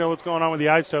 we'll let you know what's going on with the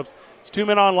Isotopes. It's 2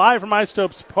 Men On live from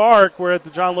Isotopes Park. We're at the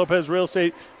John Lopez Real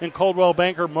Estate and Coldwell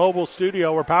Banker Mobile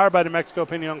Studio. We're powered by New Mexico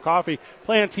Pinon Coffee.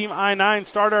 Playing Team I-9.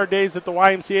 Start our days at the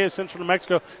YMCA of Central New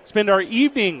Mexico. Spend our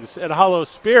evenings at Hollow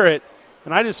Spirit.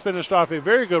 And I just finished off a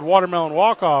very good watermelon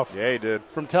walk-off. Yeah, he did.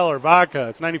 From Teller Vodka.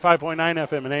 It's 95.9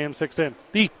 FM and AM 610.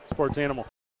 The Sports Animal.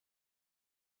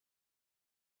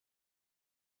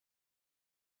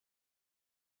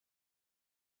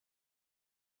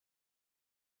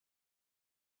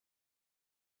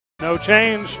 No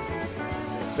change.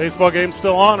 Baseball game's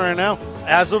still on right now.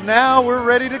 As of now, we're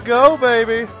ready to go,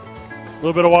 baby. A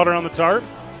little bit of water on the tarp.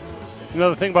 You know,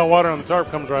 the thing about water on the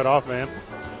tarp comes right off, man.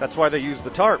 That's why they use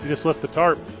the tarp. You just lift the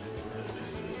tarp.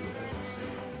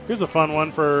 Here's a fun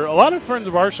one for a lot of friends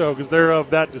of our show because they're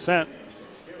of that descent.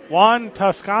 Juan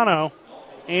Toscano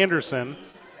Anderson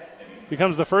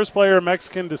becomes the first player of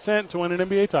Mexican descent to win an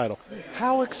NBA title.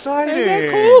 How exciting.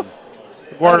 Isn't that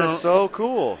cool? That is so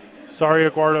cool. Sorry,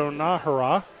 Eduardo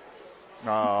Nájera.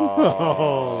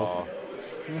 Oh.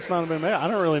 Must not have been there. I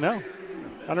don't really know.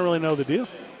 I don't really know the deal.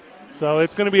 So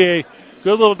it's going to be a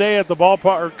good little day at the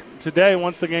ballpark today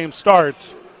once the game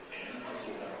starts.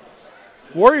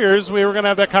 Warriors, we were going to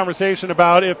have that conversation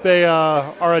about if they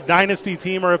are a dynasty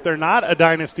team or if they're not a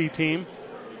dynasty team.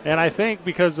 And I think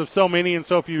because of so many in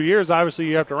so few years, obviously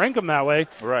you have to rank them that way.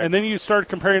 Right. And then you start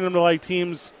comparing them to like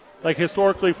teams like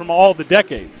historically from all the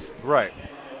decades. Right.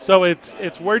 So it's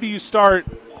where do you start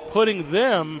putting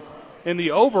them in the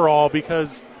overall,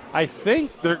 because I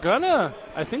think they're gonna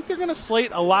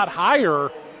slate a lot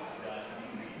higher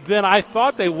than I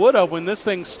thought they would have when this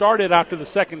thing started after the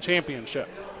second championship.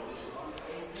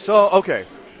 So, okay.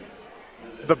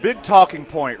 The big talking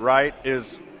point, right,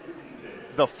 is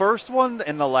the first one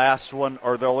and the last one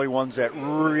are the only ones that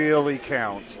really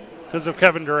count. Because of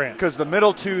Kevin Durant. Because the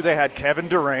middle two, they had Kevin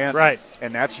Durant. Right.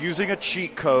 And that's using a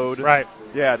cheat code. Right.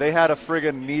 Yeah, they had a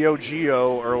friggin' Neo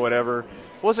Geo or whatever.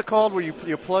 What was it called where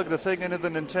you plug the thing into the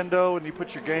Nintendo and you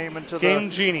put your game into Game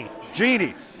Genie.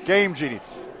 Game Genie.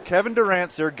 Kevin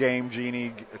Durant's their Game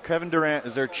Genie. Kevin Durant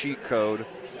is their cheat code.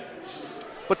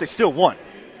 But they still won.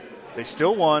 They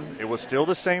still won. It was still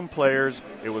the same players.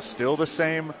 It was still the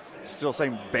same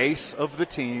base of the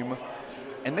team.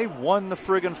 And they won the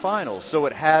friggin' finals, so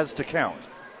it has to count.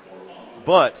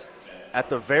 But at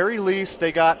the very least,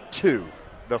 they got 2.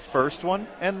 The first one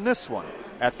and this one.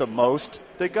 At the most,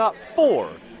 they got 4.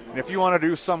 And if you want to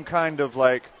do some kind of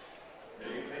like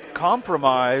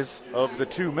compromise of the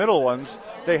 2 middle ones,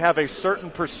 they have a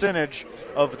certain percentage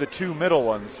of the 2 middle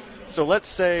ones. So let's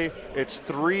say it's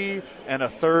 3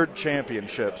 1/3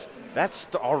 championships. That's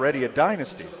already a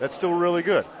dynasty. That's still really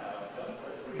good.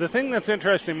 The thing that's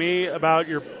interesting to me about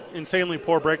your insanely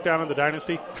poor breakdown of the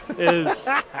dynasty is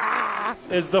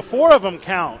the 4 of them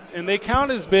count, and they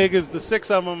count as big as the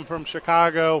 6 of them from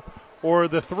Chicago or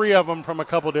the 3 of them from a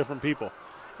couple different people.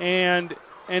 And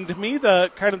And to me,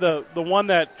 the kind of the one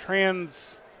that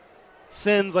transcends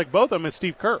like both of them is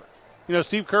Steve Kerr. You know,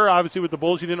 Steve Kerr, obviously with the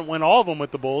Bulls, he didn't win all of them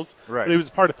with the Bulls. Right. But he was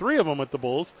part of 3 of them with the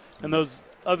Bulls, and those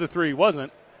other 3 he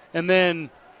wasn't. And then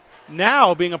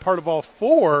now being a part of all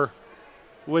 4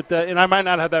 with the, and I might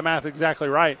not have that math exactly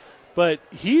right, but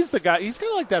he's the guy, he's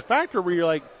kind of like that factor where you're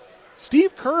like,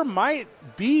 Steve Kerr might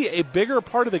be a bigger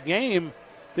part of the game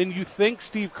than you think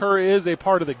Steve Kerr is a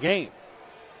part of the game.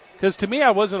 Because to me, I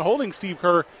wasn't holding Steve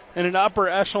Kerr in an upper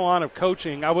echelon of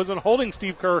coaching. I wasn't holding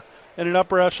Steve Kerr in an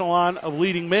upper echelon of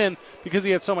leading men because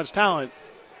he had so much talent.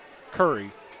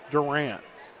 Curry, Durant.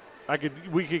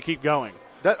 We could keep going.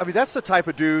 That's the type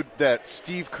of dude that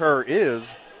Steve Kerr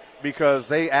is, because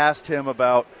they asked him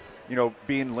about,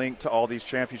 being linked to all these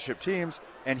championship teams,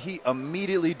 and he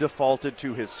immediately defaulted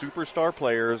to his superstar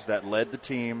players that led the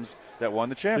teams that won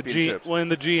the championships. In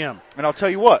the GM. And I'll tell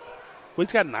you what. Well,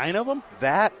 he's got 9 of them?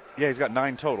 He's got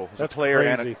 9 total. He's That's a player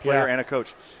crazy. and a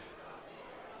coach.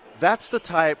 That's the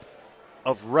type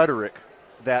of rhetoric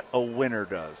that a winner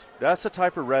does. That's the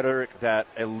type of rhetoric that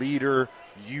a leader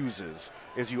uses,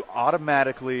 is you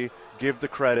automatically give the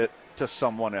credit to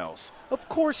someone else. Of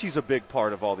course he's a big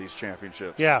part of all these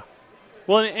championships. Yeah.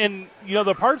 Well, and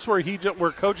the parts where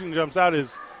where coaching jumps out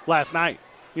is last night.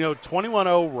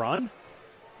 21-0 run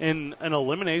in an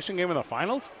elimination game in the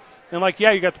finals. And,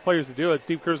 you got the players to do it.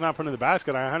 Steve Kerr's not putting in the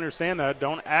basket. I understand that.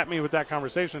 Don't at me with that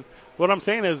conversation. What I'm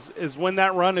saying is when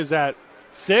that run is at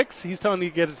 6, he's telling you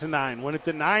to get it to 9. When it's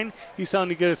at 9, he's telling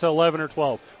you to get it to 11 or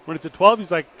 12. When it's at 12,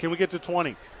 he's like, can we get to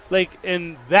 20?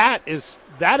 And that is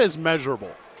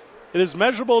measurable. It is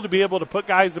measurable to be able to put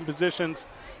guys in positions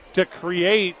to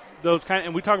create those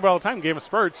and we talk about all the time, game of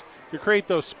spurts. You create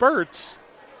those spurts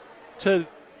to,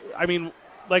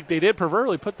 like they did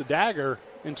proverbially, put the dagger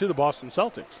into the Boston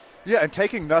Celtics. Yeah, and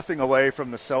taking nothing away from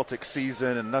the Celtics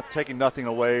season and taking nothing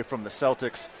away from the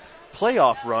Celtics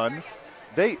playoff run,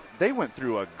 they went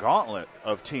through a gauntlet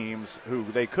of teams who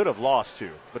they could have lost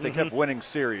to, but they kept winning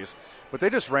series. But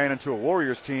they just ran into a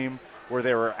Warriors team where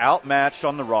they were outmatched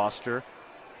on the roster,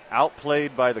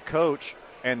 outplayed by the coach,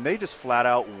 and they just flat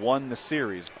out won the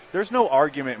series. There's no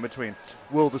argument in between,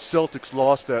 well, the Celtics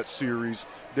lost that series,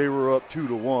 they were up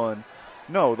 2-1.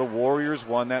 No, the Warriors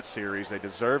won that series. They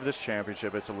deserve this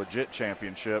championship. It's a legit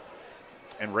championship.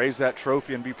 And raise that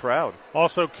trophy and be proud.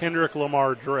 Also, Kendrick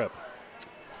Lamar drip.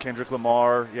 Kendrick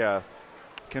Lamar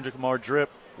drip,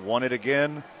 won it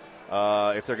again.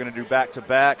 If they're going to do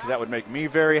back-to-back, that would make me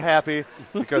very happy,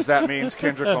 because that means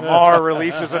Kendrick Lamar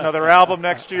releases another album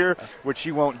next year, which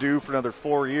he won't do for another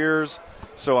 4 years.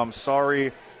 So I'm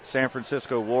sorry, San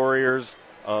Francisco Warriors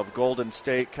of Golden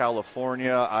State,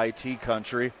 California, IT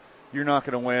country. You're not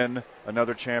going to win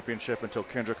another championship until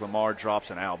Kendrick Lamar drops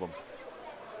an album.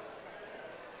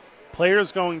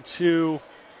 Players going to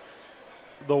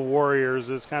the Warriors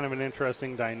is kind of an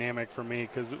interesting dynamic for me,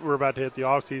 because we're about to hit the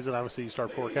offseason. Obviously, you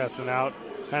start forecasting out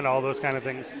and all those kind of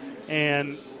things.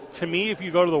 And to me, if you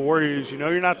go to the Warriors,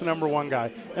 you're not the number one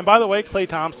guy. And by the way, Klay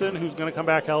Thompson, who's going to come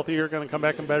back healthier, going to come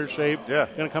back in better shape, going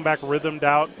to come back rhythmed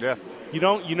out. Yeah. You're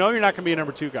not going to be a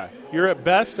number 2 guy. You're at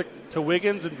best to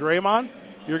Wiggins and Draymond.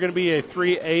 You're going to be a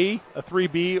 3A, a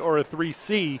 3B, or a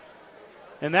 3C.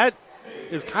 And that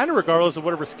is kind of regardless of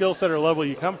whatever skill set or level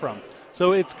you come from.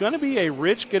 So it's going to be a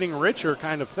rich getting richer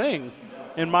kind of thing,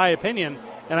 in my opinion.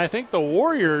 And I think the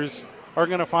Warriors are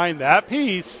going to find that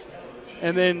piece.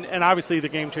 And obviously the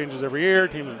game changes every year.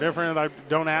 Teams are different.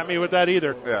 Don't at me with that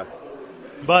either. Yeah.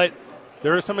 But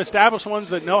there are some established ones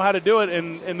that know how to do it.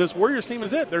 And this Warriors team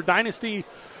is it. They're dynasty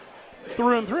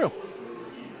through and through.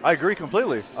 I agree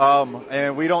completely.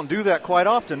 And we don't do that quite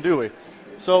often, do we?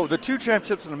 So the 2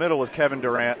 championships in the middle with Kevin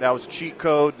Durant, that was a cheat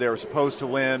code. They were supposed to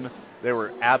win. They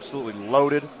were absolutely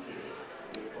loaded.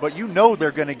 But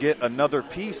they're going to get another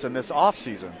piece in this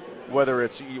offseason, whether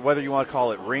you want to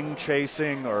call it ring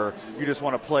chasing or you just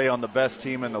want to play on the best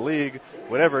team in the league,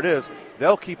 whatever it is,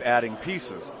 they'll keep adding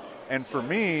pieces. And for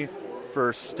me,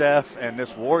 for Steph and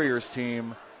this Warriors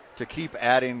team to keep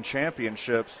adding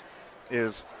championships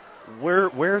is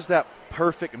where's that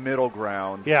perfect middle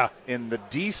ground in the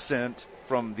descent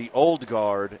from the old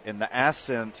guard and the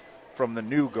ascent from the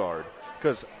new guard?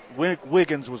 Because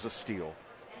Wiggins was a steal.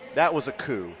 That was a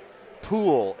coup.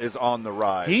 Poole is on the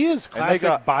rise. He is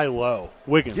classic buy low.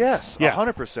 Wiggins. Yes,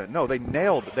 100%. No, they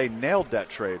nailed that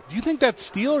trade. Do you think that's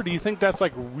steal, or do you think that's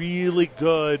really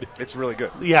good? It's really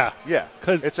good. Yeah. Yeah,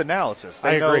 because it's analysis.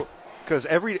 I agree. Because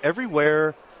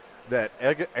everywhere that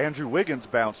Andrew Wiggins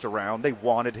bounced around, they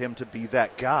wanted him to be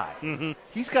that guy. Mm-hmm.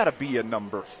 He's got to be a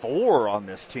number 4 on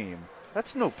this team.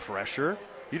 That's no pressure.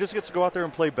 He just gets to go out there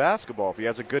and play basketball. If he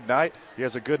has a good night, he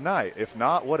has a good night. If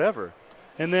not, whatever.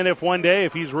 And then if one day,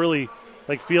 if he's really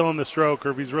like feeling the stroke, or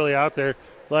if he's really out there,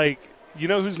 like, you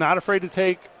know who's not afraid to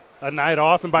take a night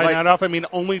off? And by night off, I mean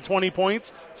only 20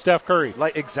 points. Steph Curry,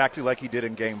 exactly like he did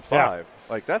in Game 5. Yeah.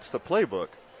 Like, that's the playbook.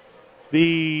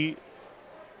 The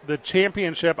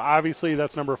championship, obviously,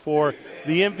 that's number 4.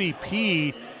 The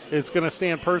MVP is going to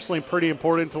stand personally pretty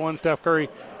important to one Steph Curry.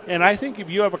 And I think if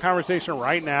you have a conversation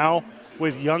right now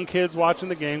with young kids watching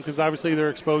the game, because obviously their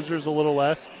exposure is a little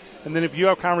less, and then if you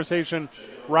have a conversation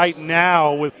right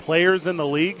now with players in the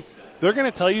league, they're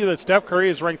going to tell you that Steph Curry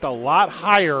is ranked a lot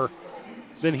higher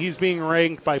than he's being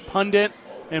ranked by pundit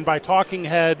and by talking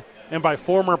head and by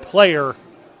former player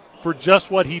for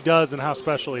just what he does and how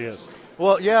special he is.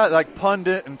 Well, yeah, like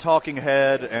pundit and talking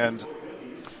head and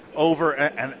over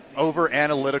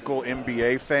analytical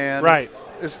NBA fan, right,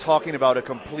 is talking about a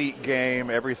complete game,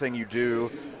 everything you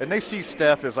do, and they see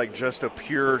Steph as like just a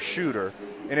pure shooter.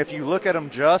 And if you look at him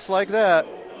just like that,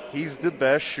 he's the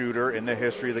best shooter in the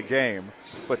history of the game.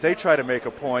 But they try to make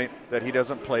a point that he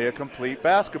doesn't play a complete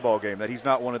basketball game, that he's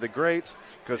not one of the greats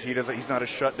because he's not a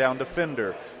shutdown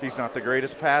defender. He's not the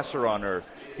greatest passer on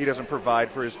earth. He doesn't provide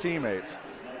for his teammates.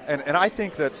 And I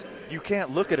think that you can't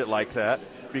look at it like that,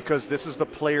 because this is the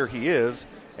player he is,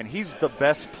 and he's the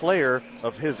best player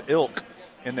of his ilk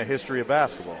in the history of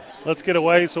basketball. Let's get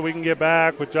away so we can get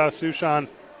back with Josh Suchon.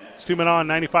 It's 2 Men On,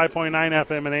 95.9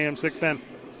 FM and AM 610,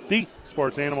 the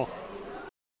Sports Animal.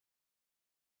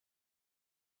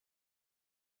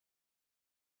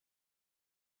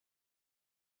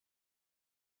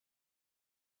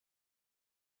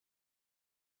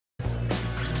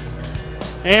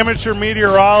 Amateur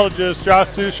meteorologist Josh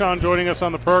Suchon joining us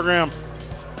on the program.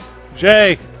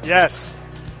 Jay. Yes.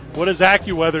 What does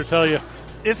AccuWeather tell you?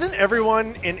 Isn't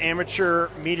everyone an amateur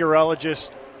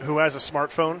meteorologist who has a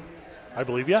smartphone? I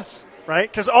believe yes. Right?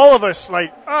 Because all of us,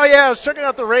 like, oh, yeah, I was checking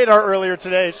out the radar earlier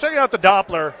today. Checking out the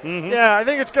Doppler. Mm-hmm. Yeah, I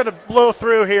think it's going to blow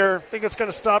through here. I think it's going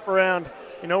to stop around.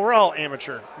 You know, we're all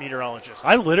amateur meteorologists.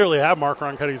 I literally have Mark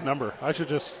Ronchetti's number. I should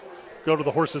just go to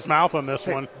the horse's mouth on this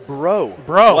one. Bro,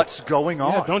 what's going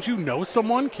on? Yeah, don't you know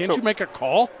someone? Can't you make a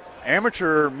call?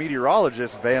 Amateur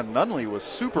meteorologist Van Nunley was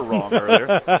super wrong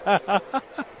earlier.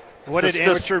 What did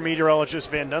amateur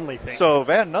meteorologist Van Nunley think? So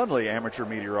Van Nunley, amateur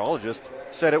meteorologist,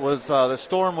 said it was the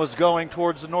storm was going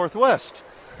towards the northwest,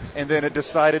 and then it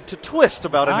decided to twist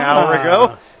about an hour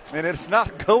ago, and it's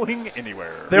not going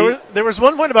anywhere. There was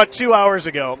one point about 2 hours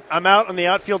ago. I'm out on the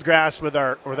outfield grass with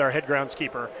our head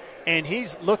groundskeeper, and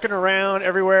he's looking around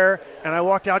everywhere. And I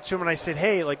walked out to him and I said,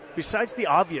 "Hey, like, besides the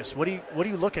obvious, what are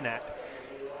you looking at?"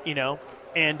 You know.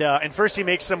 And first he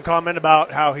makes some comment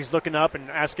about how he's looking up and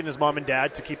asking his mom and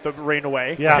dad to keep the rain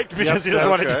away, right? Because he doesn't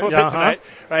want to deal with it tonight,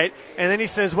 right? And then he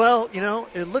says, well, you know,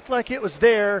 it looked like it was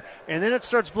there, and then it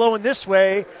starts blowing this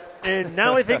way, and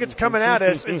now I think it's coming at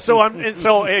us. And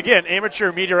so again,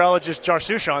 amateur meteorologist Josh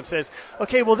Suchon says,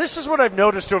 okay, well, this is what I've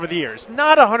noticed over the years.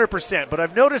 Not 100%, but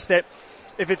I've noticed that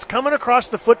if it's coming across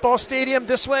the football stadium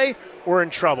this way, we're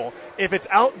in trouble. If it's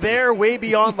out there way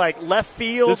beyond like left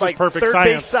field, like third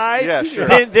base side,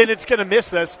 then it's going to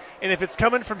miss us. And if it's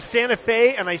coming from Santa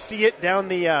Fe and I see it down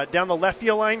the left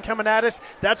field line coming at us,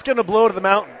 that's going to blow to the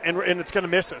mountain and it's going to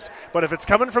miss us. But if it's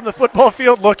coming from the football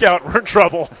field, look out, we're in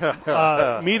trouble.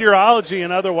 Meteorology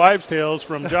and other wives' tales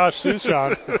from Josh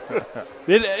Suchon.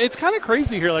 It's kind of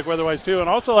crazy here, like weather-wise too. And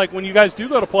also, like, when you guys do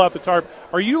go to pull out the tarp,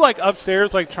 are you like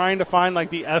upstairs, like trying to find like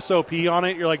the SOP on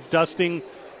it? You're like dusting.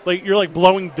 Like, you're like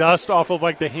blowing dust off of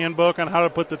like the handbook on how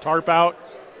to put the tarp out?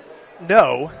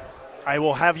 No. I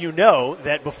will have you know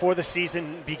that before the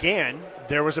season began,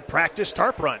 there was a practice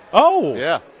tarp run. Oh.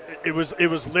 Yeah. It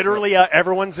was literally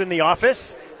everyone's in the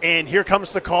office, and here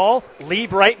comes the call.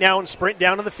 Leave right now and sprint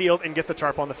down to the field and get the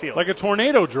tarp on the field. Like a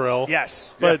tornado drill.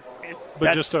 Yes. But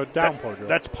just a downpour drill.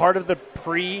 That's part of the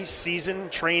pre-season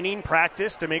training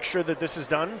practice to make sure that this is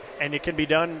done, and it can be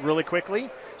done really quickly.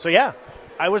 So, yeah.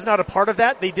 I was not a part of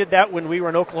that. They did that when we were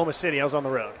in Oklahoma City. I was on the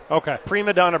road. Okay.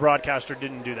 Prima Donna broadcaster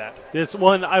didn't do that. This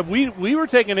one, we were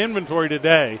taking inventory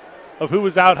today of who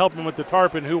was out helping with the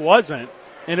tarp and who wasn't,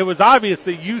 and it was obvious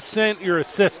that you sent your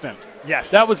assistant.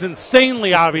 Yes. That was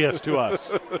insanely obvious to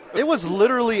us. It was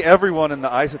literally everyone in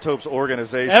the Isotopes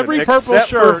organization. Every purple except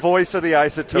shirt. for voice of the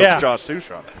Isotopes, Josh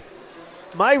Suchon.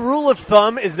 My rule of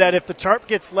thumb is that if the tarp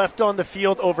gets left on the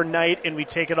field overnight and we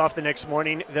take it off the next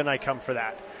morning, then I come for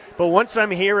that. But once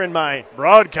I'm here in my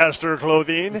broadcaster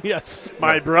clothing, yes,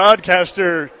 my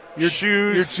broadcaster your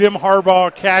shoes, your Jim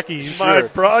Harbaugh khakis, my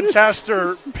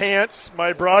broadcaster pants,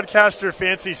 my broadcaster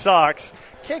fancy socks.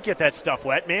 Can't get that stuff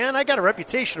wet, man. I got a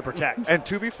reputation to protect. And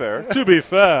to be fair, to be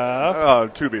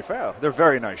fair, they're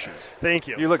very nice shoes. Thank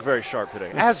you. You look very sharp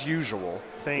today, as usual.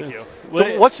 Thank you.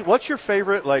 So what's your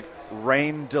favorite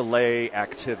rain delay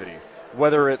activity?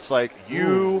 Whether it's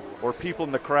you or people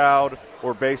in the crowd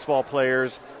or baseball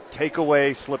players, take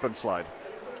away slip and slide.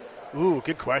 Ooh,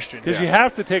 good question. Because you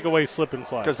have to take away slip and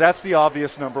slide. Because that's the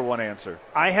obvious number one answer.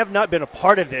 I have not been a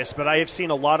part of this, but I have seen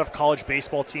a lot of college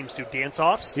baseball teams do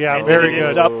dance-offs. Yeah, and very it good.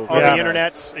 ends up on Yeah. the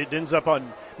internet. It ends up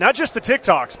on not just the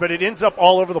TikToks, but it ends up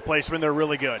all over the place when they're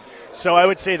really good. So I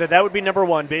would say that would be number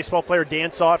one, baseball player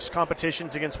dance-offs,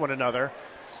 competitions against one another.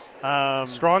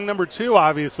 Strong number two,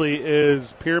 obviously,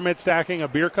 is pyramid stacking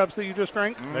of beer cups that you just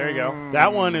drank. There you go.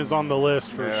 That one is on the list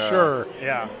for sure.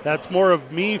 Yeah. That's more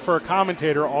of me for a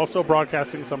commentator, also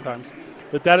broadcasting sometimes.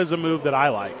 But that is a move that I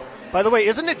like. By the way,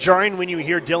 isn't it jarring when you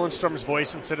hear Dylan Storm's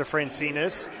voice instead of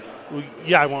Francina's? Well,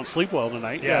 yeah, I won't sleep well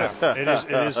tonight. Yeah, Yes.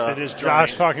 it is jarring.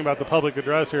 Josh talking about the public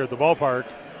address here at the ballpark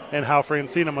and how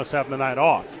Francina must have the night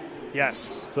off.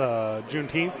 Yes. It's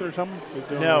Juneteenth or something?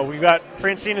 No, we've got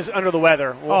Francina's under the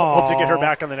weather. We'll hope to get her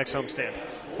back on the next homestand.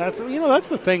 That's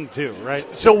the thing too, right?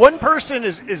 So one person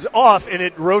is off, and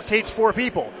it rotates four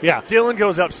people. Yeah. Dylan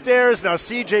goes upstairs. Now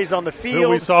CJ's on the field. Who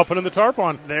we saw putting the tarp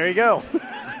on. There you go.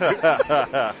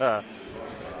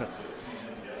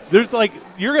 There's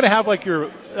you're going to have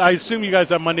I assume you guys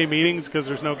have Monday meetings because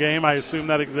there's no game. I assume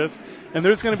that exists. And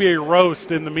there's going to be a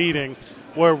roast in the meeting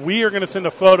where we are going to send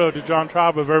a photo to John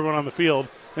Traub of everyone on the field,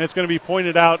 and it's going to be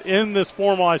pointed out in this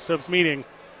formalized Tips meeting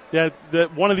that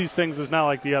one of these things is not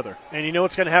like the other. And you know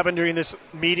what's going to happen during this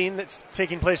meeting that's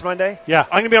taking place Monday? Yeah.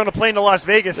 I'm going to be on a plane to Las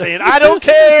Vegas saying, I don't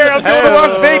care. I'm going to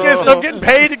Las Vegas. I'm getting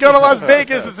paid to go to Las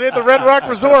Vegas and stay at the Red Rock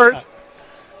Resort.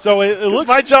 So it looks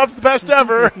my job's the best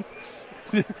ever.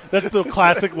 That's the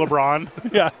classic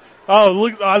LeBron. Yeah. Oh,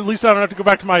 look, at least I don't have to go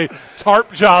back to my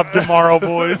tarp job tomorrow,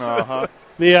 boys. Uh-huh.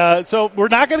 So we're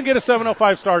not going to get a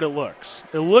 7:05 start, it looks.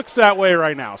 It looks that way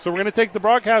right now. So we're going to take the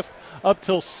broadcast up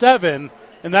till 7,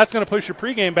 and that's going to push your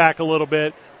pregame back a little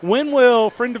bit. When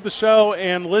will friend of the show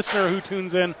and listener who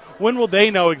tunes in, when will they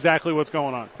know exactly what's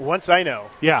going on? Once I know.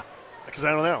 Yeah. Because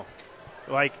I don't know.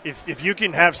 If you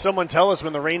can have someone tell us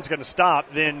when the rain's going to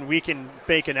stop, then we can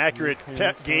make an accurate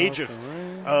gauge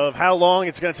of how long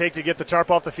it's going to take to get the tarp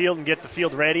off the field and get the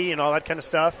field ready and all that kind of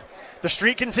stuff. The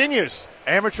streak continues.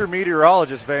 Amateur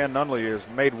meteorologist Van Nunley has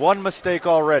made one mistake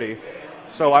already,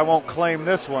 so I won't claim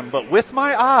this one. But with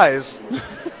my eyes,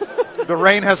 the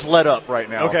rain has let up right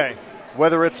now. Okay.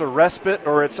 Whether it's a respite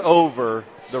or it's over,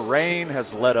 the rain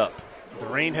has let up. The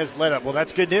rain has let up. Well,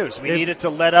 that's good news. We need it to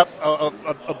let up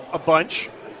a bunch.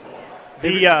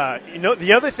 The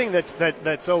other thing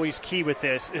that's always key with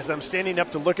this is I'm standing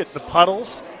up to look at the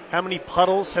puddles. How many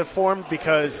puddles have formed?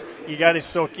 Because you got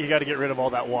to get rid of all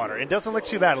that water. It doesn't look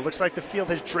too bad. It looks like the field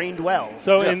has drained well.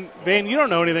 So, Van, you don't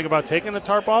know anything about taking the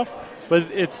tarp off,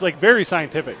 but it's very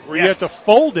scientific. Where you have Yes. to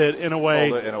fold it in a way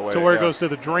to where it yeah. goes to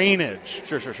the drainage.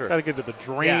 Sure. Got to get to the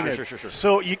drainage. Sure.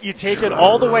 So you take it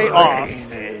all the way off.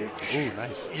 Ooh,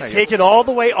 nice. You take it all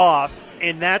the way off,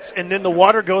 and then the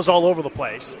water goes all over the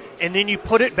place. And then you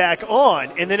put it back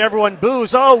on, and then everyone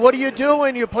boos, oh, what are you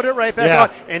doing? You put it right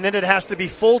back on. And then it has to be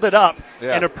folded up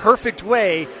in a perfect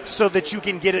way so that you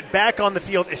can get it back on the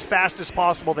field as fast as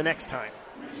possible the next time.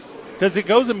 Because it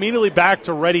goes immediately back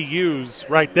to ready use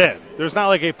right then. There's not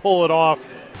like a pull it off,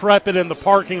 prep it in the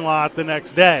parking lot the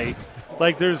next day.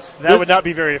 That would not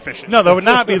be very efficient. No, that would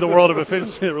not be the world of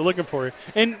efficiency that we're looking for.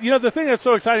 And, the thing that's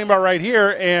so exciting about right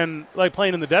here and,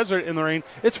 playing in the desert in the rain,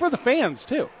 it's for the fans,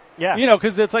 too. Yeah.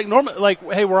 Because it's normal,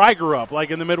 hey, where I grew up,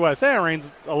 in the Midwest, it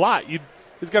rains a lot.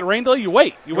 It's got a rain delay, you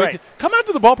wait. Right. Come out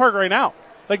to the ballpark right now.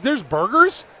 There's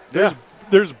burgers.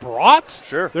 There's brats.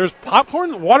 Sure. There's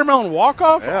popcorn, watermelon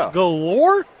walk-off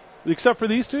galore. Except for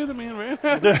these two, the man.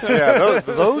 Yeah,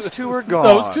 those two are gone.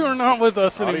 Those two are not with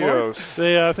us anymore. Adios.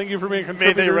 They thank you for being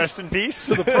contributors. May they rest in peace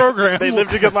to the program. They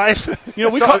lived a good life.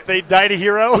 You know, they died a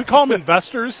hero. We call them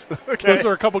investors. Okay. Those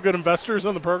are a couple good investors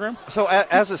on the program. So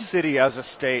as a city, as a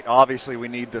state, obviously we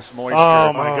need this moisture.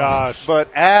 Oh, my gosh.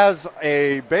 But as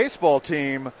a baseball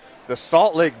team, the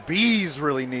Salt Lake Bees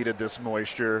really needed this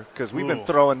moisture because we've been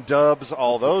throwing dubs,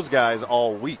 all those guys,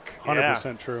 all week.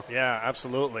 100% true. Yeah,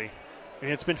 absolutely. And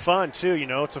it's been fun, too. You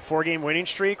know, it's a 4-game winning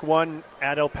streak. Won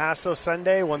at El Paso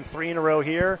Sunday, won 3 in a row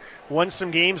here. Won some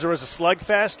games where it was a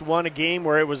slugfest. Won a game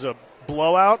where it was a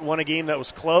blowout. Won a game that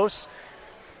was close.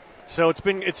 So it's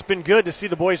been good to see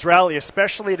the boys rally,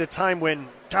 especially at a time when,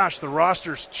 gosh, the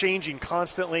roster's changing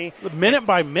constantly. Minute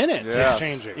by minute, yes. it's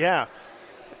changing. Yeah.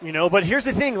 But here's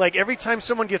the thing, like every time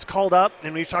someone gets called up,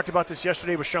 and we talked about this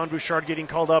yesterday with Sean Bouchard getting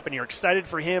called up, and you're excited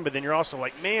for him, but then you're also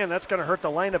like, man, that's going to hurt the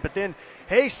lineup. But then,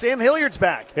 hey, Sam Hilliard's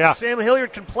back. Yeah. Sam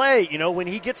Hilliard can play. When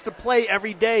he gets to play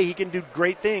every day, he can do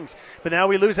great things. But now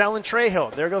we lose Alan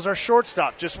Trejo. There goes our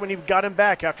shortstop, just when he got him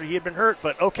back after he had been hurt.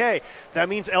 But okay, that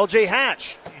means LJ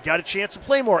Hatch. You got a chance to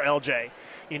play more, LJ.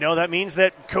 That means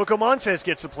that Coco Montes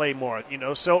gets to play more.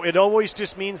 So it always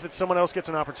just means that someone else gets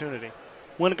an opportunity.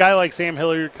 When a guy like Sam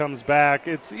Hilliard comes back,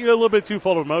 it's a little bit too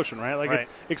full of emotion, right? Like, Right.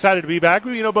 It's excited to be back,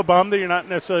 but bummed that you're not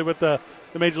necessarily with the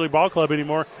Major League Ball Club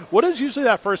anymore. What is usually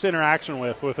that first interaction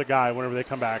with a guy whenever they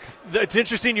come back? It's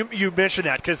interesting you mentioned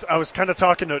that because I was kind of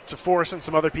talking to Forrest and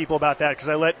some other people about that because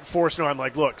I let Forrest know, I'm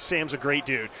like, look, Sam's a great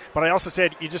dude. But I also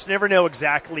said you just never know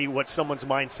exactly what someone's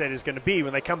mindset is going to be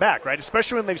when they come back, right?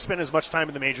 Especially when they've spent as much time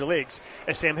in the major leagues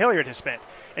as Sam Hilliard has spent.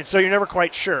 And so you're never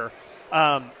quite sure.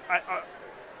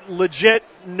 Legit,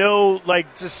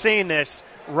 just saying this,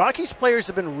 Rockies players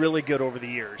have been really good over the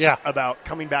years about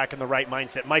coming back in the right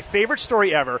mindset. My favorite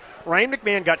story ever, Ryan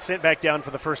McMahon got sent back down for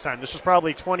the first time. This was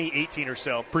probably 2018 or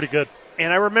so. Pretty good.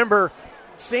 And I remember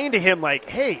saying to him, like,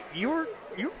 hey, you've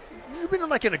been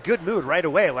in a good mood right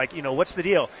away. Like, what's the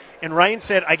deal? And Ryan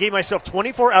said, I gave myself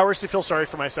 24 hours to feel sorry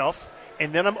for myself,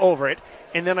 and then I'm over it.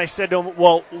 And then I said to him,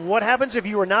 well, what happens if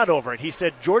you were not over it? He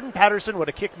said, Jordan Patterson would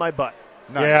have kicked my butt.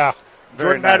 Nice. Yeah.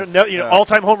 Jordan Patterson,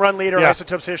 all-time home run leader,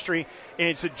 Isotopes history. And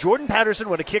it said, Jordan Patterson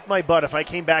would have kicked my butt if I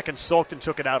came back and sulked and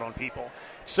took it out on people.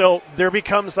 So there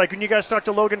becomes, like, when you guys talk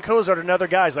to Logan Cozart and other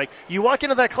guys, like, you walk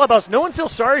into that clubhouse, no one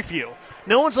feels sorry for you.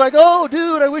 No one's like, oh,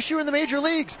 dude, I wish you were in the major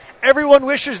leagues. Everyone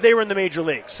wishes they were in the major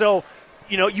leagues. So,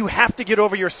 you have to get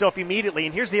over yourself immediately.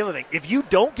 And here's the other thing. If you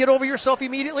don't get over yourself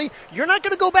immediately, you're not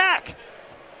going to go back.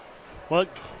 Well,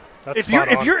 if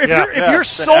you're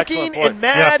sulking and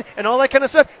mad and all that kind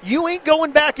of stuff, you ain't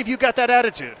going back if you got that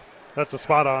attitude. That's a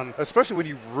spot on. Especially when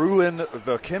you ruin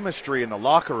the chemistry in the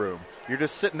locker room. You're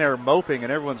just sitting there moping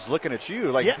and everyone's looking at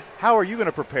you. Like, how are you going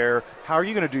to prepare? How are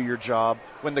you going to do your job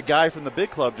when the guy from the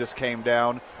big club just came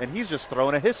down and he's just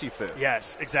throwing a hissy fit?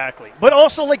 Yes, exactly. But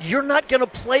also, like, you're not going to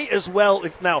play as well.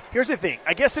 Now, here's the thing.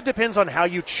 I guess it depends on how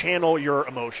you channel your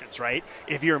emotions, right?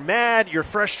 If you're mad, you're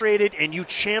frustrated, and you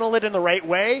channel it in the right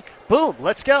way, boom,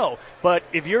 let's go. But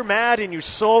if you're mad and you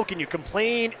sulk and you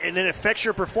complain and it affects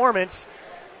your performance,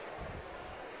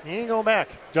 he ain't going back.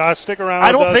 Josh, stick around.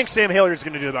 I don't think Sam Hilliard's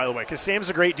going to do it, by the way, because Sam's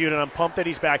a great dude, and I'm pumped that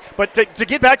he's back. But to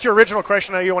get back to your original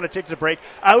question, how you want to take the break,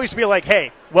 I always be like,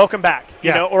 hey, welcome back.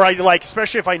 Or I like,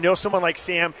 especially if I know someone like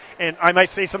Sam, and I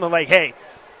might say something like, hey,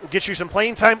 we'll get you some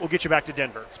playing time, we'll get you back to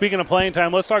Denver. Speaking of playing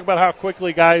time, let's talk about how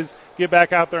quickly guys get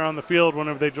back out there on the field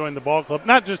whenever they join the ball club.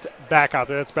 Not just back out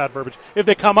there, that's bad verbiage. If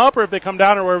they come up or if they come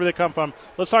down or wherever they come from,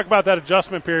 let's talk about that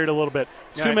adjustment period a little bit.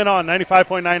 It's 2 men on,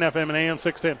 95.9 FM and AM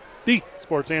 610, the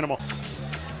Sports Animal.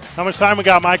 How much time we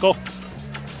got, Michael?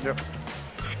 Yep.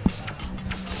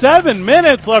 7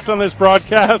 minutes left on this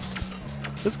broadcast.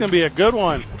 This is going to be a good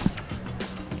one.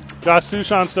 Josh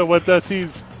Sushan's still with us.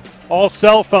 He's all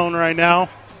cell phone right now.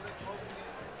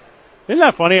 Isn't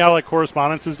that funny how, like,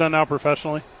 correspondence is done now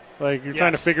professionally? Like, you're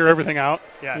trying to figure everything out.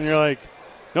 Yes. And you're like,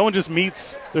 no one just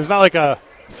meets. There's not like a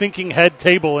thinking head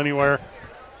table anywhere.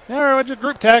 Yeah, just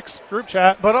group text, group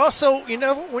chat. But also,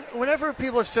 whenever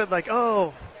people have said, like,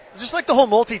 oh, it's just like the whole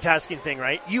multitasking thing,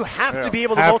 right? You have to be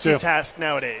able to multitask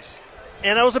nowadays.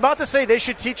 And I was about to say they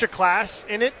should teach a class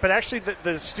in it, but actually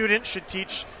the student should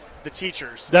teach the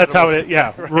teachers. That's how it is.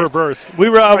 Yeah, right. Reverse. We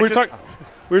were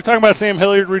talking about Sam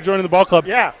Hilliard rejoining the ball club.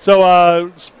 Yeah.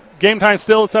 So game time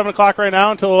still at 7 o'clock right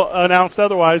now until announced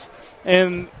otherwise.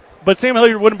 But Sam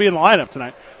Hilliard wouldn't be in the lineup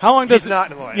tonight. How long does He's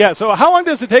not in the lineup. Yeah. So how long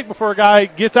does it take before a guy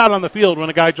gets out on the field when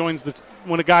a guy joins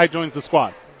the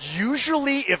squad?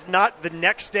 Usually, if not the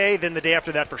next day, then the day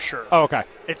after that for sure. Oh, okay.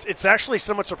 It's actually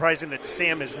somewhat surprising that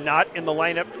Sam is not in the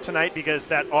lineup tonight because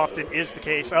that often is the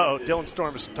case. Uh-oh, Dylan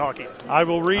Storm is talking. I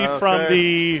will read from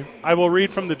the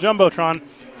Jumbotron.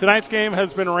 Tonight's game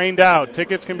has been rained out.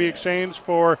 Tickets can be exchanged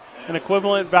for an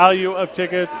equivalent value of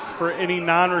tickets for any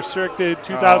non-restricted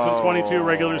 2022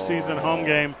 regular season home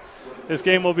game. This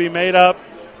game will be made up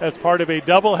as part of a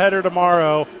doubleheader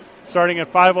tomorrow, starting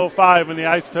at 5:05 when the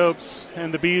Isotopes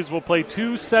and the Bees will play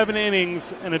 2 7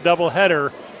 innings in a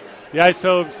doubleheader. The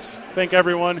Isotopes thank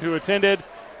everyone who attended,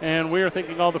 and we are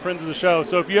thanking all the friends of the show.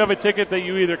 So if you have a ticket that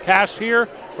you either cashed here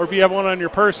or if you have one on your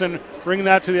person, bring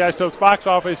that to the Isotopes box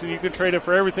office, and you can trade it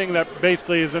for everything that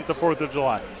basically isn't the 4th of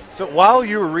July. So while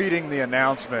you were reading the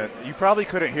announcement, you probably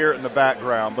couldn't hear it in the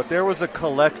background, but there was a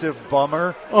collective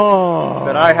bummer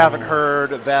that I haven't heard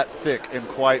that thick in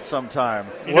quite some time.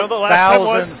 You know, the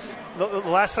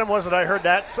last time was that I heard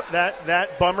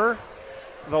that bummer.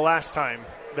 The last time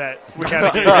that we had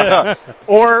a game.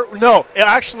 Or no,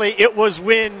 actually, it was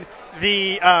when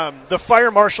the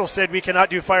fire marshal said we cannot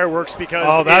do fireworks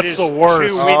because that's it is the worst.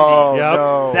 too windy. Oh,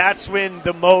 no. That's when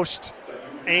the most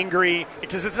angry,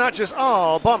 because it's not just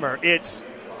bummer. It's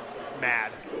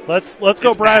mad. Let's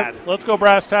go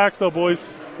brass tacks though, boys.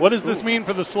 What does this mean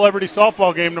for the celebrity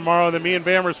softball game tomorrow that me and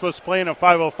Bam are supposed to play in at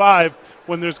 5:05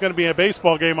 when there's going to be a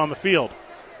baseball game on the field?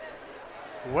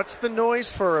 What's the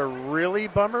noise for a really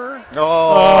bummer?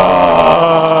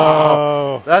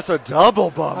 Oh. That's a double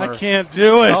bummer. I can't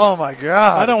do it. Oh, my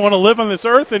God. I don't want to live on this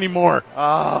earth anymore.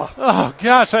 Oh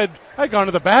gosh, I'd gone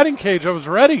to the batting cage. I was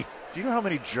ready. Do you know how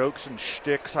many jokes and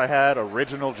shticks I had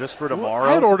original just for tomorrow?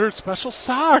 I had ordered special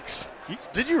socks.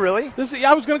 Did you really?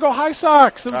 I was going to go high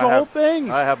socks. It was a whole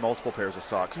thing. I have multiple pairs of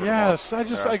socks for yes,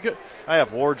 tomorrow. I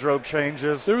have wardrobe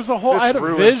changes. There was a whole. This I had a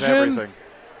ruins vision. everything.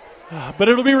 But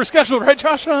it'll be rescheduled, right,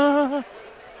 Josh?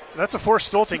 That's a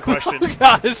Forrest Stolting question. Oh,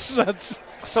 gosh, that's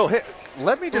so.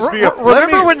 Let me just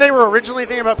remember when they were originally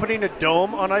thinking about putting a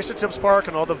dome on Isotopes Park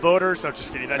and all the voters? No,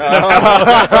 just kidding. That didn't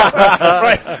happen.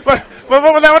 Right. But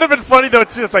that would have been funny though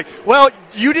too. It's like, well,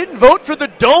 you didn't vote for the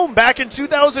dome back in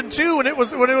 2002 when it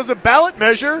was a ballot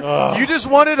measure. You just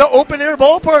wanted an open air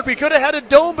ballpark. We could have had a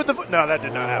dome, but no, that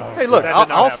did not happen. Hey, look,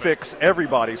 I'll fix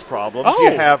everybody's problems. Oh,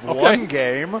 you have okay. one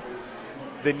game.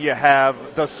 Then you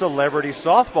have the celebrity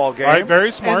softball game. Right, very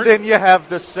smart. And then you have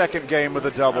the second game of the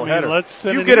doubleheader. let's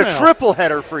send you an get email. a triple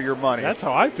header for your money. That's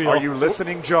how I feel. Are you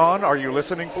listening, John? Are you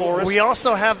listening, Forrest? We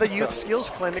also have the Youth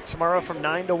Skills Clinic tomorrow from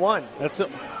 9 to 1. That's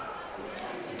it.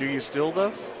 Do you still,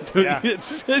 though? Yeah.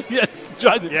 Yes,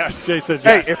 John. Yes. Jay said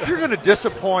Hey, yes. if you're going to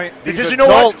disappoint these Because you know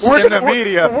what? adults in the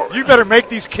media, you better make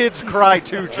these kids cry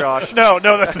too, Josh. No,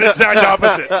 that's the exact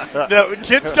opposite. No,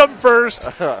 kids come first,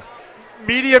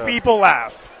 media people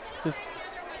last.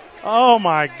 Oh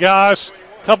my gosh!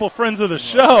 Couple friends of the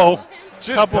show.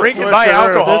 Just bringing by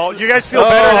alcohol. You guys feel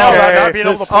better now about not being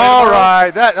able to play All tomorrow?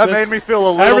 right, that made me feel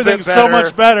a little bit Everything's better. so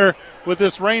much better with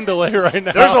this rain delay right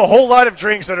now. There's a whole lot of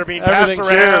drinks that are being passed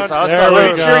Everything. around. Cheers. There we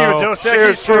Cheer you go. with Dos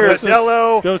Equis for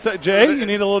Modelo. Jay, you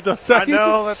need a little Dos Equis? I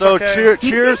know, that's So okay.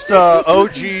 cheers to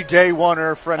OG Day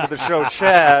Oneer, friend of the show,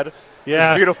 Chad.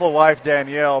 Yeah. His beautiful wife,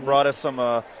 Danielle, brought us some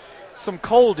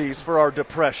coldies for our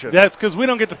depression. That's because we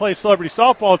don't get to play celebrity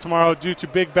softball tomorrow due to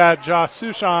Big Bad Josh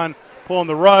Sushan pulling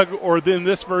the rug, or in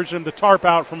this version, the tarp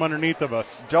out from underneath of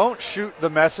us. Don't shoot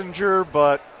the messenger,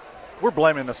 but we're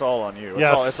blaming this all on you.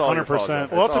 Yes, it's all your 100%. fault,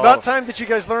 Jeff. Well, it's about time that you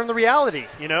guys learn the reality.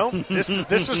 You know, this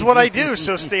is what I do.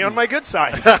 So stay on my good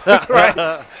side.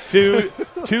 Right? Two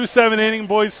 7-inning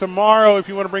boys tomorrow. If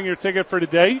you want to bring your ticket for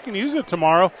today, you can use it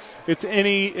tomorrow. It's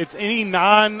any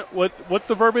what's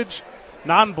the verbiage?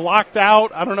 Non-blocked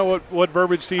out. I don't know what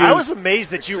verbiage to use. I was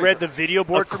amazed that you read the video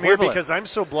board from here equivalent. because I'm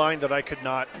so blind that I could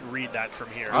not read that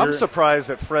from here. I'm surprised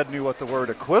that Fred knew what the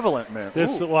word equivalent meant.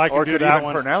 Well, I can or do could that even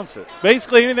one. pronounce it.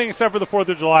 Basically anything except for the 4th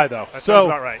of July, though. That sounds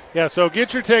about right. Yeah, so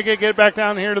get your ticket, get back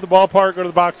down here to the ballpark, go to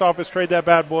the box office, trade that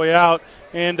bad boy out.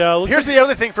 And here's the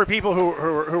other thing for people who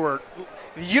are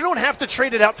you don't have to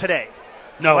trade it out today.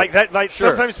 No, like that. Like Sure.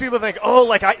 sometimes people think,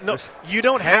 you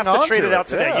don't have hang to on trade to it out it,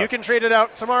 today. yeah. You can trade it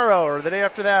out tomorrow or the day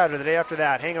after that or the day after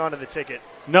that. Hang on to the ticket.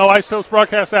 No Isotopes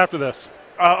broadcast after this.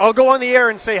 I'll go on the air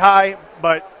and say hi,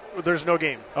 but there's no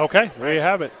game. Okay, there you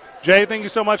have it. Jay, thank you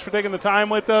so much for taking the time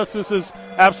with us. This is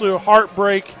absolute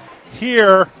heartbreak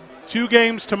here. 2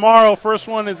 games tomorrow. First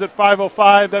one is at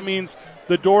 5:05. That means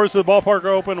the doors of the ballpark are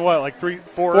open,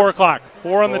 4 o'clock.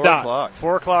 4 on the dot.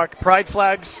 4 o'clock. Pride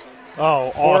flags. Oh,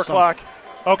 4 awesome. o'clock.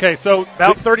 Okay, so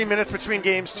About 30 minutes between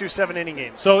games, 2 7-inning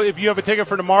games. So if you have a ticket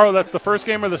for tomorrow, that's the first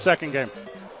game or the second game?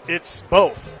 It's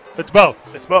both. It's both.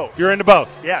 It's both. You're into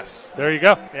both. Yes. There you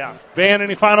go. Yeah. Van,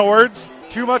 any final words?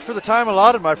 Too much for the time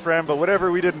allotted, my friend, but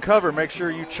whatever we didn't cover, make sure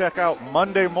you check out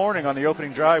Monday morning on the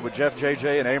opening drive with Jeff,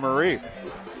 JJ, and A. Marie.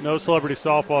 No celebrity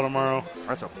softball tomorrow.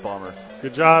 That's a bummer.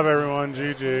 Good job, everyone.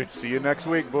 GG. See you next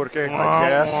week, Burke, I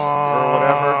guess, or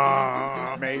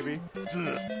whatever. Maybe.